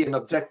clearly an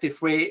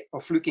objective way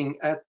of looking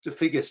at the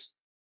figures.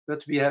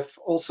 But we have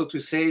also to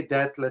say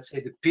that, let's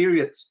say, the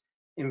period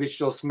in which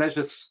those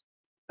measures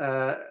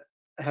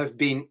have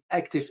been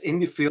active in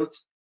the field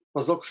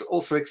was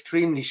also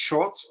extremely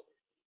short,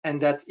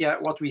 and that, yeah,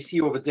 what we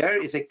see over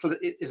there is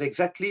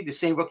exactly the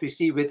same what we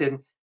see with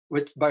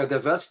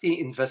biodiversity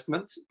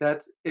investment,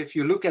 that if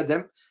you look at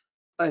them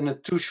in a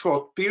too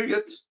short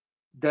period,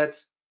 that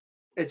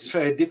it's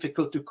very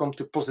difficult to come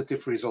to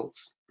positive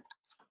results.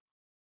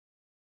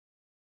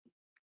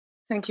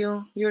 Thank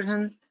you,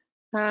 Jürgen.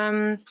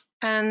 Well,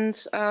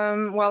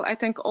 I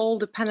thank all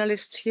the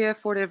panelists here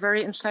for their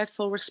very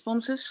insightful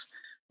responses.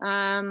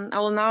 I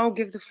will now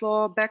give the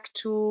floor back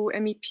to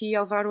MEP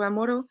Álvaro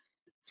Amaro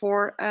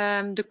for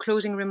the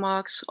closing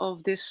remarks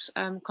of this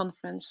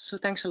conference. So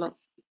thanks a lot.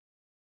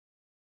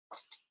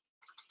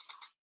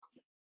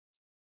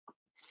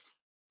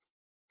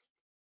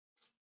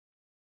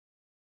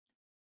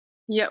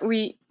 Yeah,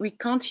 we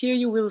can't hear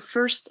you. We'll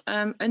first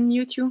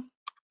unmute you.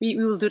 We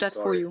will do that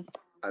for you.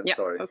 I'm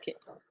sorry. Okay,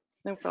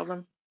 no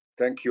problem.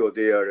 Thank you,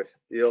 dear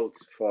Hild,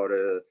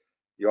 for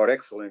your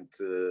excellent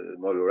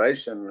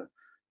moderation.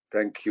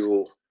 Thank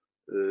you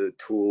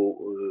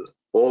to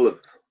all of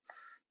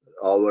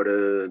our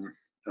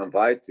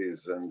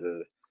invitees,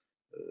 and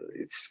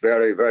it's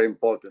very, very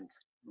important.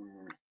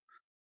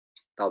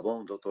 Tá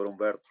bom, Dr.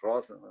 Humberto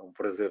Rosa, é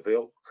prazer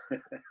vê-lo.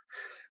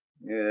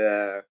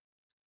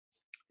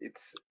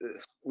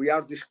 We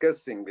are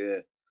discussing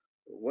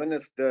one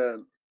of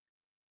the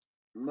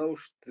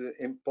most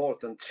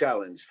important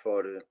challenge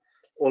for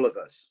all of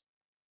us,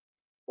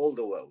 all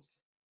the world.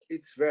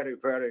 It's very,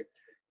 very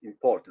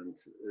important,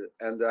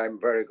 and I'm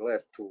very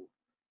glad to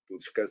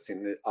discuss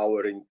in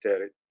our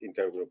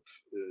intergroup.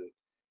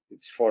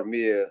 It's for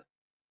me a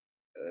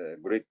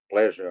great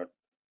pleasure,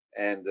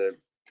 and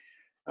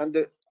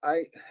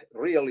I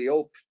really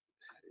hope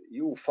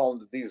you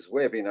found this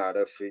webinar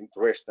of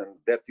interest, and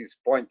that is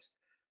points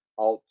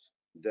out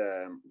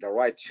the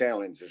right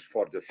challenges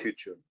for the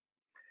future.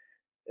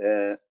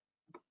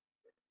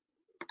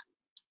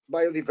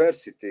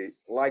 Biodiversity,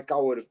 like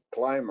our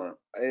climate,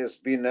 has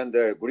been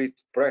under great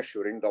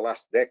pressure in the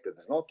last decades,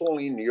 not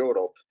only in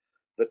Europe,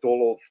 but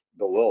all over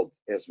the world,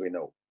 as we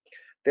know.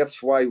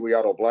 That's why we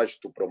are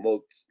obliged to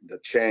promote the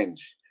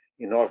change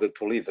in order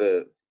to leave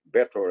a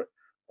better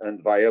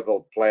and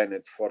viable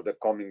planet for the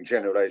coming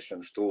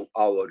generations, to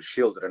our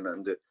children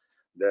and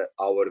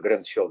our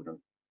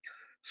grandchildren.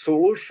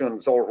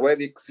 Solutions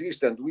already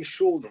exist, and we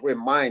should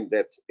remind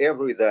that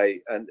every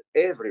day and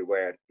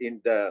everywhere in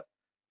the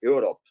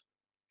Europe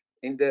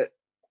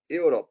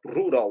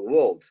rural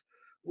world,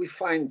 we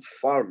find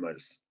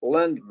farmers,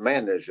 land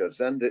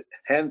managers, and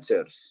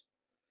hunters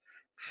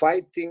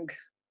fighting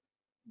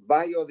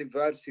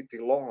biodiversity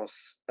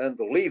loss and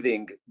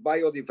leading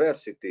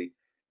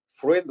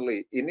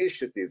biodiversity-friendly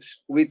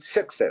initiatives with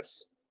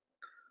success,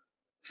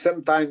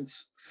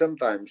 sometimes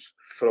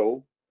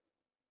through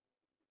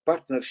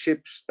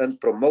partnerships and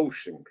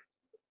promoting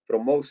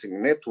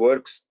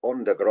networks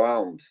on the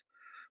ground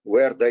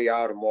where they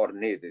are more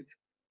needed.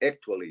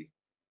 Actually,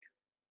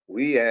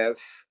 we have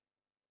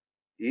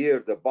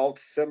heard about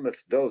some of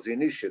those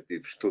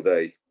initiatives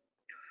today.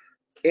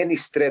 Any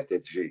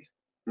strategy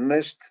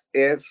must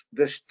have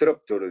the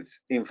structured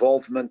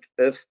involvement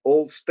of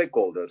all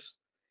stakeholders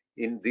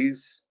in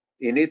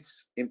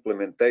its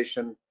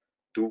implementation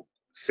to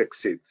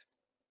succeed.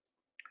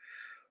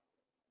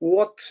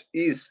 What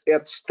is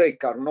at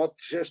stake are not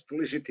just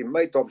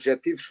legitimate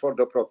objectives for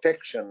the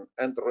protection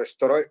and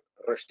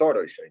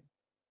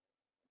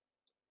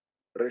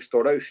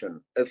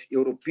restoration of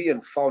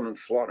European fauna and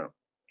flora.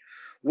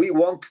 We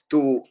want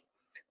to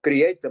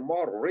create a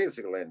more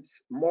resilient,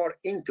 more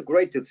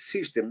integrated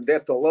system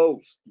that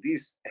allows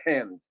this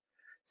and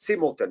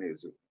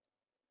simultaneously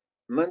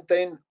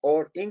maintain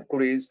or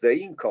increase the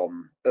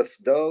income of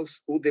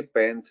those who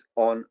depend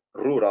on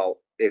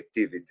rural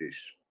activities.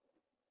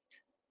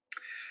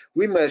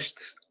 We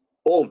must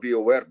all be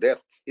aware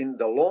that in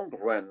the long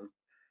run,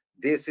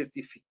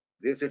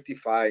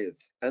 desertified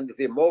and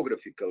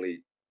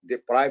demographically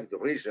deprived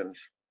regions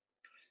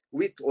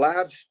with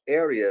large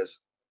areas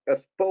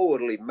of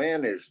poorly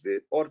managed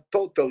or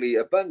totally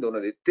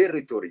abandoned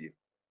territory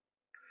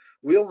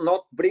will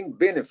not bring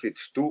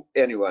benefits to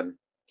anyone.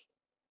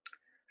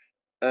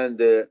 And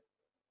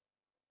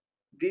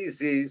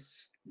this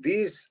is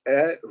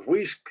a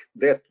risk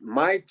that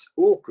might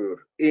occur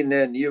in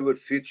a near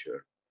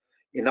future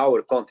in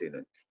our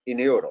continent, in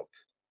Europe.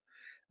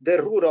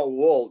 The rural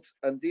world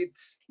and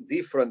its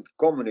different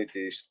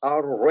communities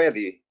are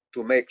ready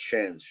to make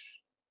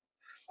change.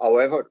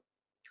 However,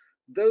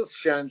 those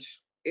changes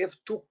have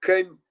to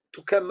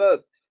come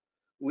up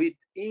with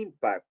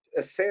impact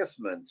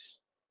assessments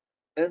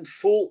and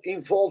full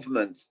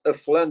involvement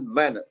of land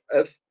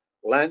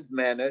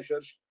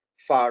managers,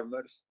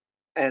 farmers,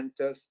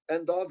 hunters,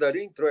 and other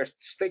interest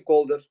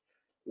stakeholders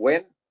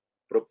when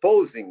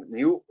proposing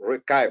new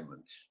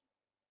requirements.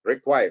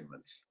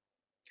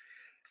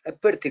 A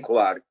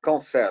particular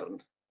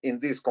concern in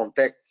this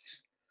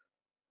context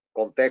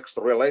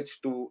relates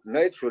to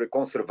nature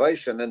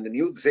conservation and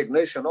new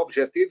designation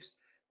objectives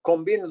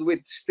combined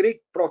with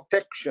strict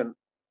protection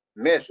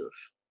measures.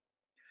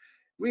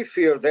 We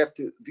fear that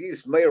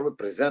these may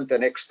represent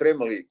an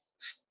extremely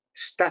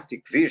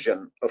static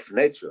vision of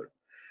nature,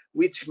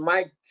 which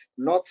might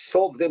not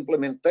solve the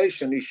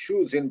implementation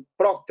issues in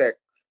protected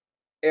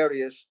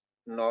areas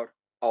nor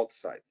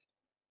outside.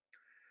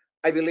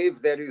 I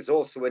believe there is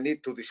also a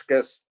need to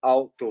discuss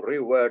how to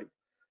reward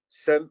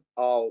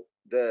somehow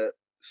the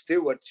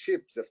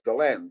stewardships of the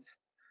land,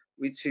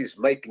 which is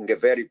making a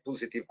very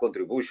positive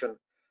contribution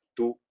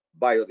to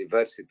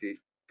biodiversity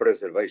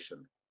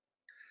preservation.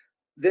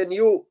 The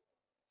new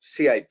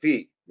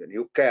CIP, the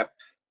new CAP,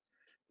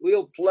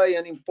 will play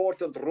an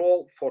important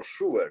role for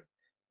sure,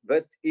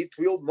 but it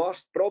will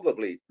most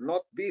probably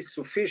not be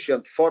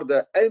sufficient for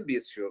the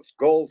ambitious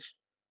goals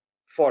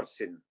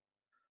foreseen.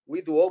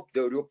 We do hope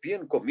the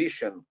European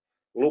Commission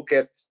look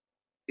at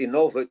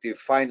innovative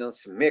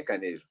finance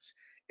mechanisms,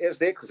 as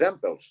the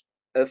examples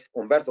of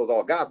Humberto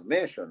Delgado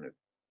mentioned,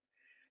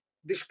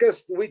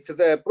 discussed with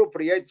the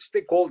appropriate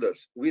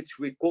stakeholders, which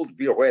we could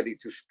be ready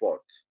to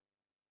support.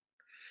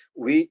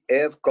 We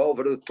have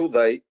covered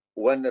today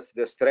one of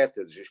the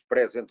strategies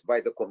presented by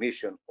the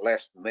Commission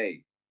last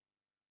May.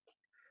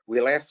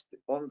 We left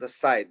on the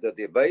side the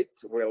debate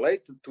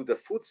related to the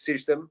food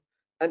system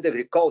and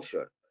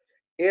agriculture,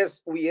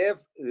 as we have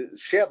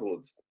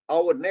scheduled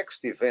our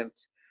next event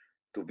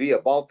to be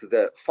about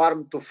the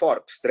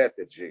farm-to-fork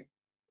strategy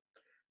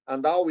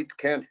and how it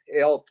can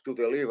help to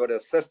deliver a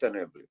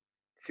sustainable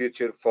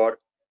future for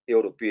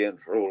European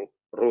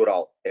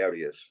rural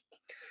areas.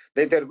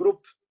 The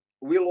Intergroup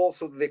will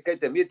also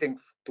dedicate a meeting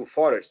to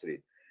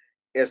forestry,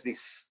 as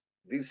this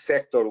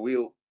sector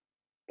will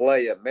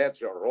play a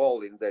major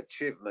role in the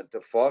achievement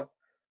of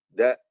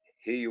the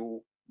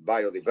EU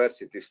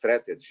Biodiversity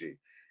Strategy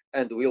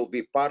and will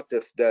be part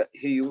of the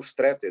EU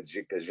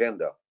strategic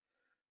agenda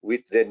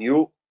with the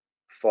new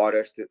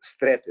forest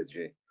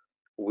strategy,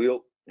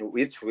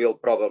 which will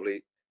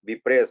probably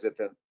be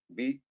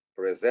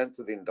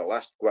presented in the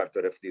last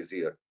quarter of this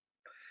year.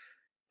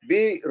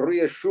 Be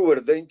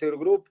reassured, the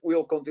Intergroup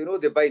will continue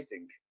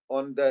debating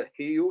on the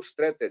EU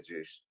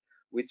strategies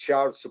which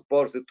are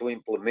supposed to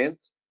implement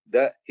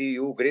the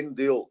EU Green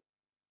Deal,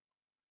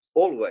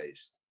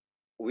 always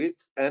with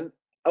an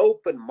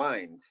open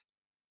mind,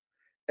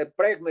 a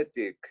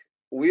pragmatic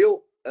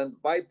will, and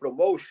by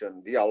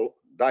promotion,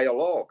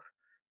 dialogue,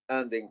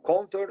 and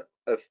encounter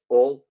of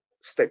all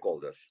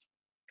stakeholders.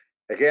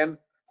 Again,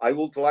 I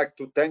would like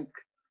to thank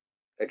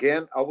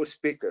again our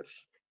speakers,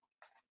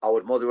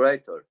 our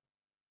moderator,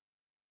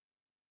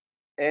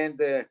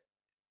 and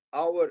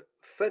our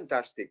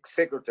fantastic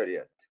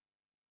secretariat,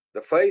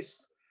 the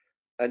FACE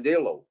and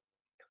ELO,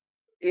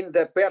 in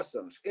the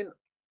persons, in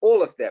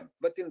all of them,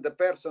 but in the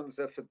persons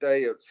of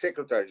their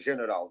Secretary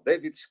General,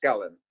 David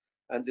Scallon,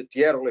 and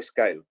Thierry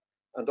Lescale,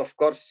 and of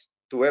course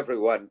to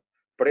everyone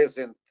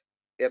present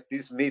at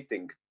this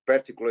meeting,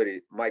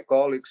 particularly my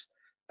colleagues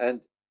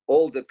and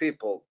all the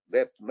people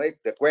that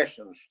make the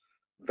questions,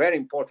 very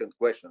important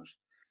questions.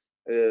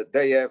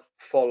 They have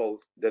followed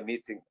the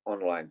meeting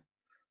online.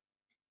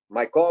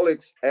 My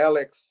colleagues,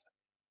 Alex,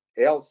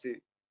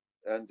 Elsie,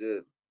 and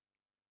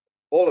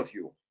all of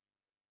you,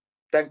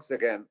 thanks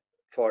again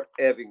for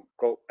having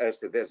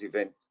co-hosted this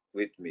event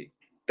with me.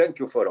 Thank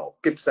you for all.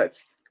 Keep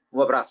safe.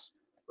 Abraço,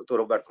 Dr.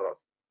 Roberto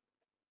Rosa.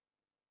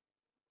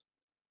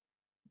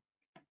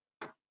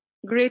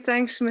 Great,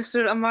 thanks,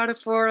 Mr. Amaro,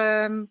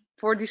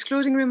 for these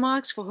closing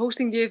remarks, for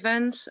hosting the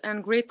event,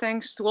 and great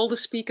thanks to all the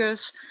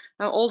speakers,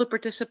 all the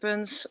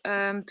participants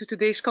to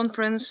today's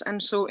conference.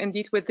 And so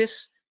indeed with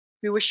this,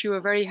 we wish you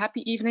a very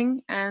happy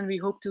evening and we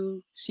hope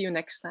to see you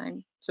next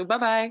time. So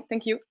bye-bye.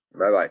 Thank you.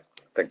 Bye-bye.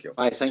 Thank you.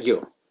 Bye, thank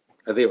you.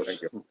 Adeus.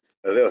 Thank you.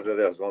 Adeus,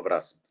 adeus. Um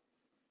abraço.